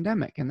a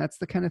pandemic. And that's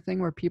the kind of thing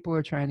where people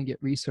are trying to get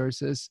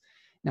resources.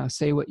 Now,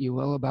 say what you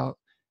will about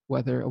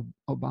whether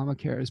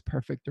Obamacare is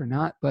perfect or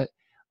not, but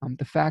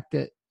the fact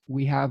that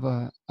we have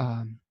a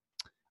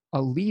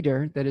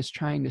leader that is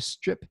trying to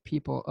strip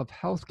people of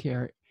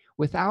healthcare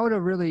without a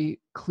really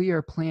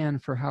clear plan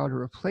for how to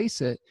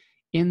replace it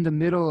in the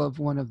middle of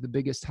one of the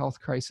biggest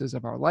health crises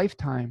of our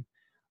lifetime,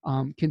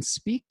 can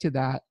speak to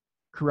that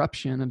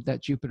corruption, of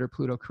that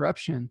Jupiter-Pluto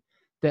corruption,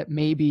 that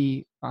may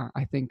be,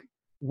 I think,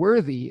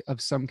 worthy of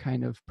some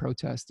kind of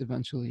protest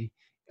eventually,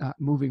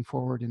 moving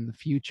forward in the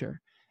future.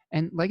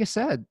 And like I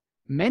said,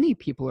 many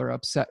people are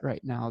upset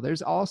right now.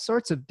 There's all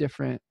sorts of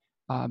different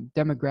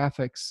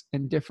demographics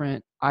and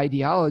different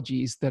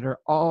ideologies that are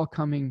all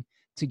coming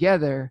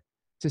together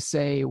to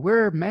say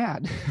we're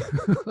mad.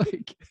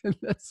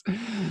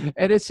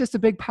 And it's just a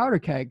big powder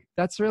keg.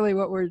 That's really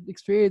what we're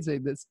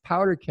experiencing, this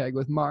powder keg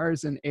with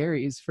Mars and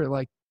Aries for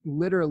like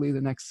literally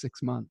the next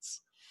 6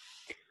 months.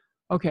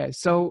 Okay,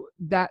 so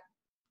that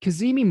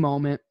Cazimi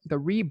moment, the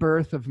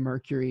rebirth of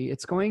Mercury,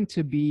 it's going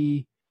to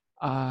be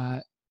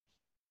a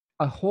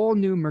whole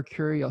new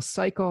mercurial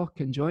cycle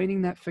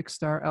conjoining that fixed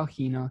star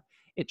Alhina.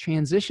 It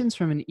transitions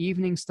from an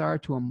evening star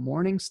to a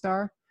morning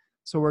star.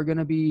 So we're going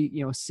to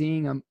be,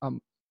 seeing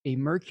a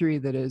Mercury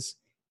that is,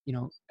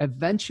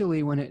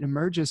 eventually when it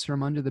emerges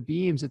from under the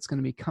beams, it's going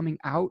to be coming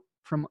out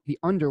from the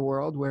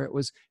underworld, where it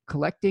was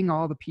collecting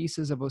all the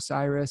pieces of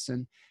Osiris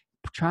and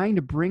trying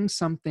to bring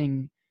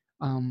something,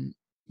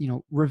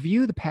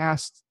 review the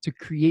past to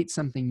create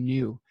something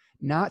new,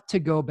 not to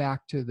go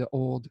back to the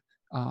old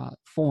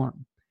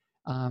form.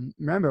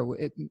 Remember,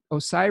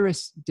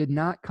 Osiris did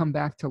not come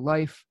back to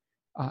life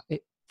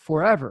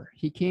forever.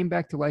 He came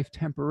back to life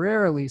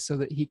temporarily so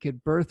that he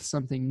could birth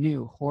something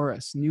new,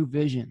 Horus, new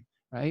vision,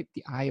 right?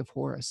 The eye of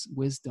Horus,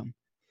 wisdom.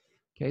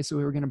 Okay, so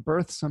we were going to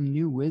birth some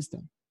new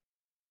wisdom.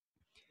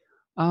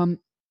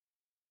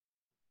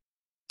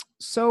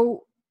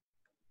 So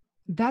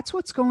that's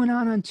what's going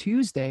on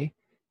Tuesday.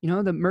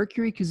 The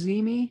Mercury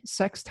Cazimi,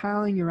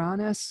 sextiling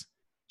Uranus,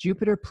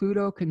 Jupiter,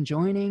 Pluto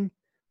conjoining.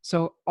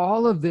 So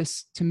all of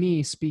this to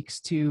me speaks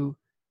to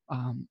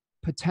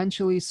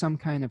potentially some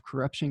kind of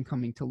corruption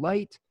coming to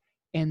light,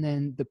 and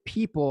then the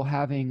people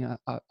having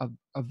a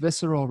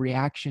visceral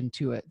reaction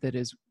to it that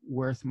is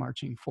worth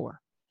marching for.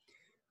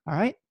 All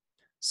right,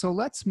 so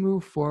let's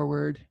move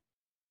forward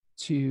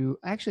to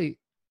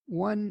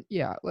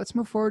let's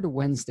move forward to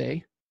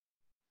Wednesday.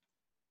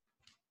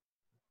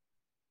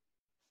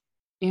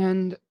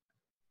 And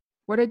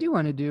what I do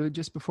want to do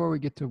just before we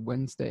get to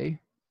Wednesday,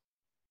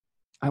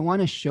 I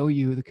want to show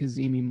you the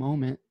Cazimi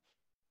moment,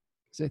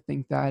 because I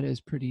think that is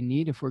pretty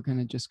neat if we're going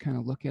to just kind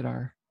of look at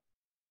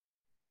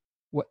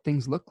what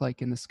things look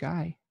like in the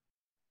sky.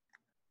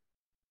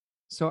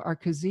 So our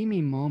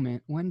Cazimi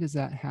moment, when does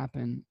that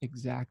happen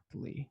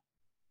exactly?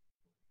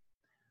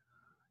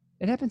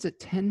 It happens at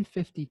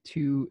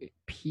 10:52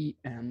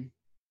 p.m.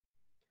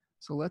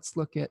 So let's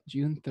look at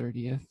June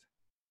 30th,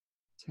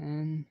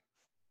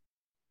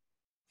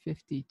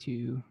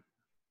 10:52.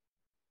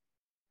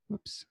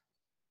 Whoops.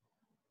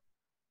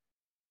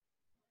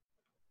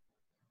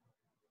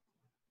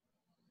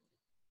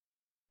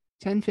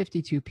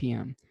 10:52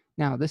 p.m.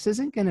 Now, this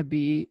isn't going to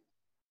be,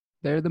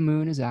 there the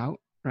moon is out,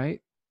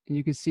 right? And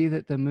you can see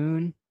that the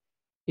moon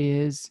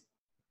is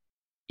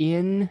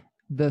in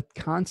the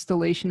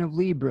constellation of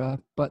Libra,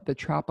 but the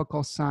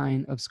tropical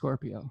sign of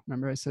Scorpio.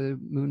 Remember I said the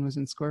moon was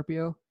in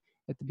Scorpio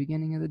at the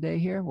beginning of the day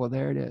here? Well,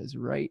 there it is,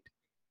 right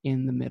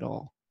in the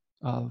middle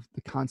of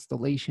the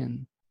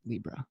constellation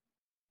Libra.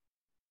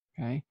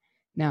 Okay.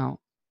 Now,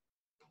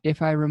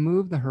 if I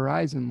remove the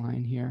horizon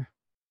line here,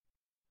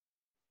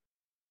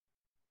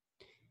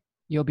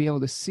 you'll be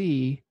able to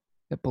see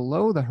that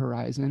below the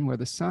horizon where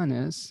the sun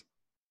is,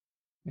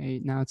 okay,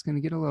 now it's going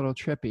to get a little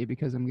trippy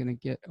because I'm going to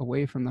get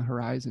away from the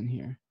horizon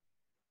here.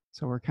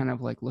 So we're kind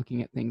of like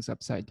looking at things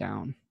upside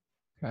down,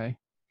 okay?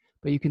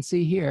 But you can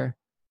see here,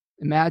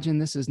 imagine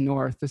this is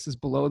north, this is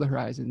below the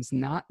horizon, it's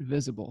not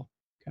visible,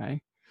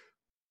 okay?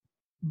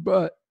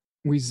 But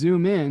we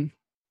zoom in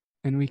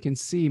and we can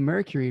see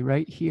Mercury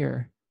right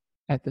here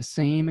at the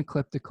same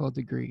ecliptical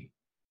degree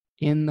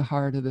in the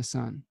heart of the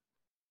sun,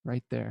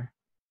 right there,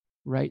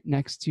 right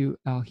next to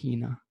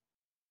Alhina.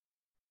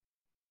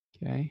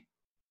 Okay,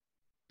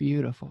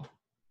 beautiful.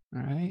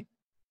 All right.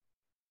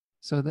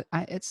 So that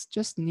it's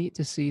just neat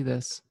to see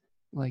this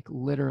like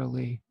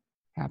literally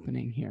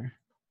happening here.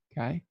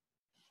 Okay.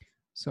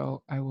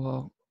 So I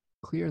will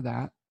clear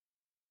that.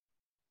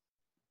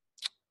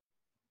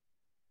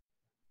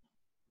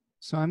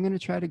 So I'm going to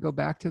try to go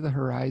back to the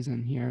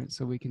horizon here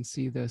so we can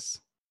see this.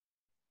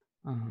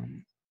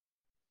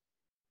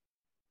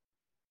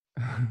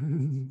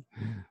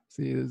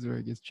 See, this is where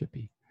it gets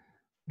trippy.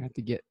 I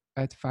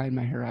have to find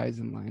my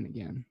horizon line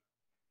again.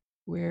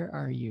 Where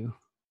are you?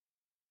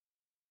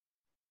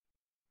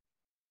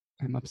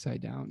 I'm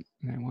upside down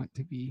and I want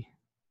to be.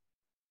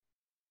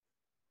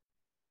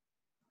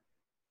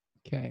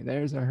 Okay,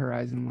 there's our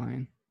horizon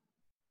line.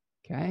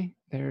 Okay,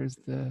 there's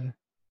the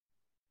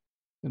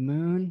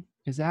moon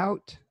is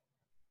out.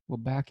 We'll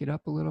back it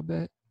up a little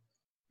bit.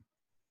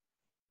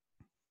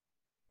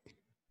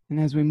 And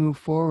as we move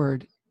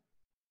forward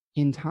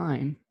in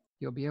time,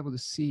 you'll be able to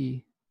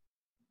see,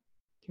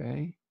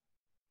 okay,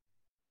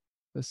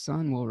 the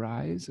sun will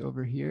rise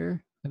over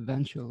here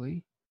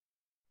eventually.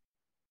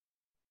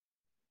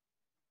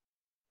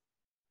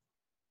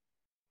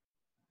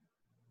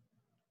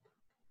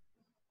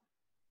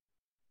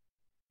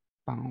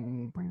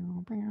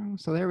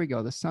 So there we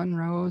go. The sun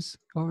rose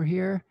over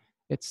here.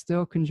 It's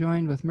still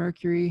conjoined with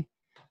Mercury.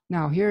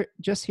 Now here,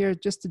 just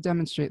to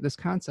demonstrate this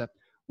concept,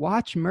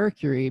 watch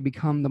Mercury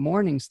become the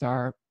morning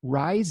star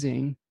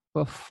rising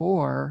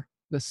before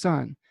the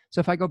sun. So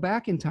if I go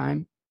back in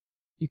time,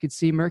 you could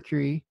see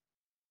Mercury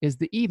is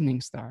the evening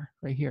star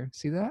right here.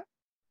 See that?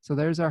 So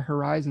there's our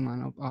horizon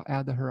line. I'll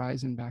add the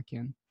horizon back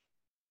in.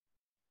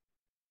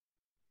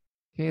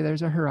 Okay,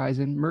 there's our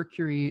horizon.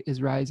 Mercury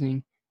is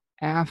rising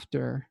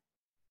after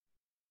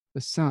the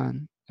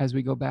sun as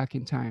we go back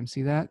in time.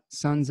 See that?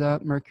 Sun's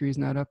up, Mercury's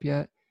not up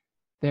yet.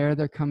 There,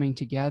 they're coming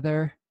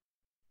together.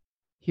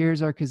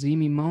 Here's our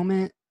Cazimi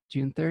moment,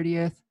 June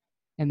 30th.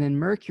 And then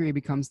Mercury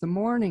becomes the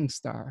morning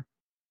star.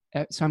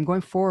 So I'm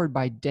going forward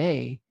by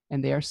day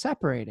and they are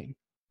separating.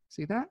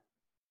 See that?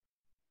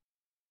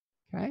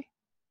 Okay.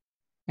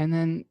 And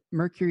then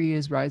Mercury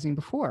is rising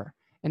before.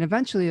 And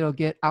eventually it'll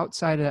get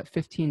outside of that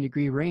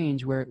 15-degree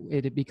range where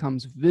it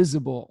becomes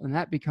visible. And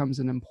that becomes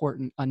an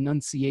important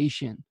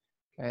annunciation.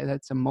 Okay,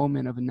 that's a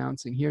moment of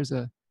announcing. Here's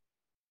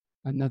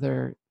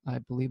another, I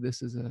believe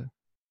this is a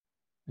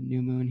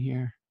new moon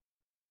here,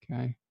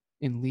 okay,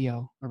 in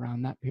Leo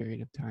around that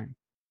period of time,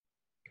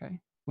 okay,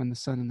 when the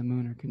sun and the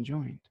moon are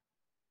conjoined.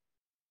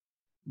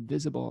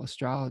 Visible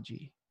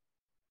astrology,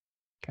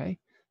 okay?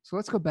 So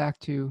let's go back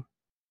to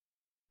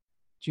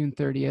June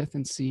 30th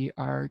and see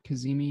our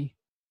Cazimi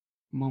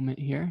moment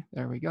here.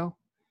 There we go.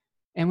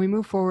 And we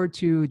move forward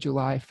to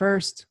July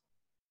 1st.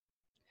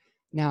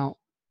 Now,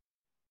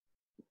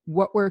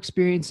 what we're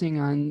experiencing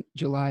on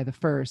July the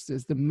 1st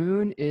is the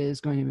moon is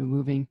going to be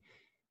moving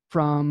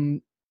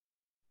from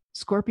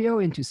Scorpio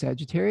into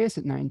Sagittarius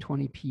at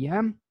 9:20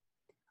 p.m.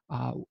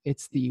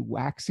 It's the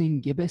waxing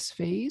gibbous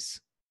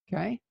phase,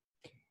 okay?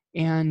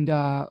 And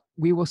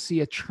we will see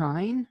a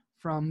trine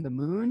from the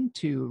moon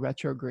to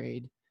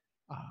retrograde.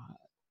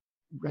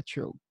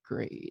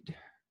 Retrograde.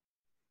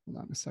 Hold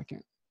on a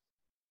second.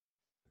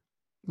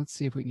 Let's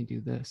see if we can do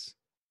this.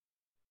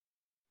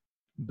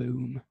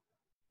 Boom.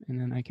 And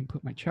then I can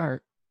put my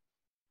chart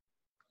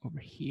over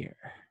here.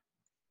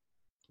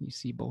 Can you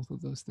see both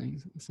of those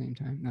things at the same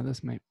time? Now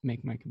this might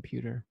make my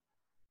computer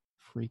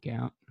freak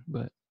out,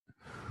 but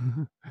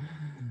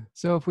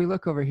so if we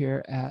look over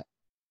here at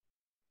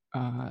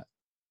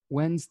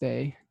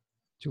Wednesday,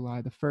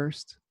 July the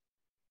 1st,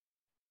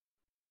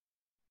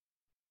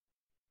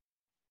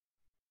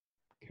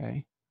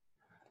 okay,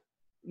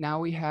 now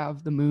we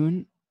have the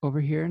moon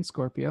over here in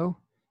Scorpio.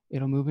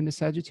 It'll move into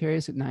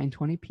Sagittarius at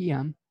 9:20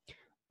 p.m.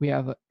 We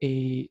have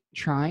a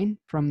trine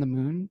from the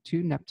moon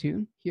to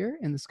Neptune here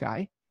in the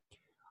sky.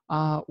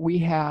 We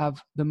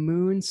have the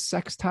moon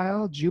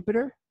sextile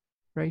Jupiter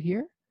right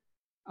here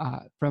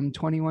from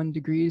 21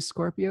 degrees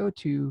Scorpio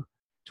to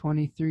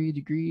 23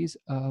 degrees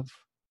of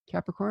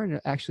Capricorn.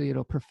 Actually,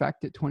 it'll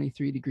perfect at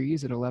 23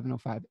 degrees at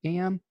 11:05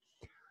 a.m.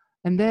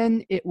 And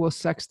then it will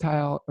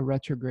sextile a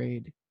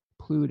retrograde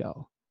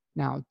Pluto.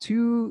 Now,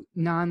 two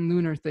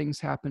non-lunar things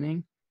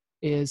happening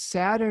is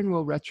Saturn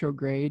will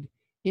retrograde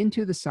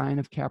into the sign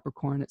of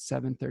Capricorn at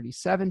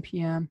 7:37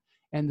 p.m.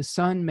 and the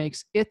sun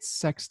makes its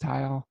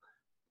sextile.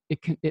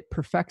 It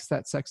perfects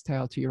that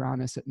sextile to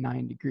Uranus at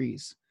 9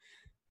 degrees.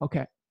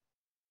 Okay.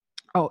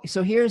 Oh,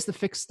 so here's the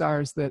fixed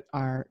stars that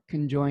are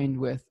conjoined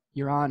with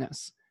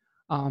Uranus.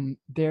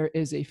 There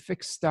is a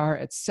fixed star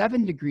at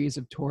 7 degrees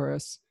of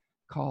Taurus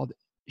called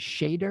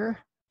Shader,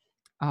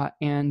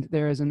 and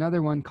there is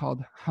another one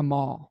called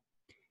Hamal.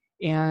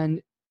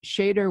 And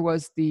Shader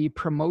was the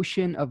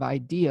promotion of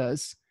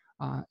ideas.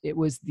 It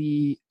was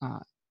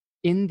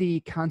in the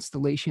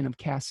constellation of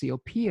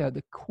Cassiopeia,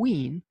 the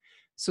queen.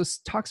 So it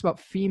talks about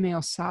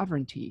female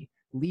sovereignty,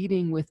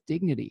 leading with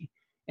dignity.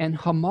 And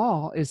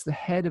Hamal is the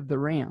head of the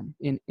ram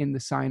in the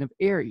sign of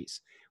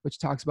Aries, which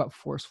talks about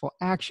forceful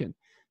action.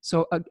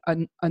 So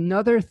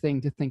another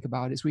thing to think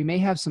about is we may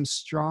have some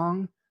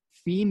strong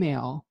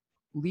female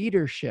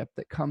leadership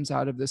that comes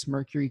out of this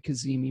Mercury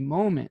Cazimi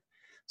moment.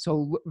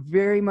 So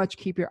very much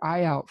keep your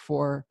eye out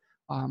for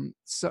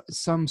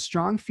some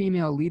strong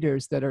female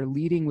leaders that are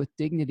leading with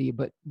dignity,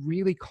 but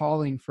really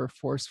calling for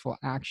forceful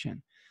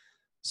action.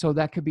 So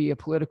that could be a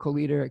political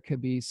leader. It could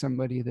be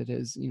somebody that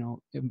is,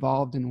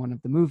 involved in one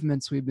of the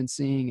movements we've been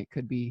seeing. It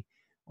could be,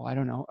 well, I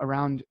don't know,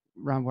 around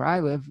where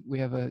I live, we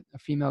have a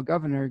female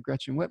governor,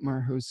 Gretchen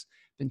Whitmer, who's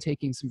been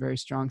taking some very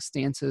strong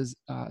stances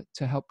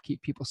to help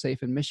keep people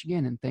safe in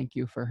Michigan. And thank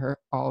you for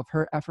all of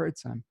her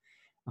efforts.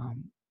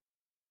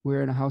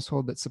 We're in a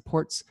household that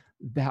supports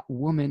that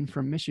woman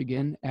from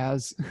Michigan,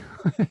 as,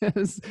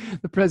 as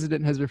the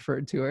president has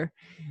referred to her.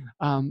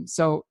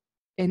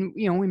 And,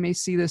 we may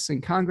see this in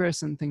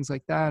Congress and things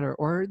like that,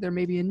 or there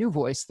may be a new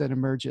voice that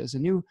emerges, a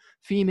new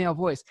female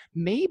voice.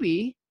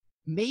 Maybe,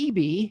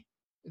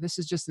 this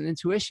is just an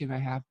intuition I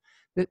have,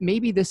 that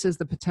maybe this is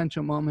the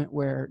potential moment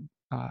where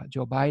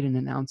Joe Biden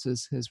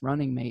announces his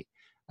running mate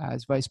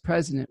as vice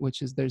president,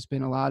 which is there's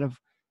been a lot of,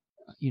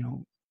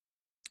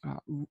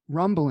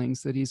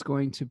 rumblings that he's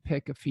going to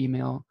pick a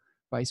female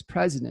vice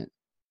president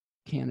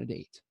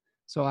candidate.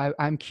 So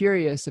I'm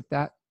curious if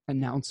that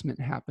announcement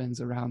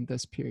happens around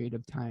this period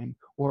of time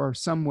or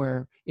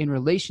somewhere in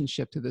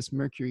relationship to this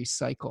Mercury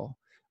cycle.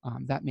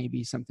 That may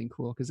be something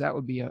cool, because that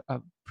would be a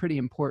pretty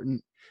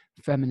important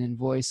feminine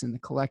voice in the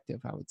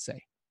collective, I would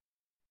say.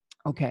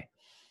 Okay,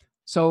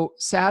 so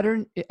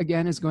Saturn,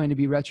 again, is going to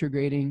be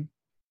retrograding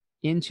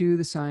into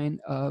the sign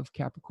of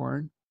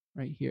Capricorn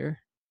right here.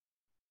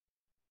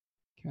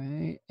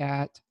 Okay,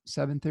 at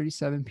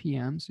 7:37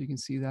 p.m. So you can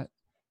see that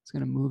it's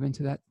going to move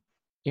into that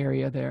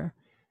area there.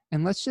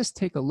 And let's just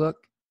take a look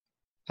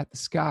at the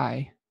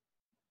sky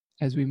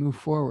as we move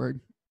forward.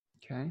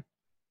 Okay,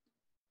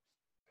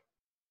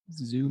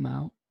 zoom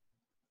out.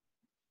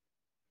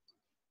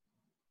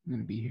 I'm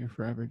going to be here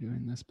forever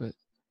doing this, but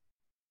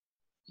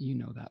you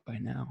know that by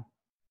now.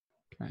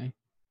 Okay.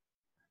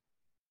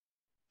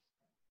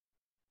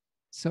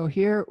 So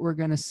here we're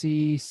going to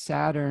see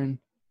Saturn.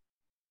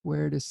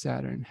 Where does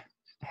Saturn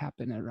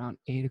happen? At around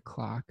 8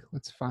 o'clock.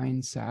 Let's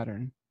find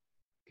Saturn.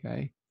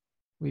 Okay.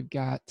 We've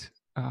got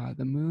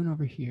the moon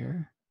over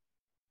here.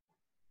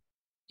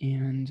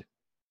 And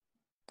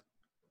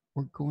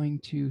we're going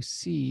to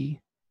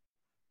see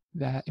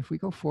that if we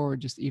go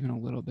forward just even a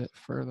little bit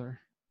further,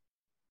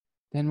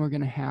 then we're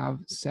going to have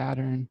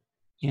Saturn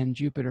and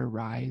Jupiter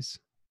rise.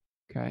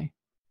 Okay.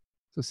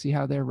 So see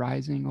how they're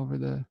rising over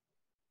the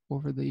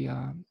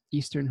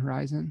eastern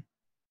horizon.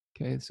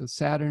 Okay. So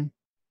Saturn,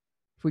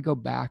 if we go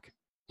back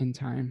in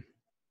time,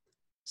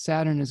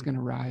 Saturn is going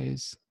to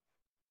rise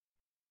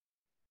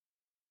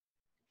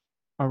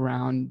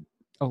around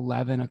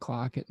 11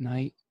 o'clock at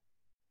night.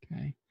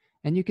 Okay.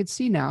 And you can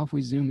see now, if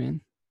we zoom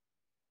in,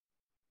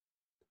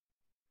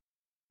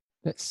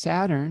 that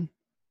Saturn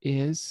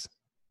is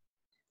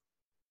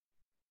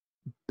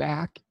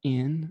back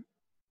in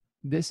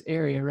this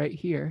area right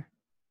here,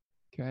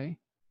 okay,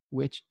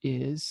 which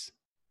is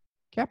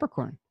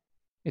Capricorn.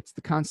 It's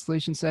the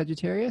constellation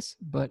Sagittarius,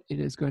 but it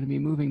is going to be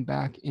moving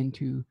back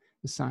into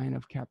the sign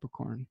of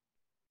Capricorn,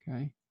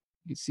 okay?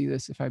 You can see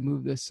this if I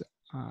move this,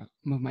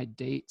 move my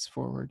dates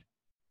forward.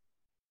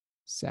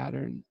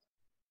 Saturn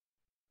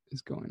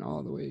is going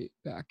all the way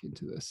back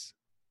into this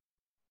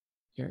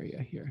area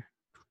here.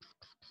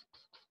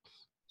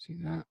 See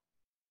that?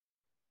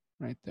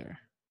 Right there.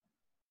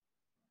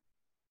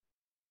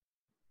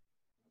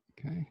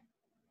 Okay.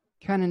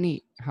 Kind of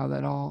neat how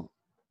that all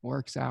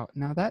works out.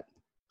 Now that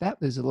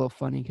is a little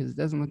funny because it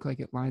doesn't look like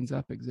it lines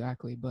up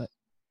exactly, but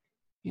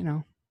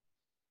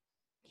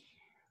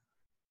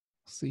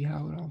see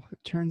how it all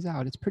turns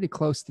out. It's pretty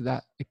close to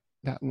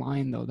that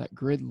line though, that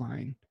grid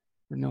line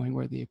for knowing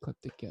where the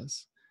ecliptic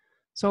is.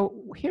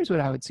 So here's what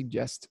I would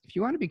suggest. If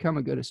you want to become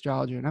a good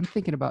astrologer, and I'm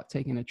thinking about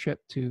taking a trip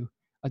to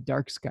a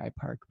dark sky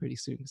park pretty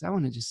soon because I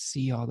want to just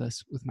see all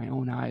this with my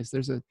own eyes.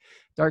 There's a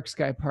dark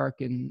sky park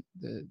in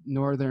the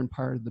northern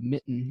part of the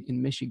Mitten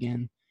in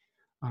Michigan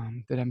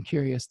that I'm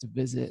curious to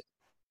visit.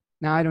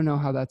 Now, I don't know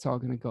how that's all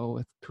going to go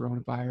with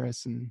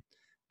coronavirus and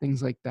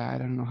things like that. I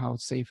don't know how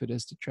safe it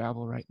is to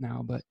travel right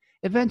now, but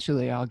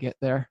eventually I'll get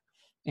there.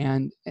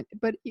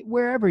 But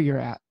wherever you're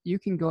at, you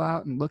can go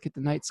out and look at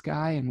the night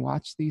sky and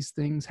watch these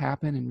things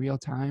happen in real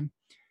time.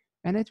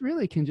 And it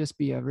really can just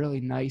be a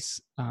really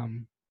nice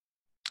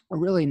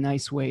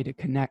way to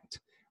connect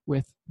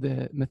with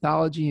the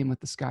mythology and with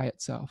the sky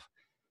itself.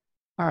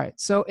 All right,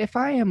 so if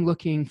I am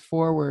looking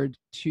forward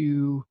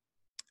to,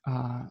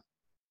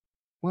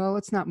 well,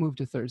 let's not move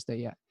to Thursday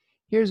yet.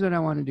 Here's what I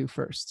want to do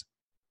first.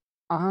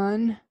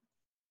 On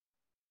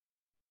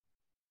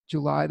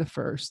July the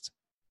 1st,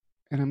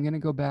 and I'm going to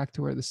go back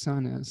to where the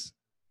sun is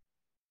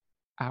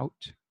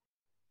out,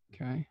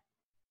 okay?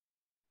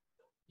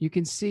 You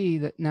can see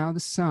that now the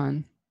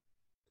sun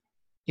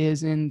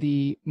is in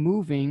the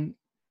moving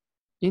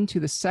into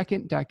the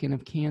second decan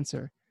of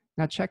Cancer.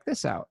 Now check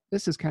this out.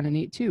 This is kind of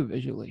neat too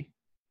visually.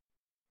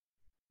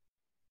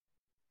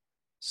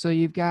 So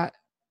you've got,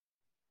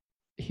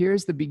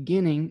 here's the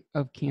beginning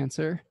of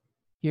Cancer.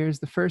 Here's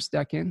the first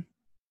decan,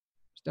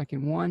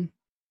 decan 1.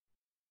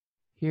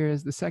 Here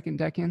is the second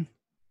decan,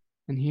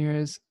 and here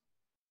is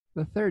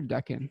the third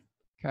decan.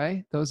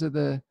 Okay, those are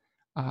the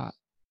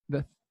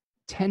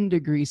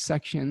 10-degree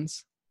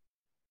sections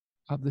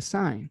of the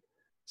sign.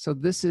 So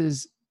this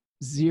is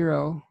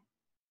 0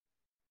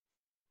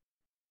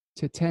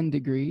 to 10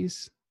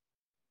 degrees.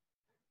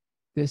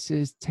 This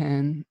is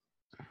 10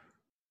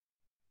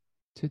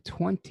 to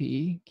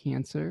 20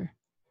 Cancer,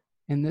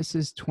 and this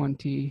is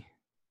 20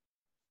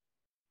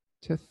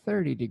 to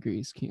 30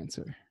 degrees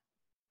Cancer.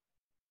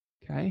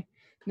 Okay.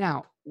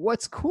 Now,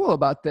 what's cool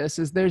about this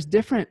is there's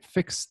different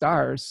fixed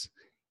stars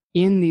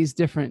in these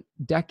different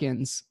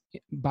decans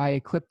by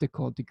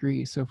ecliptical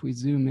degree. So if we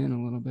zoom in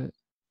a little bit,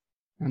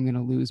 I'm going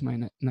to lose my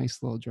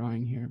nice little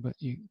drawing here, but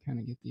you kind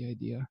of get the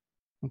idea.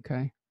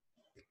 Okay.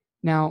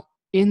 Now,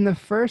 in the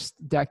first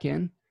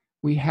decan,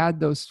 we had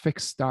those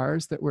fixed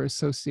stars that were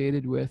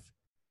associated with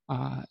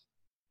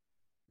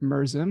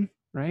Mersum,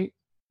 right?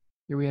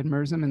 Here we had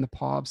Mersum in the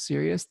paw of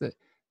Sirius that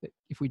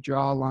if we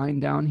draw a line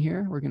down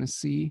here, we're going to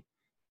see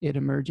it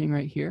emerging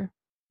right here.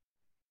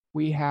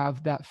 We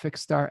have that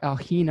fixed star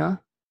Alhena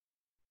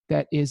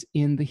that is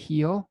in the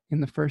heel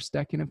in the first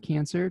decan of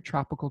Cancer,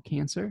 tropical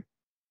Cancer.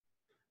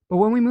 But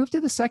when we move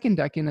to the second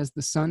decan, as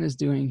the sun is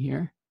doing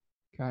here,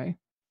 okay,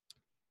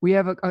 we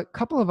have a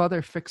couple of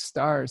other fixed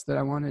stars that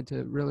I wanted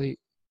to really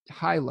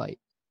highlight.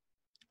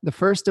 The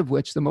first of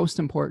which, the most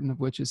important of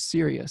which, is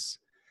Sirius.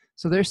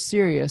 So there's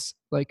Sirius,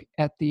 like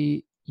at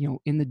the,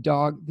 in the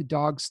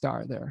dog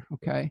star there,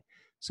 okay?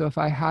 So if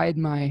I hide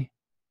my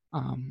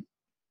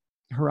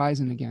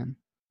horizon again,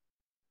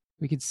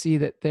 we could see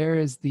that there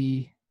is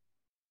the,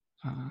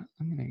 I'm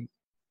going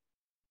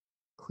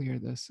to clear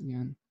this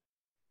again.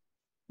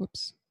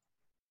 Whoops.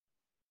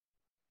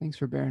 Thanks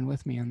for bearing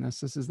with me on this.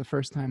 This is the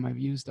first time I've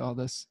used all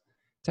this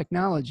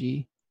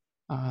technology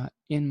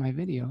in my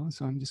video,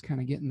 so I'm just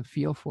kind of getting the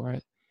feel for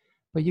it.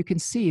 But you can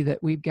see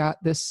that we've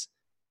got this,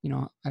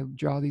 I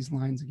draw these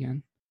lines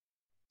again.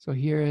 So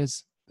here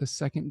is the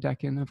second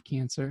decan of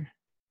Cancer,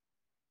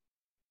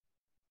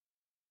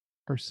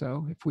 or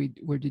so. If we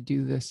were to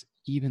do this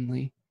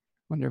evenly,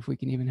 wonder if we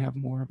can even have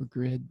more of a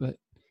grid, but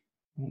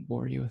I won't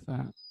bore you with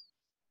that.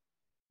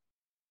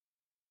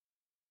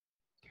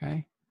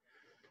 Okay.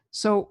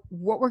 So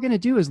what we're going to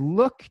do is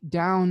look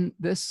down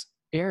this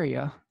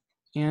area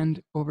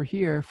and over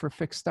here for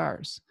fixed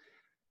stars.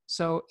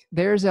 So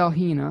there's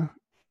Alhena.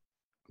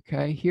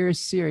 Okay, here's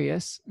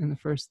Sirius in the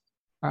first,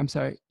 I'm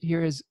sorry,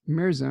 here is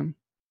Mersum.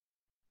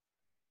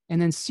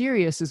 And then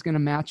Sirius is going to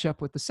match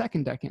up with the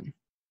second decan.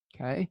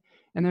 Okay,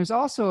 and there's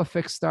also a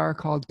fixed star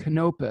called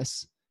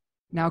Canopus.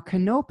 Now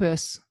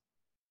Canopus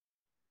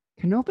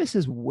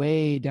is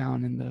way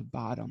down in the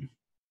bottom.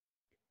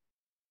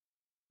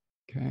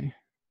 Okay.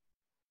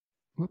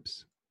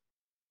 Whoops.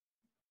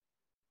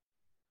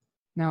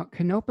 Now,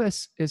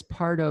 Canopus is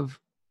part of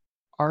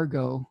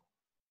Argo,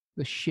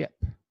 the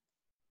ship.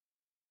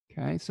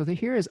 Okay, so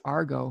here is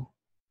Argo,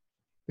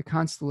 the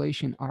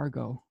constellation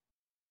Argo,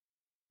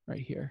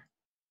 right here.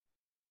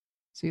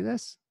 See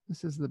this?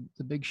 This is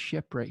the big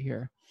ship right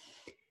here.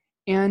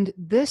 And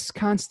this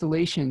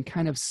constellation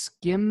kind of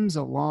skims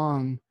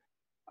along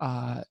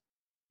the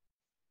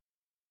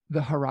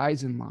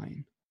horizon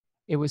line.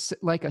 It was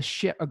like a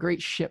ship, a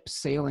great ship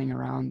sailing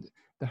around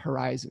the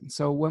horizon.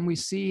 So when we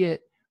see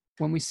it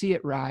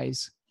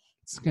rise,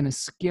 it's going to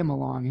skim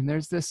along. And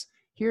there's this,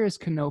 here is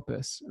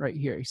Canopus right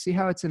here. You see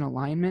how it's in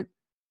alignment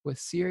with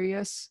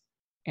Sirius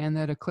and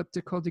that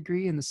ecliptical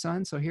degree in the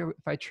sun? So here,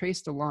 if I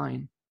traced a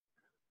line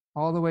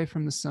all the way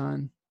from the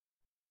sun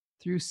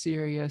through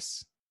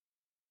Sirius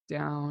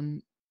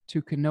down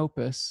to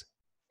Canopus,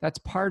 that's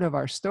part of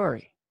our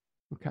story,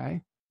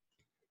 okay?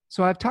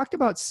 So I've talked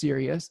about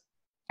Sirius,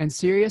 and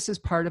Sirius is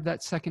part of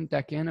that second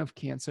decan of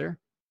Cancer.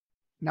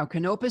 Now,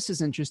 Canopus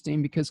is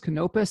interesting because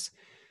Canopus,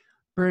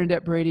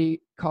 Bernadette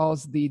Brady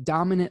calls the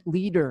dominant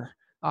leader.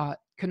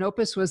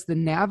 Canopus was the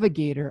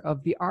navigator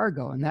of the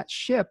Argo, and that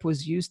ship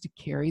was used to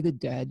carry the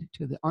dead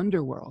to the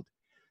underworld.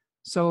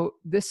 So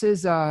this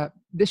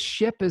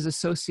ship is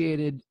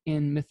associated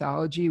in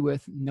mythology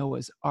with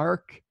Noah's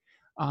Ark.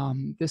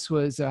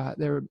 There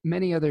were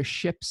many other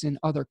ships in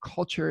other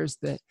cultures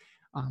that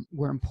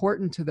were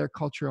important to their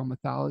cultural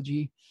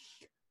mythology.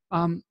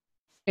 And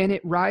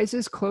it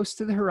rises close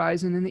to the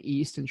horizon in the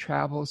east and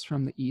travels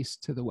from the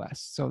east to the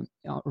west. So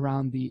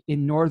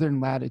in northern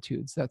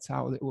latitudes, that's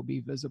how it will be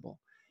visible.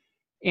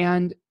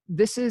 And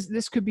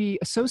this could be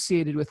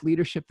associated with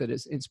leadership that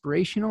is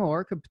inspirational,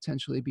 or it could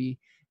potentially be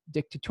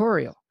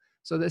dictatorial.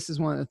 So this is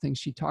one of the things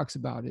she talks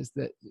about, is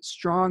that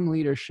strong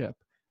leadership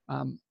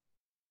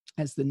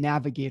as the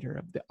navigator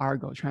of the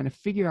Argo, trying to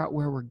figure out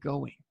where we're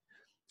going.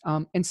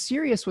 And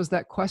Sirius was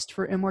that quest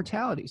for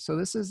immortality. So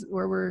this is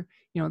where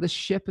this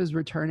ship is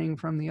returning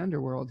from the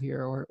underworld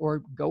here,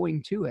 or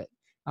going to it.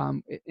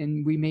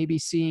 And we may be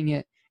seeing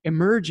it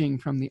emerging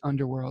from the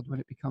underworld when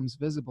it becomes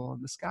visible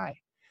in the sky.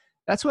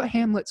 That's what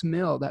Hamlet's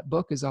Mill, that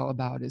book, is all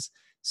about, is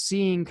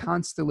seeing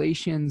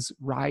constellations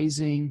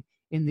rising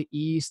in the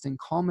east and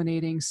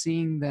culminating,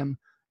 seeing them,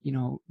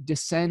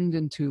 descend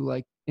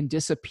into and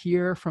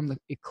disappear from the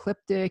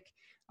ecliptic,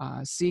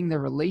 seeing their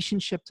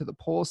relationship to the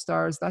pole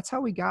stars. That's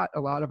how we got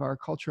a lot of our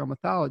cultural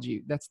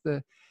mythology. That's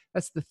the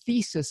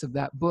thesis of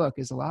that book,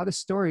 is a lot of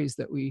stories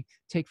that we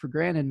take for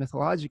granted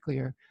mythologically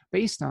are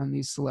based on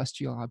these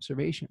celestial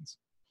observations.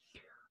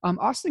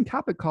 Austin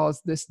Coppock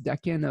calls this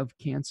decan of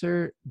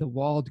Cancer the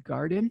walled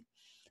garden.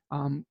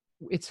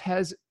 It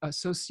has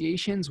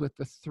associations with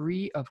the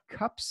Three of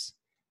Cups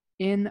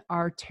in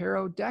our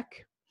tarot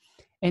deck.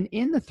 And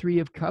in the Three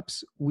of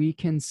Cups, we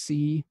can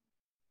see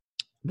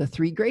the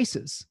three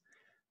graces.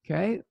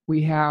 Okay,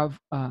 we have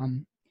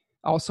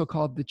also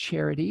called the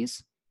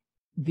Charities.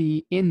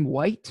 In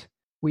white,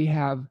 we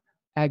have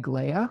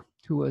Aglaia,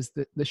 who was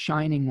the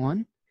shining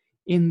one.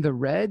 In the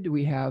red,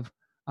 we have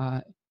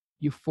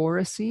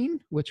Euphoricine,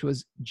 which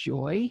was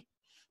joy.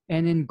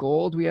 And in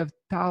gold, we have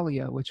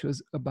Thalia, which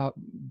was about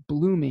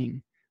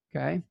blooming.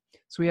 Okay,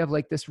 so we have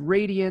this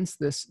radiance,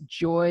 this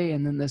joy,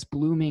 and then this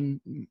blooming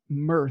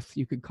mirth,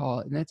 you could call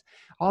it. And it's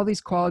all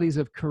these qualities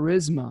of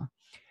charisma.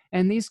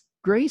 And these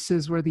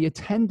graces were the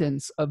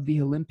attendants of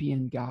the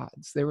Olympian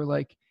gods. They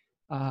were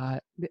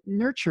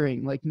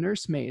nurturing, like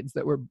nursemaids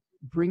that were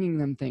bringing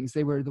them things.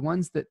 They were the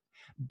ones that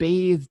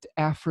bathed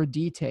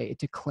Aphrodite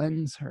to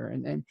cleanse her.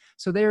 And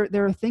so there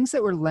are things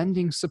that were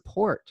lending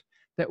support,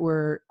 that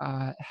were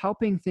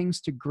helping things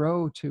to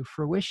grow to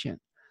fruition.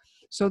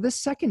 So this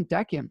second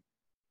decan,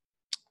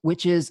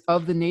 which is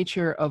of the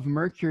nature of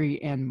Mercury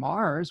and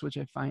Mars, which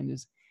I find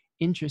is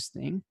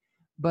interesting,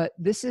 but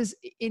this is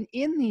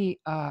in the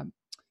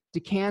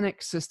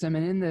decanic system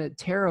and in the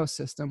tarot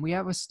system, we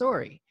have a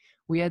story.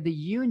 We had the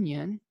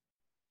union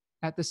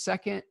at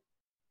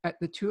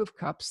the Two of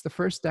Cups, the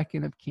first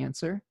decan of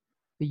Cancer,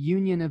 the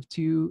union of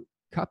two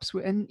cups.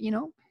 And,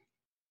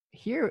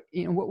 here,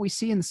 what we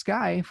see in the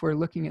sky, if we're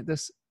looking at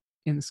this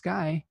in the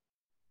sky,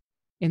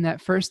 in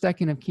that first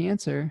decan of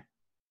Cancer,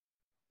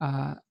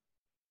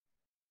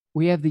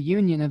 we have the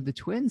union of the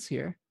twins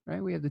here,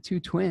 right? We have the two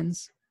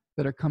twins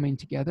that are coming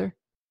together.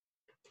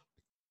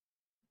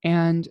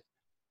 And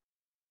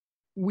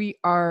we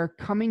are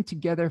coming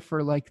together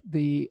for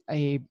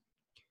a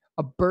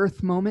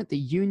birth moment, the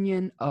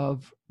union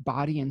of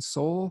body and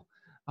soul.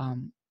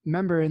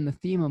 Remember, in the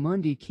Thema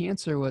Mundi,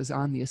 Cancer was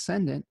on the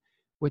ascendant,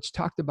 which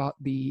talked about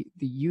the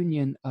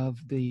union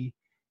of the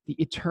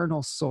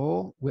eternal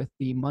soul with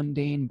the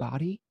mundane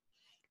body.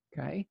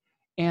 Okay,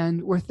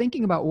 and we're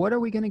thinking about, what are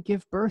we going to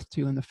give birth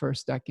to in the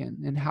first decan,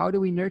 and how do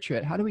we nurture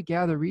it? How do we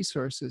gather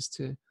resources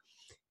to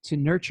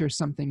nurture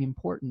something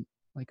important,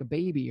 like a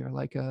baby or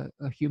like a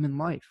human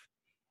life?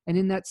 And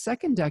in that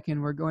second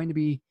decan, we're going to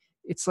be,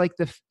 it's like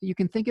you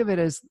can think of it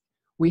as,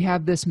 we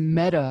have this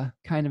meta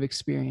kind of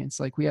experience.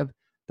 Like, we have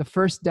the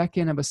first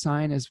decan of a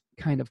sign as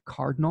kind of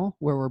cardinal,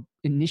 where we're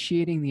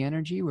initiating the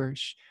energy. We're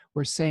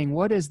saying,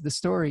 what is the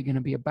story going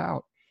to be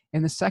about?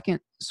 In the second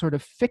sort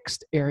of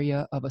fixed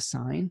area of a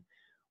sign,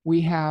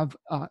 we have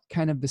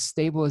kind of the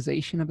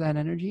stabilization of that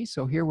energy.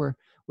 So here we're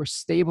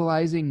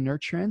stabilizing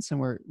nurturance, and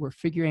we're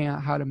figuring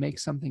out how to make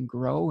something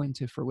grow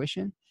into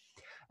fruition.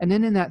 And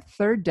then in that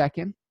third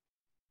decan,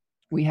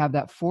 we have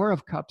that Four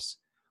of Cups,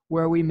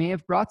 where we may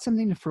have brought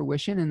something to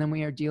fruition, and then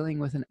we are dealing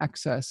with an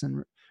excess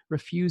and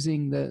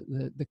refusing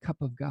the cup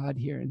of God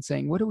here, and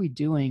saying, what are we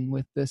doing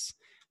with this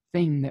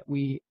thing that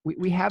we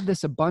have,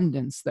 this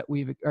abundance that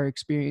we are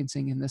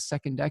experiencing in this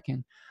second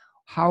decan?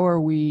 How are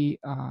we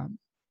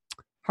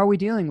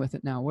dealing with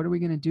it now? What are we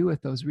going to do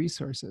with those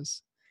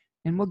resources?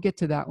 And we'll get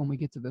to that when we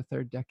get to the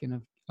third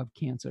decan of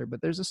Cancer.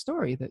 But there's a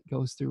story that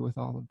goes through with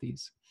all of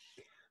these.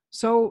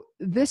 So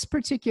this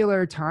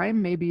particular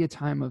time may be a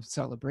time of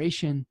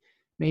celebration,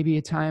 maybe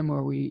a time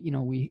where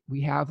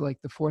we have like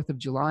the 4th of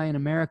July in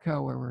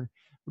America, where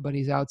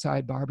everybody's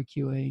outside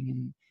barbecuing,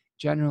 and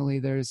generally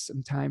there's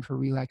some time for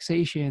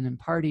relaxation and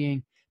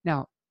partying.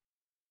 Now,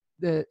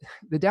 the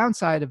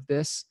downside of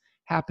this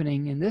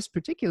happening in this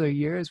particular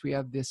year is we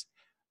have this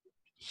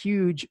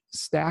huge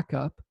stack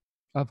up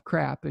of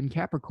crap in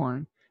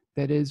Capricorn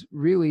that is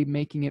really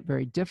making it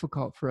very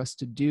difficult for us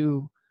to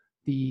do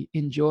the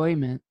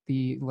enjoyment,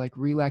 the like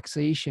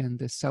relaxation,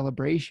 the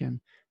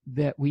celebration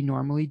that we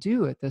normally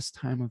do at this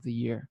time of the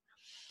year.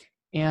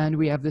 And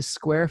we have this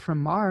square from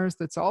Mars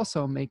that's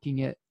also making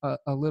it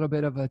a little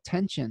bit of a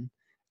tension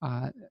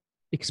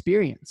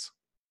experience.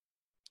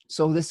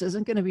 So this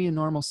isn't going to be a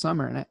normal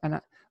summer.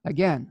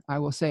 Again, I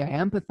will say I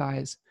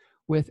empathize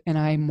with and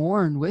I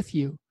mourn with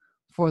you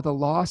for the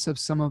loss of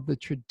some of the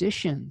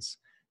traditions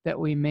that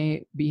we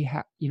may be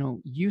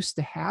used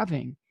to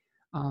having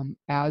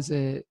as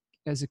a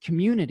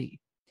community.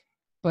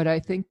 But I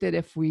think that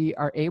if we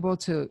are able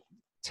to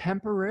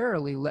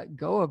temporarily let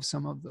go of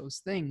some of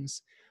those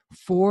things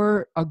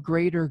for a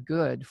greater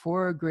good,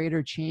 for a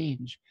greater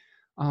change,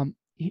 I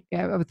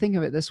would think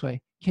of it this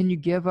way. Can you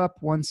give up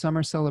one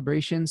summer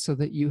celebration so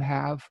that you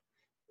have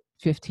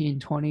 15,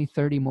 20,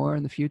 30 more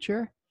in the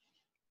future?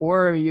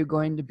 Or are you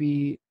going to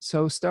be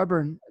so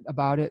stubborn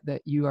about it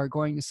that you are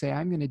going to say,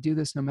 I'm going to do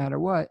this no matter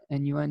what,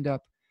 and you end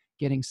up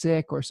getting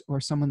sick, or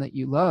someone that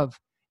you love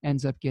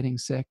ends up getting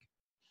sick,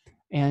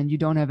 and you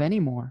don't have any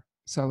more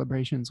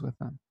celebrations with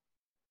them?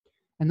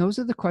 And those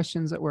are the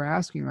questions that we're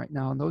asking right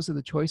now, and those are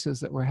the choices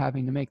that we're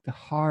having to make, the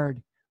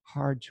hard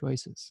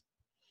choices.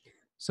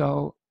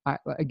 So I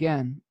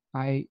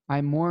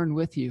mourn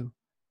with you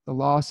the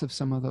loss of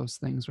some of those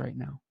things right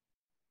now.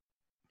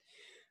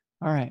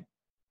 All right.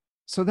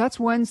 So that's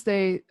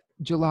Wednesday,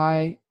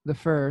 July the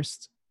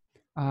 1st.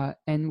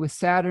 And with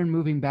Saturn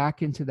moving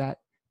back into that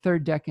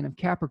third decan of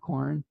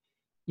Capricorn,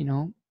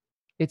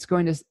 it's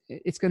going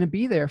to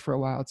be there for a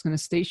while. It's going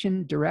to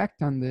station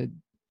direct on the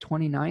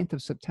 29th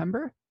of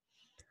September.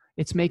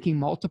 It's making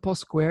multiple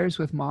squares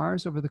with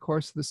Mars over the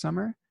course of the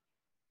summer.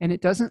 And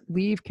it doesn't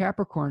leave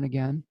Capricorn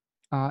again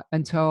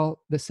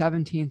until the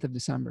 17th of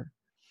December.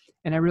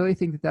 And I really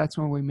think that that's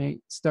when we may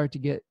start to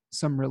get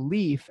some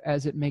relief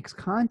as it makes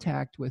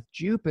contact with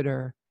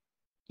Jupiter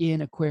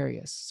in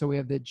Aquarius. So we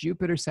have the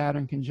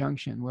Jupiter-Saturn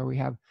conjunction, where we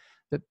have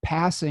the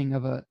passing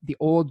of the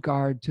old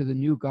guard to the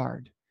new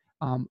guard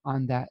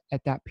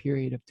at that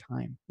period of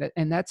time.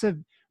 And that's a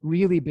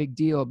really big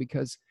deal,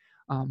 because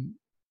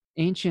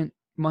ancient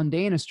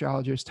mundane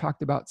astrologers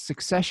talked about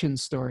succession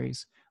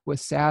stories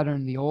with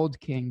Saturn, the old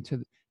king,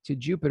 to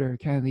Jupiter,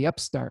 kind of the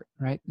upstart,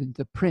 right?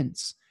 The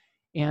prince.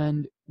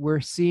 And we're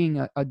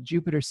seeing a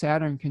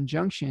Jupiter-Saturn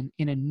conjunction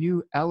in a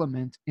new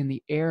element, in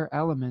the air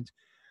element,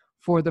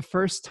 for the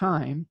first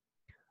time,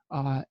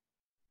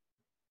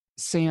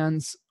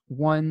 sans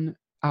one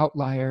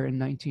outlier in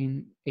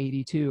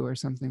 1982 or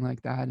something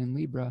like that in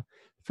Libra,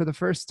 for the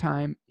first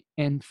time,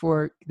 and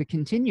for the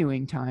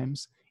continuing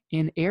times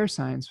in air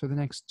signs for the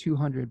next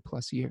 200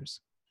 plus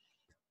years.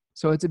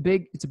 So it's a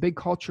big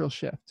cultural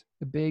shift.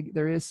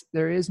 There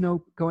is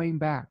no going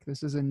back.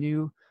 This is a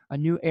new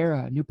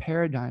era, a new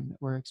paradigm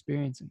that we're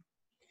experiencing.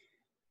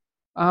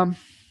 All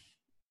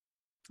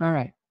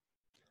right.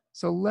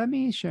 So let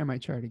me share my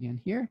chart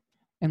again here,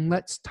 and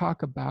let's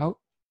talk about.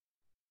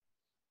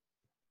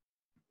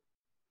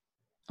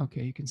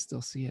 Okay, you can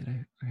still see it,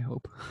 I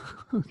hope.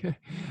 Okay.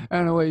 I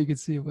don't know what you can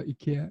see and what you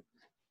can't.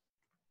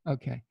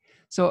 Okay.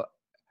 So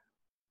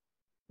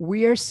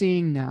we are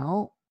seeing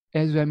now,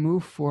 as I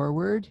move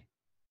forward,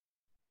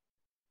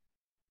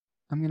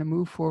 I'm going to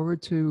move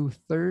forward to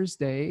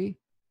Thursday,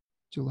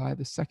 July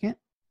the 2nd.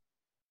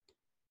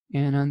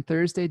 And on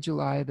Thursday,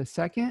 July the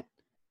 2nd,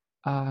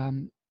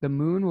 the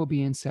moon will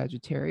be in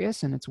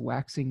Sagittarius in its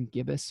waxing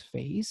gibbous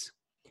phase.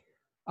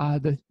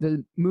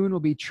 The moon will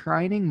be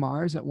trining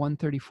Mars at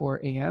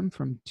 1:34 a.m.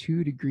 from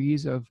 2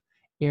 degrees of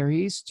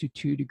Aries to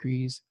 2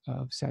 degrees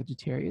of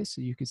Sagittarius.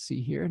 So you can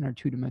see here in our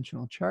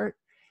two-dimensional chart.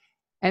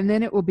 And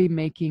then it will be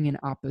making an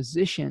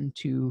opposition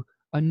to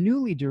a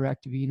newly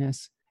direct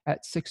Venus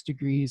at 6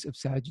 degrees of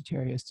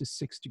Sagittarius to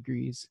 6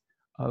 degrees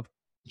of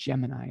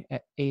Gemini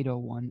at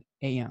 8:01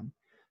 a.m.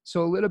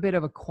 So a little bit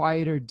of a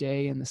quieter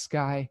day in the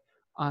sky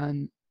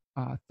on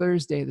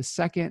Thursday the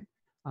 2nd.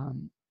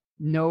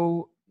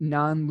 No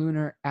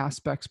non-lunar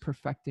aspects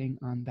perfecting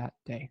on that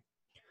day.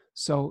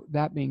 So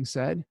that being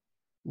said,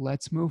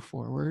 let's move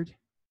forward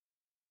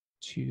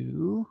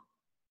to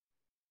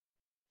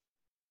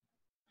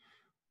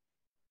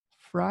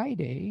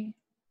Friday,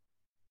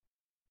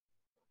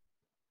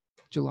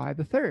 July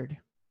the 3rd.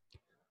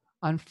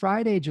 On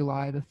Friday,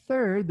 July the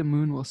 3rd, the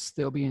moon will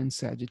still be in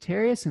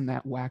Sagittarius in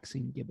that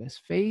waxing gibbous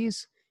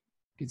phase.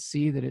 You can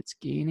see that it's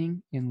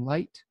gaining in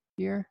light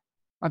here.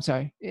 I'm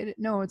sorry.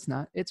 No, it's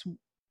not. It's,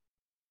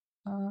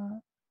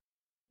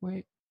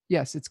 wait.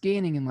 Yes, it's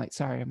gaining in light.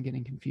 Sorry, I'm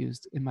getting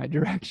confused in my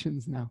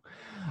directions now.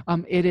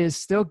 It is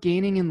still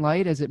gaining in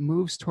light as it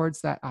moves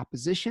towards that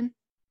opposition.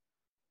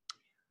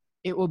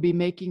 It will be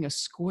making a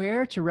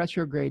square to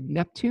retrograde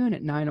Neptune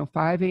at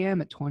 9:05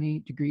 a.m. at 20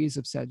 degrees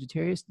of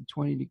Sagittarius to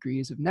 20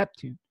 degrees of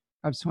Neptune.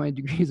 I was 20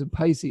 degrees of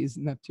Pisces,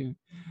 Neptune,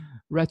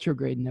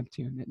 retrograde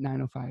Neptune at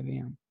 9:05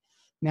 a.m.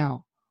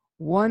 Now,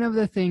 one of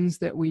the things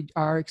that we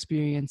are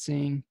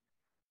experiencing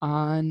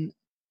on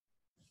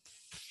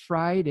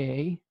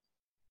Friday,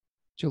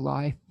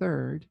 July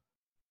 3rd,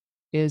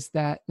 is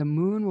that the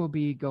moon will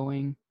be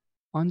going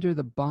under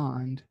the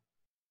bond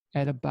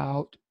at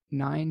about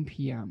 9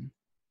 p.m.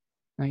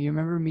 Now, you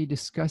remember me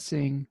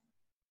discussing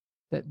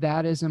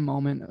that is a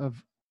moment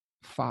of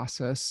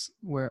phasis,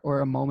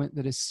 or a moment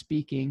that is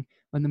speaking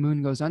when the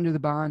moon goes under the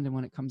bond and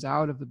when it comes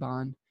out of the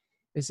bond.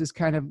 This is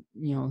kind of,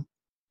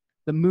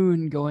 the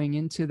moon going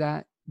into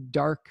that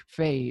dark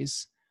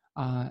phase,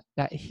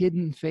 that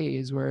hidden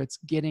phase where it's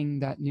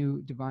getting that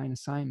new divine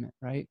assignment,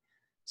 right?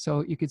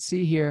 So you could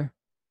see here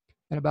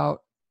at about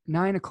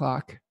 9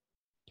 o'clock,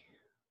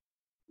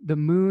 the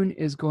moon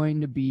is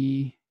going to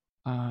be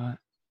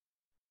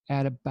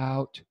at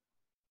about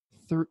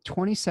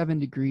 27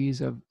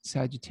 degrees of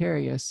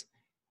Sagittarius,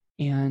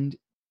 and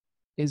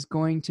is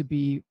going to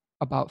be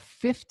about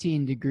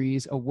 15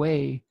 degrees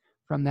away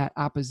from that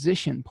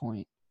opposition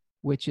point,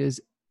 which is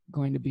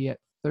going to be at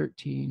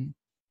 13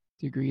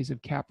 degrees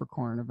of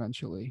Capricorn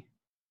eventually.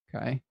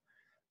 Okay.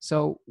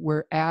 So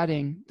we're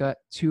adding that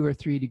 2 or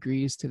 3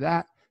 degrees to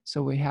that.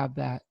 So we have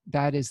that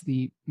is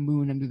the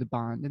moon under the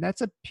bond. And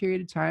that's a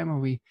period of time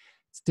where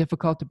it's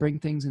difficult to bring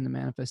things into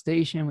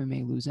manifestation. We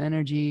may lose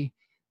energy.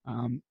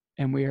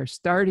 And we are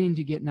starting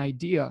to get an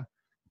idea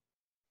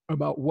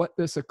about what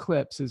this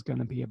eclipse is going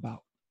to be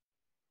about.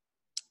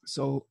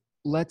 So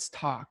let's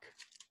talk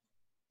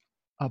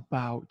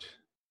about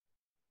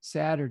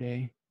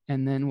Saturday,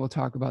 and then we'll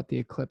talk about the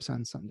eclipse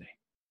on Sunday.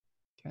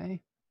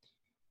 Okay?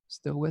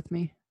 Still with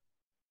me?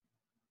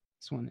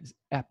 This one is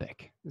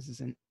epic. This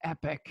is an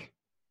epic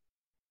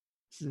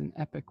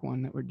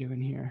one that we're doing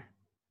here.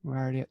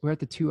 We're at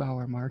the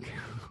 2-hour mark.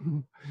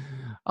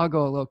 I'll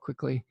go a little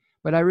quickly,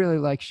 but I really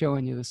like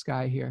showing you the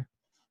sky here.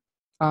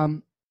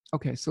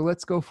 Okay, so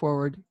let's go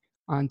forward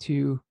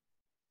onto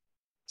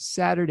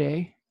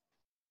Saturday,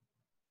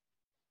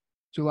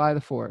 July the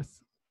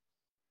 4th.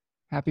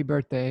 Happy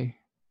birthday,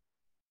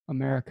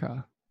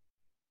 America.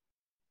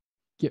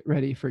 Get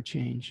ready for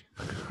change.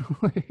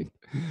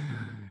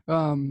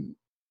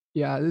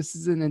 Yeah, this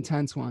is an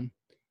intense one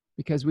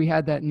because we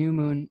had that new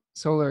moon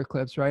solar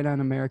eclipse right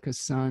on America's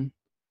sun,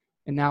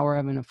 and now we're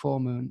having a full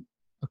moon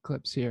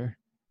eclipse here,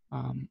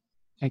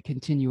 a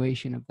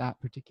continuation of that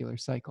particular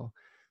cycle.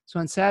 So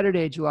on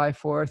Saturday, July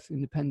 4th,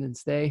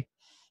 Independence Day,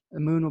 the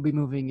moon will be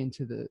moving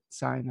into the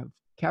sign of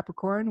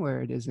Capricorn,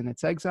 where it is in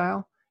its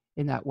exile,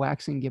 in that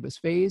waxing gibbous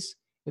phase.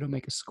 It'll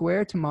make a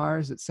square to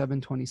Mars at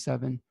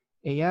 7:27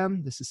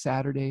 a.m. This is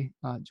Saturday,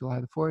 July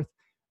the 4th.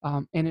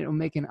 And it will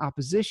make an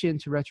opposition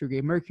to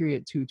retrograde Mercury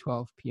at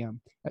 2:12 p.m.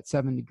 at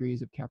 7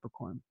 degrees of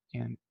Capricorn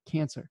and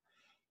Cancer.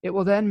 It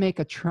will then make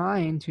a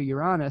trine to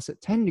Uranus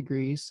at 10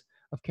 degrees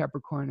of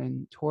Capricorn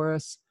and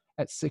Taurus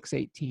at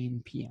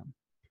 6:18 p.m.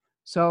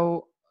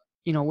 So,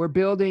 we're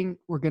going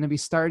to be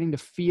starting to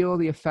feel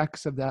the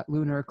effects of that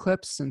lunar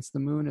eclipse since the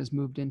moon has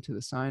moved into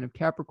the sign of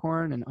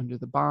Capricorn and under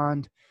the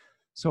bond.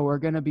 So we're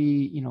going to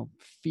be,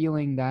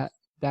 feeling that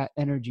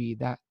energy,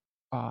 that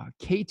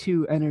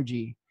K2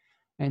 energy.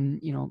 And,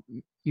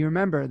 you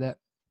remember that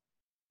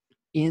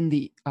in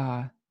the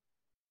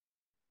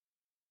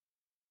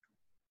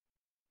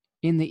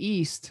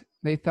East,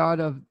 they thought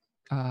of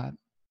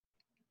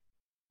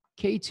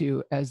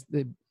K2 as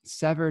the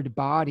severed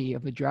body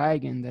of a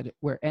dragon,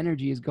 where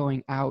energy is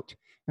going out.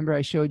 Remember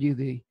I showed you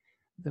the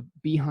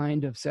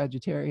behind of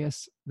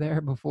Sagittarius there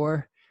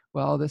before?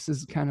 Well, this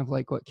is kind of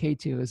like what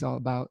K2 is all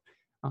about,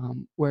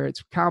 where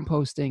it's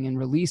composting and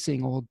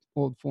releasing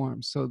old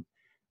forms. So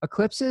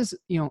eclipses,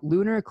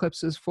 lunar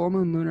eclipses, full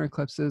moon lunar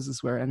eclipses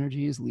is where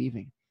energy is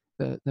leaving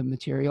the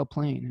material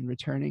plane and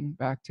returning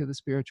back to the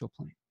spiritual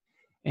plane.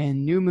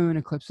 And new moon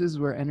eclipses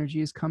where energy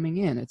is coming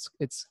in.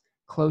 It's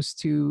close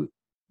to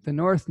the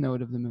north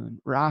node of the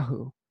moon,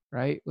 Rahu,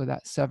 right? With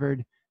that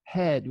severed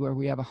head where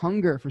we have a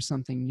hunger for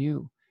something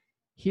new.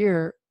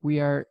 Here we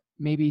are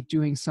maybe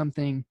doing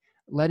something,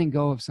 letting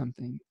go of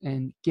something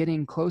and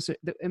getting closer.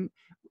 And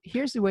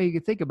here's the way you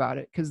could think about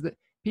it, because the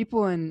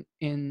people in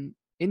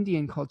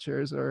Indian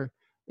cultures or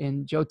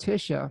in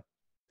Jyotisha,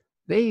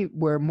 they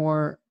were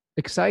more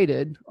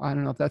excited. I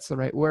don't know if that's the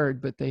right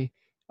word, but they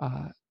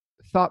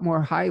thought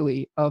more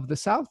highly of the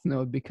south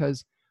node,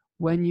 because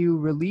when you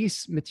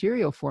release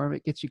material form,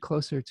 it gets you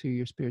closer to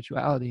your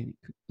spirituality and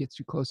it gets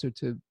you closer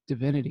to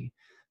divinity.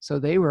 So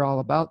they were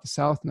all about the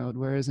south node.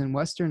 Whereas in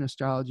Western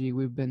astrology,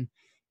 we've been,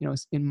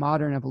 in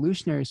modern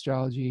evolutionary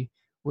astrology,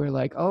 we're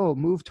like, oh,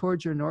 move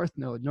towards your north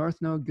node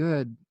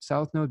good,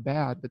 south node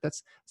bad. But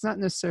it's not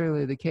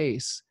necessarily the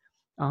case.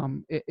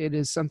 It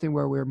is something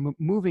where we're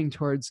moving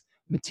towards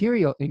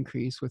material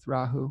increase with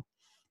Rahu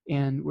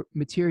and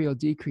material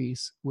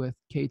decrease with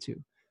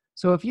Ketu.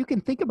 So if you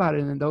can think about it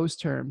in those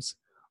terms,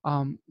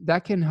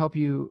 that can help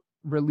you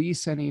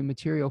release any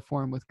material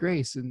form with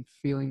grace and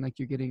feeling like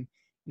you're getting,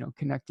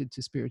 connected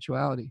to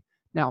spirituality.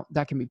 Now,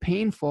 that can be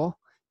painful.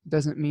 It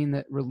doesn't mean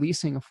that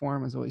releasing a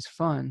form is always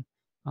fun,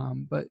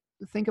 but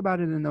think about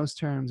it in those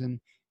terms and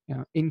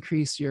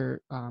increase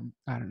your,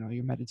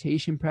 your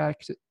meditation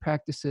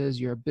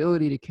practices, your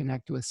ability to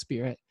connect with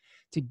spirit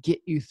to get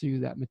you through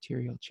that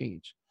material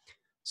change.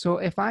 So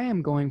if I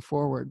am going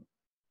forward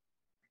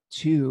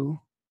to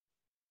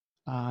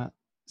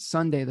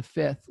Sunday the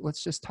 5th,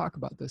 let's just talk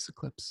about this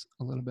eclipse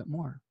a little bit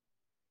more.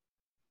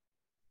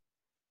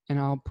 And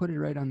I'll put it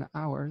right on the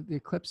hour. The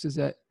eclipse is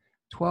at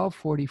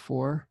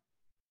 12:44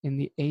 in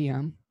the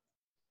AM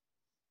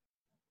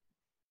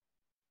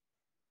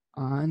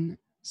on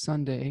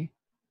Sunday,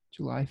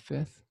 July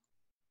 5th,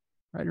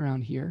 right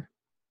around here.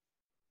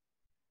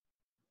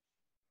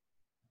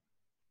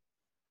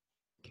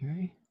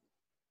 Okay.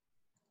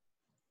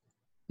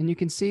 And you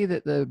can see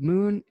that the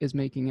moon is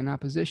making an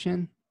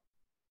opposition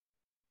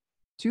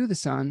to the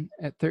sun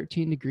at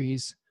 13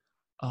 degrees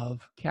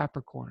of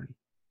Capricorn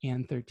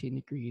and 13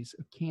 degrees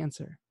of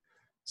Cancer.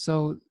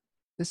 So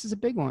this is a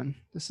big one.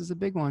 This is a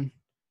big one.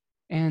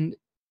 And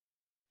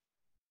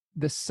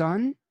the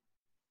sun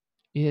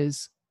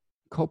is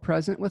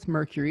co-present with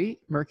Mercury.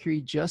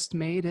 Mercury just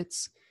made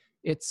its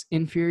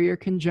inferior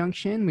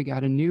conjunction. We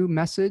got a new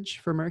message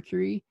for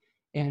Mercury,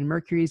 and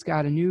Mercury's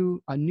got a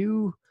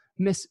new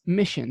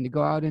mission to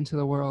go out into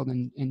the world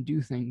and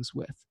do things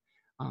with.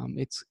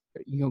 It's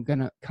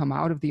gonna come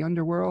out of the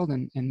underworld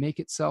and make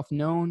itself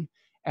known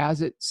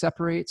as it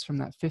separates from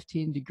that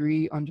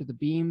 15-degree under the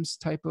beams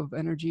type of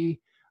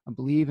energy. I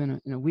believe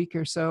in a week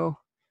or so,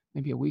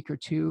 maybe a week or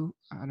two.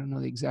 I don't know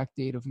the exact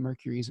date of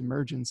Mercury's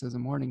emergence as a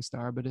morning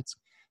star, but it's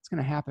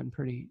going to happen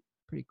pretty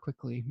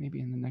quickly, maybe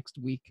in the next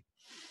week.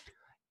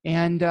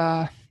 And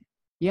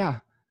yeah,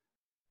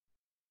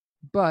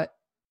 but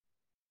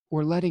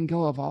we're letting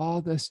go of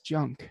all this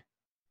junk.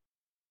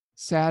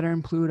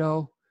 Saturn,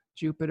 Pluto,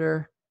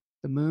 Jupiter,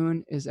 the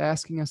moon is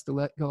asking us to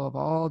let go of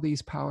all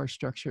these power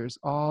structures,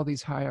 all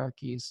these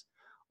hierarchies,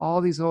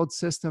 all these old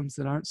systems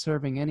that aren't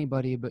serving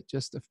anybody but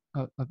just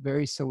a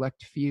very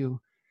select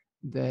few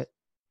that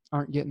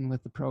aren't getting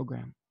with the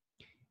program.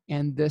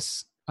 And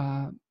this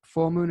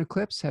full moon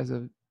eclipse has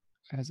a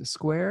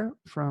square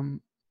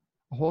from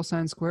a whole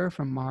sign square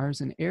from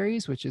Mars and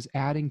Aries, which is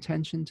adding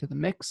tension to the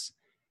mix.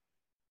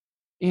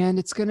 And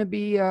it's going to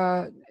be,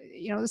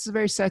 this is a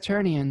very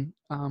Saturnian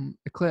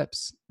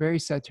eclipse, very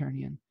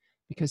Saturnian,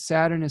 because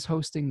Saturn is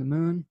hosting the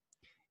moon,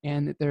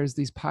 and there's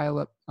these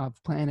pileup of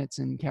planets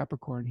in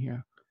Capricorn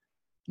here.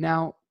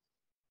 Now,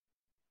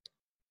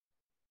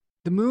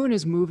 the moon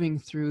is moving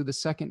through the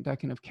second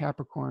decan of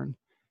Capricorn,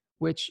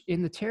 which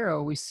in the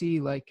tarot we see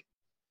like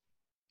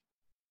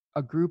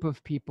a group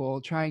of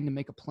people trying to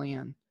make a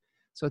plan.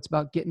 So it's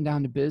about getting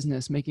down to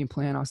business, making a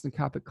plan. Austin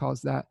Coppock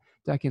calls that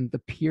decan the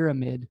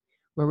pyramid,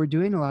 where we're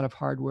doing a lot of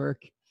hard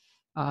work.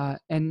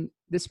 And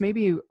this may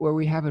be where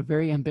we have a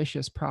very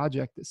ambitious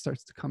project that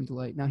starts to come to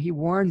light. Now, he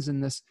warns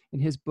in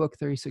his book,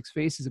 36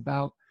 Faces,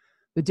 about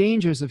the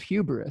dangers of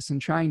hubris and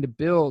trying to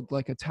build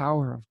like a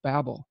Tower of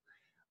Babel.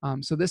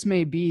 So this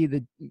may be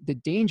the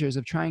dangers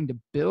of trying to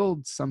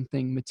build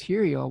something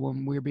material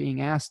when we're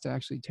being asked to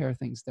actually tear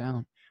things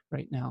down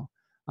right now.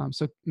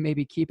 So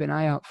maybe keep an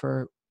eye out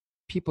for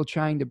people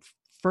trying to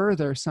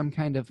further some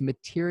kind of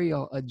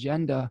material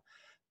agenda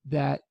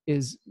that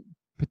is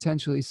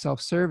potentially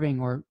self-serving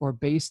or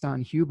based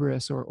on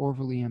hubris or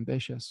overly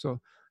ambitious.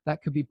 So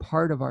that could be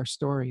part of our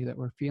story that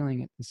we're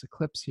feeling at this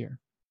eclipse here.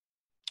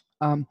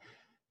 The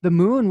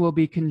moon will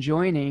be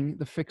conjoining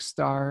the fixed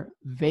star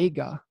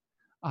Vega,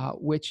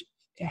 which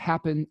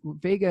happened.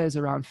 Vega is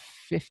around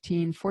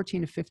 14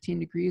 to 15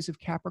 degrees of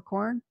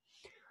Capricorn.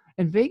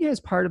 And Vega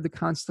is part of the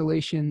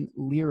constellation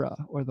Lyra,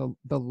 or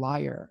the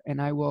Lyre. And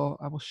I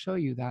will show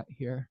you that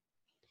here.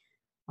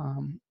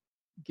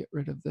 Get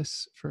rid of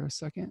this for a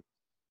second.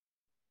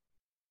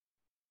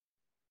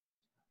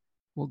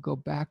 We'll go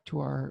back to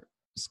our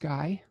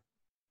sky.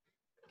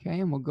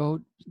 Okay, and we'll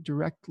go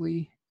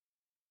directly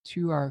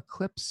to our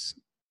eclipse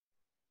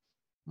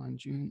on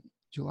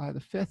July the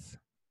 5th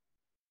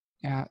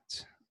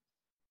at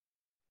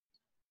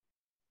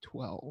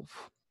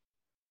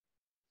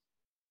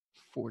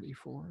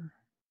 12:44.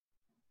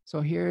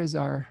 So here is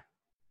our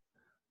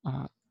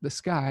the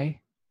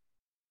sky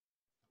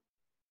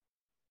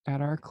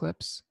at our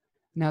eclipse.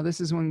 Now this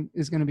is going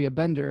to be a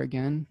bender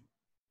again,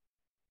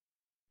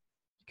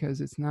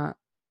 because it's not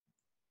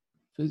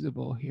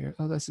visible here.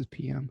 Oh, this is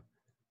PM.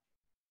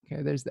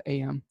 Okay, there's the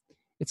AM.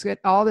 It's got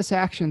all this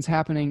action's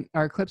happening.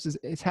 Our eclipse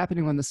it's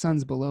happening when the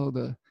sun's below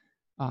the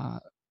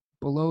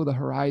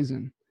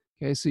horizon.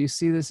 Okay, so you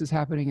see this is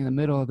happening in the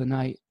middle of the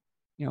night,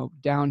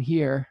 down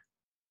here.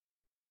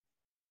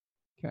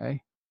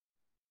 Okay,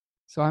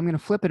 so I'm going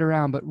to flip it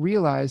around, but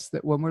realize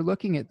that when we're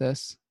looking at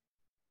this,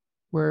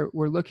 we're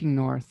looking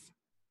north,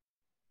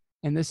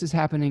 and this is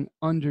happening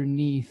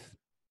underneath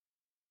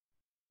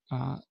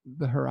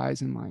the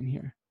horizon line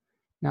here.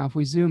 Now, if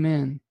we zoom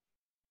in,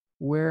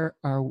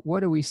 what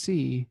do we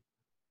see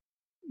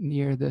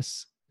near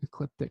this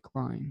ecliptic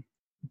line?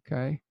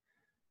 Okay,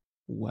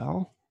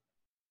 well,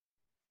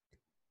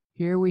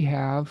 here we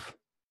have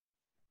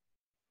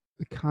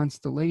the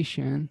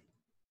constellation.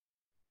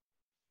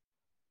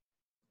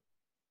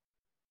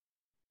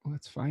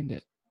 Let's find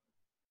it.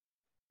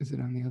 Is it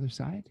on the other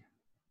side?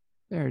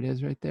 There it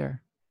is, right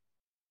there.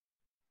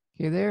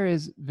 Okay, there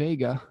is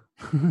Vega.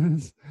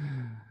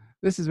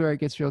 This is where it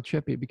gets real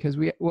trippy, because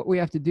what we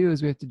have to do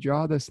is we have to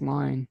draw this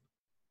line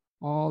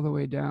all the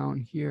way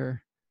down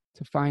here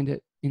to find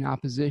it in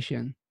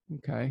opposition,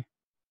 okay,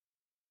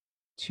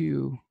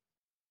 to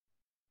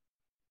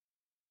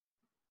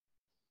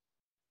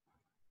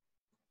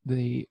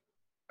the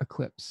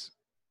eclipse.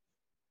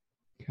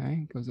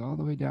 Okay, it goes all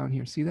the way down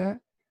here. See that?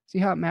 See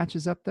how it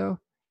matches up though?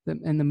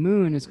 And the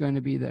moon is going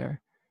to be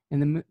there.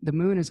 And the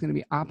moon is going to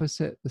be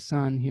opposite the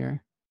sun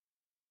here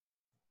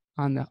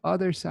on the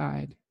other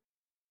side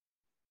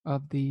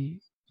of the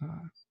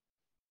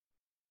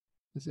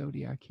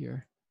zodiac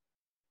here.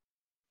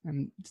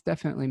 And it's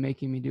definitely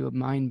making me do a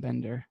mind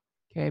bender.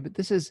 Okay, but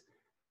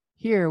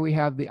here we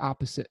have the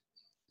opposite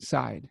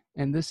side.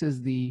 And this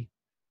is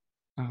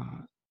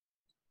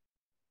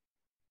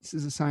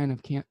a sign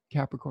of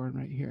Capricorn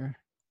right here.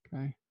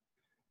 Okay.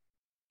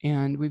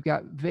 And we've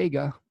got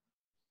Vega.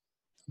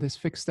 This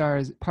fixed star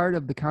is part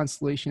of the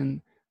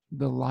constellation,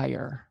 the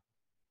Lyre.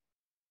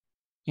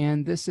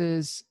 And this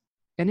is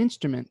an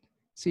instrument.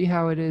 See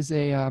how it is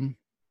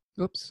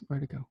oops,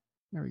 where'd it go?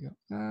 There we go.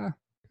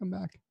 Come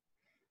back.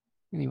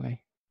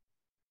 Anyway,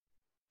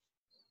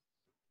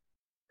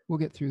 we'll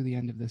get through the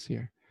end of this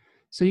here.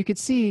 So you could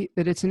see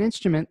that it's an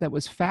instrument that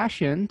was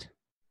fashioned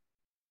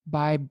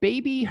by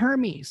baby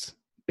Hermes,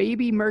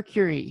 baby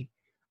Mercury,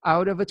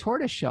 out of a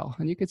tortoise shell.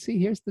 And you can see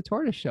here's the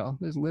tortoise shell.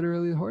 There's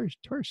literally the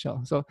tortoise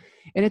shell. So,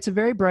 and it's a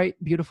very bright,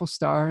 beautiful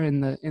star in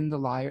the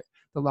lyre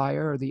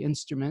or the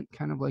instrument,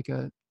 kind of like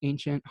a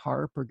ancient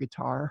harp or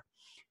guitar.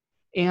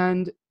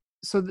 And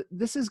so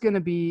this is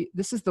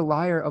the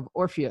lyre of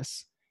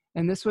Orpheus.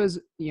 And this was,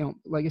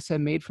 like I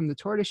said, made from the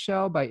tortoise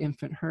shell by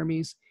infant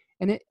Hermes.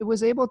 And it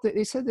was able to,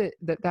 they said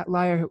that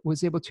lyre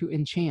was able to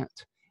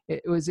enchant.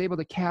 It was able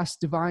to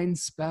cast divine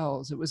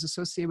spells. It was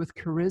associated with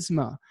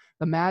charisma,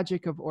 the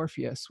magic of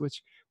Orpheus,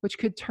 which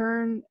could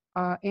turn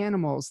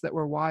animals that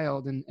were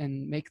wild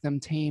and make them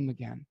tame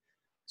again.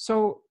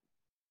 So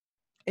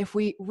if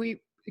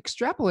we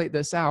extrapolate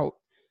this out,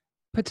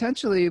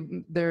 potentially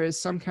there is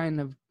some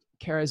kind of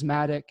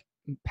charismatic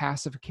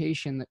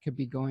pacification that could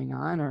be going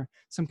on, or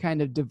some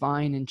kind of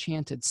divine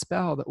enchanted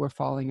spell that we're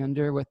falling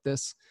under with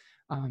this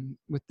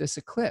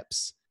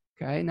eclipse.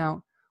 Okay,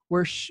 now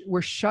we're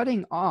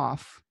shutting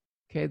off,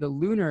 okay, the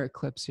lunar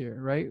eclipse here,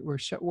 right?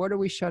 What are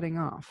we shutting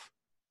off?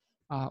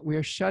 We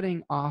are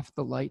shutting off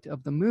the light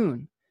of the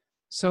moon.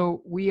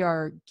 So we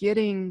are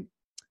shutting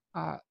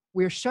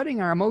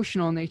our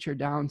emotional nature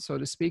down, so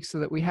to speak, so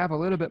that we have a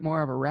little bit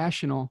more of a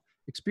rational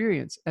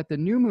experience. At the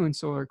new moon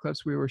solar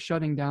eclipse, we were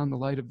shutting down the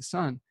light of the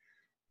sun.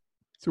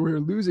 So we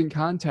were losing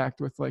contact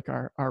with like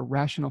our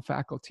rational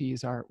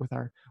faculties, with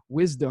our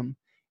wisdom.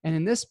 And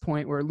in this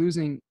point, we're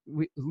losing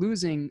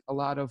a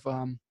lot of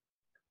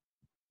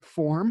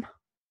form,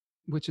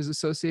 which is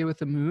associated with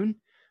the moon,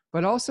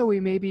 but also we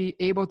may be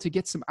able to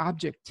get some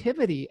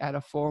objectivity at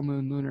a full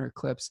moon lunar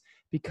eclipse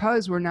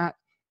because we're not,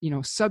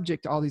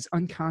 subject to all these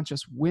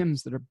unconscious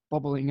whims that are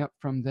bubbling up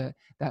from that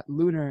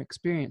lunar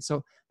experience.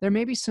 So there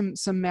may be some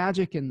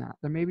magic in that.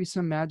 There may be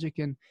some magic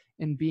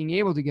in being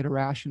able to get a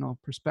rational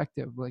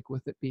perspective, like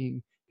with it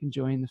being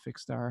conjoined the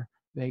fixed star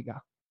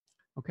Vega.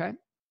 Okay.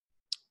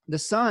 The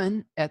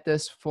sun at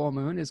this full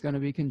moon is going to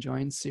be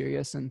conjoined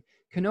Sirius and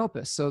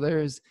Canopus. So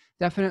there's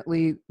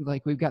definitely,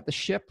 like, we've got the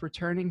ship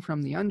returning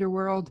from the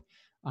underworld.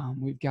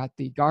 We've got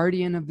the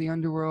guardian of the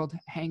underworld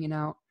hanging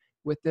out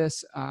with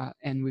this.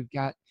 And we've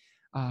got,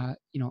 a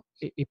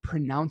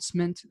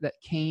pronouncement that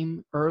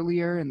came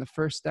earlier in the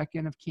first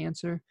decan of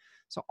Cancer.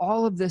 So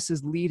all of this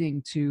is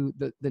leading to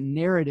the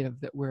narrative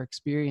that we're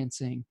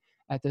experiencing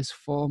at this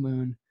full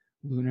moon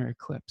lunar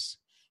eclipse.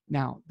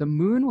 Now, the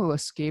moon will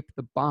escape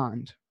the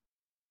bond.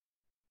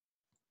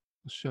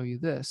 I'll show you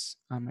this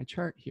on my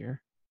chart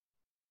here.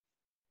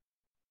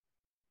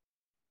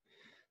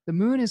 The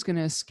moon is going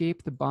to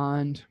escape the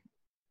bond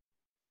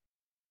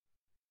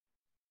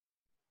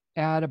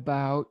at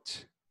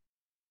about,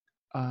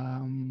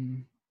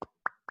 on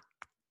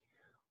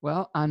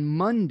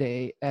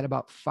Monday at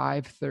about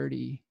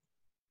 5:30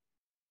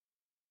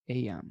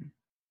 a.m.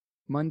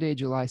 Monday,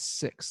 July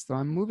 6th. So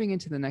I'm moving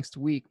into the next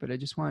week, but I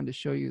just wanted to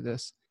show you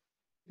this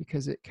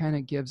because it kind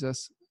of gives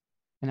us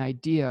an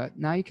idea.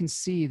 Now you can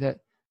see that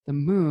the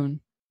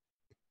moon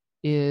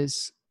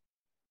is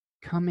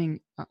coming,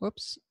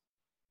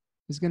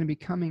 is going to be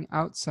coming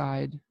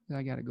outside.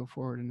 I got to go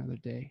forward another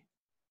day.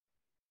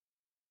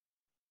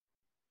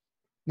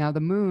 Now the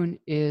moon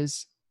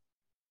is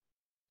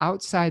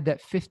outside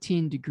that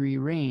 15-degree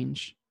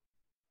range.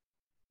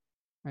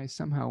 I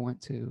somehow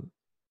went to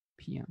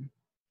PM.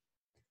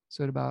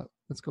 So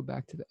let's go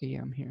back to the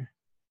AM here.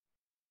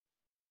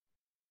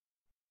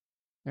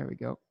 There we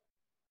go.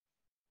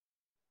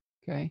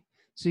 Okay.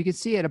 So you can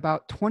see at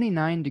about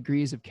 29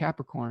 degrees of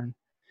Capricorn,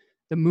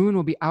 the moon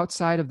will be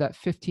outside of that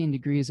 15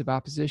 degrees of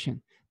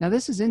opposition. Now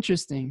this is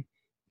interesting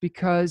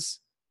because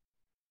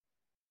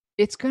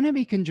it's going to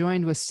be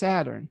conjoined with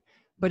Saturn,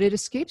 but it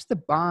escapes the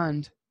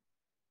bond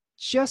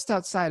just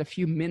outside a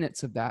few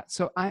minutes of that.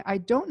 So I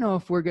don't know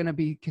if we're going to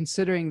be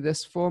considering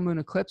this full moon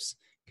eclipse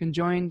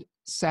conjoined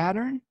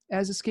Saturn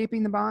as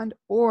escaping the bond,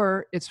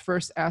 or its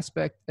first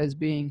aspect as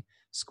being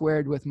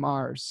squared with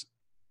Mars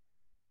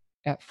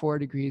at 4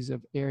 degrees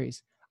of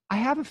Aries. I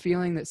have a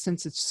feeling that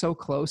since it's so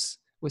close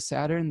with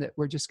Saturn that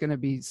we're just going to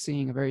be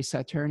seeing a very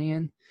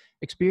Saturnian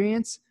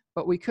experience,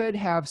 but we could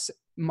have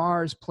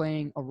Mars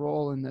playing a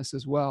role in this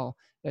as well,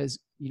 as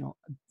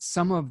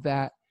some of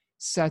that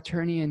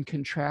Saturnian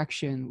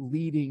contraction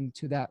leading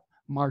to that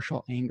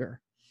martial anger.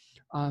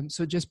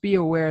 So just be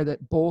aware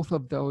that both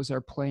of those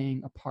are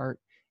playing a part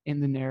in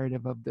the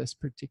narrative of this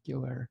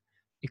particular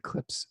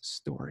eclipse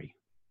story.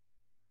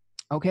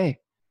 Okay,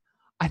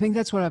 I think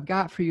that's what I've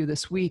got for you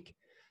this week.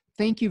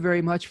 Thank you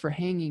very much for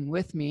hanging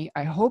with me.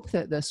 I hope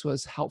that this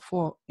was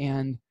helpful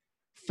and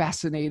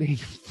fascinating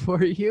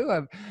for you.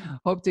 I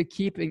hope to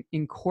keep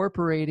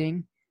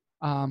incorporating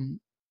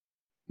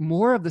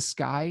more of the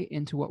sky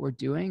into what we're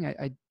doing.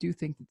 I do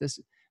think that this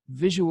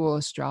visual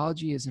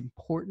astrology is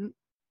important.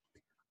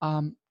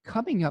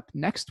 Coming up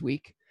next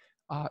week,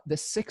 the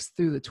 6th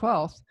through the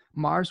 12th,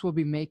 Mars will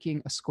be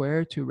making a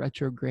square to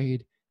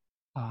retrograde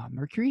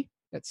Mercury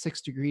at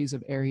 6 degrees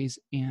of Aries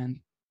and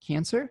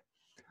Cancer.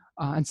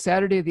 On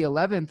Saturday the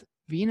 11th,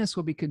 Venus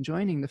will be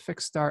conjoining the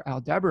fixed star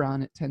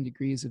Aldebaran at 10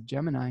 degrees of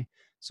Gemini.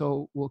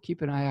 So we'll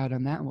keep an eye out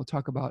on that, and we'll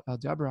talk about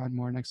Aldebaran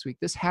more next week.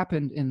 This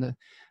happened in the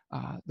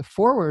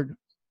forward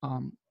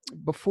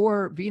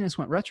before Venus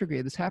went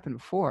retrograde. This happened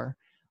before,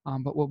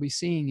 but we'll be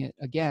seeing it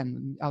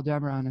again.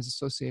 Aldebaran is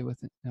associated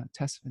with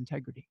tests of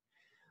integrity.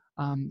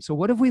 So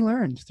what have we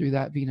learned through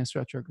that Venus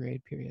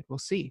retrograde period? We'll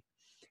see.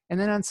 And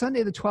then on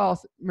Sunday the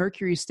 12th,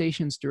 Mercury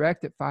stations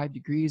direct at 5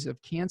 degrees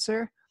of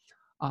Cancer.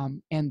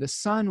 And the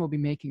sun will be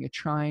making a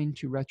trine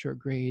to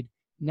retrograde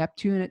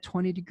Neptune at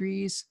 20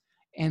 degrees.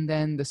 And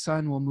then the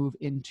sun will move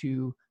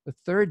into the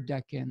third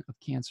decan of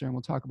Cancer. And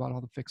we'll talk about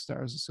all the fixed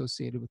stars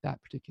associated with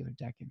that particular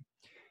decan.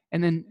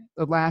 And then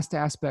the last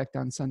aspect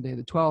on Sunday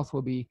the 12th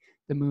will be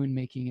the moon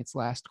making its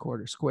last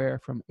quarter square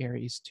from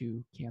Aries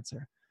to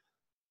Cancer.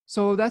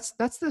 So that's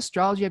the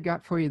astrology I've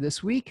got for you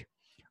this week.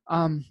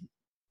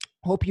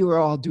 Hope you are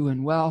all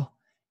doing well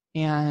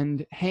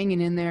and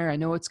hanging in there. I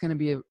know it's going to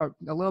be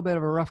a little bit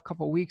of a rough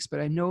couple of weeks, but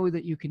I know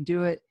that you can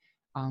do it.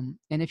 And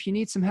if you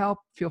need some help,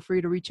 feel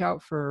free to reach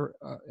out for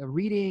a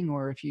reading,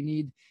 or if you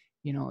need,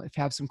 if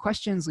you have some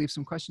questions, leave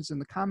some questions in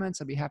the comments.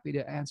 I'd be happy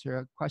to answer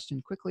a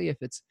question quickly. If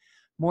it's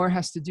more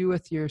has to do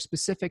with your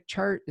specific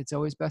chart, it's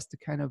always best to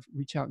kind of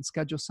reach out and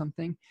schedule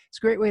something. It's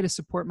a great way to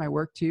support my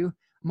work too.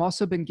 I'm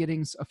also been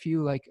getting a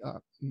few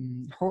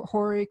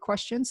horary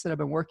questions that I've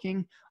been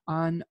working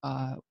on,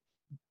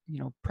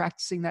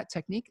 practicing that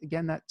technique.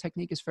 Again, that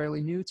technique is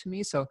fairly new to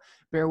me, so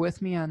bear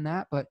with me on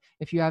that. But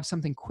if you have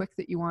something quick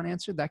that you want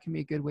answered, that can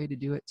be a good way to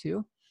do it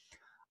too.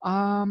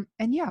 And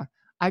yeah,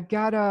 I've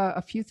got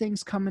a few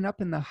things coming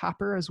up in the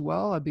hopper as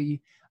well. I'm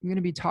going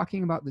to be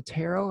talking about the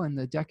tarot and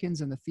the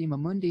decans and the Thema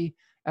Mundi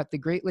at the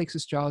Great Lakes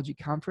Astrology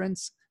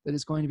Conference that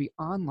is going to be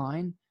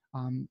online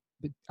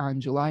on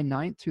July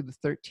 9th through the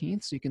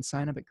 13th. So you can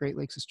sign up at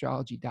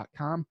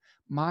greatlakes.astrology.com.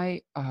 My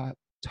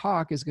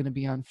talk is going to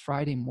be on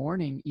Friday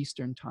morning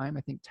Eastern time,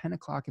 I think 10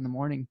 o'clock in the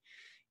morning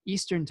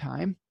Eastern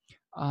time,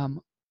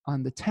 on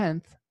the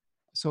 10th.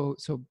 So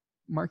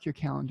mark your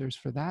calendars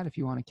for that if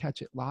you want to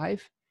catch it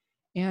live.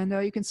 And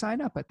you can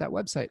sign up at that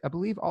website. I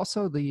believe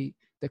also the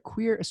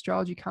Queer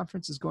Astrology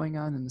Conference is going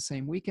on in the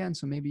same weekend,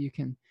 so maybe you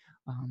can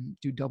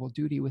do double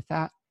duty with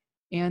that.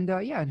 And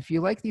yeah, and if you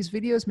like these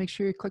videos, make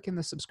sure you're clicking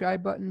the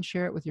subscribe button,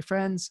 share it with your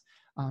friends.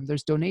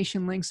 There's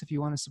donation links if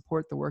you want to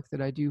support the work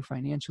that I do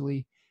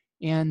financially.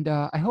 And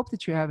I hope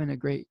that you're having a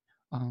great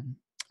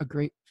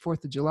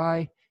 4th of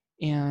July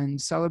and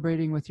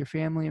celebrating with your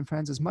family and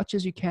friends as much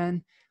as you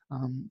can.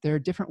 There are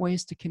different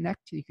ways to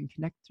connect. You can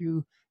connect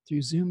through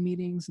Zoom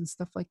meetings and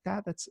stuff like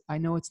that. I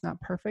know it's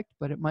not perfect,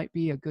 but it might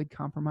be a good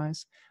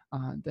compromise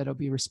that'll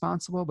be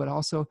responsible, but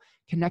also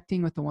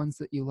connecting with the ones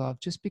that you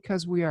love. Just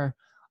because we are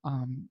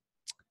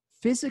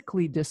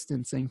physically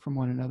distancing from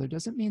one another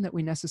doesn't mean that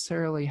we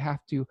necessarily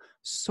have to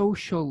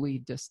socially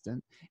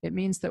distant. It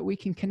means that we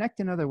can connect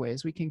in other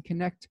ways. We can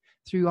connect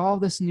through all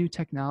this new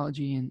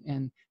technology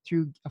and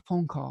through a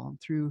phone call,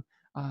 and through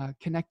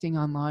connecting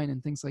online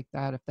and things like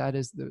that,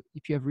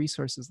 if you have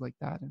resources like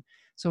that. And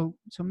so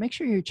make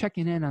sure you're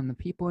checking in on the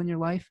people in your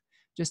life,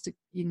 just to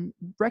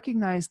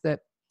recognize that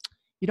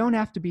you don't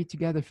have to be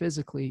together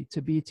physically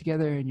to be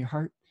together in your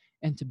heart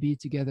and to be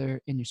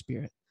together in your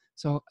spirit.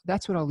 So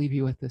that's what I'll leave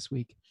you with this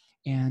week.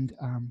 And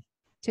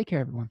take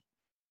care, everyone.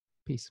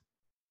 Peace.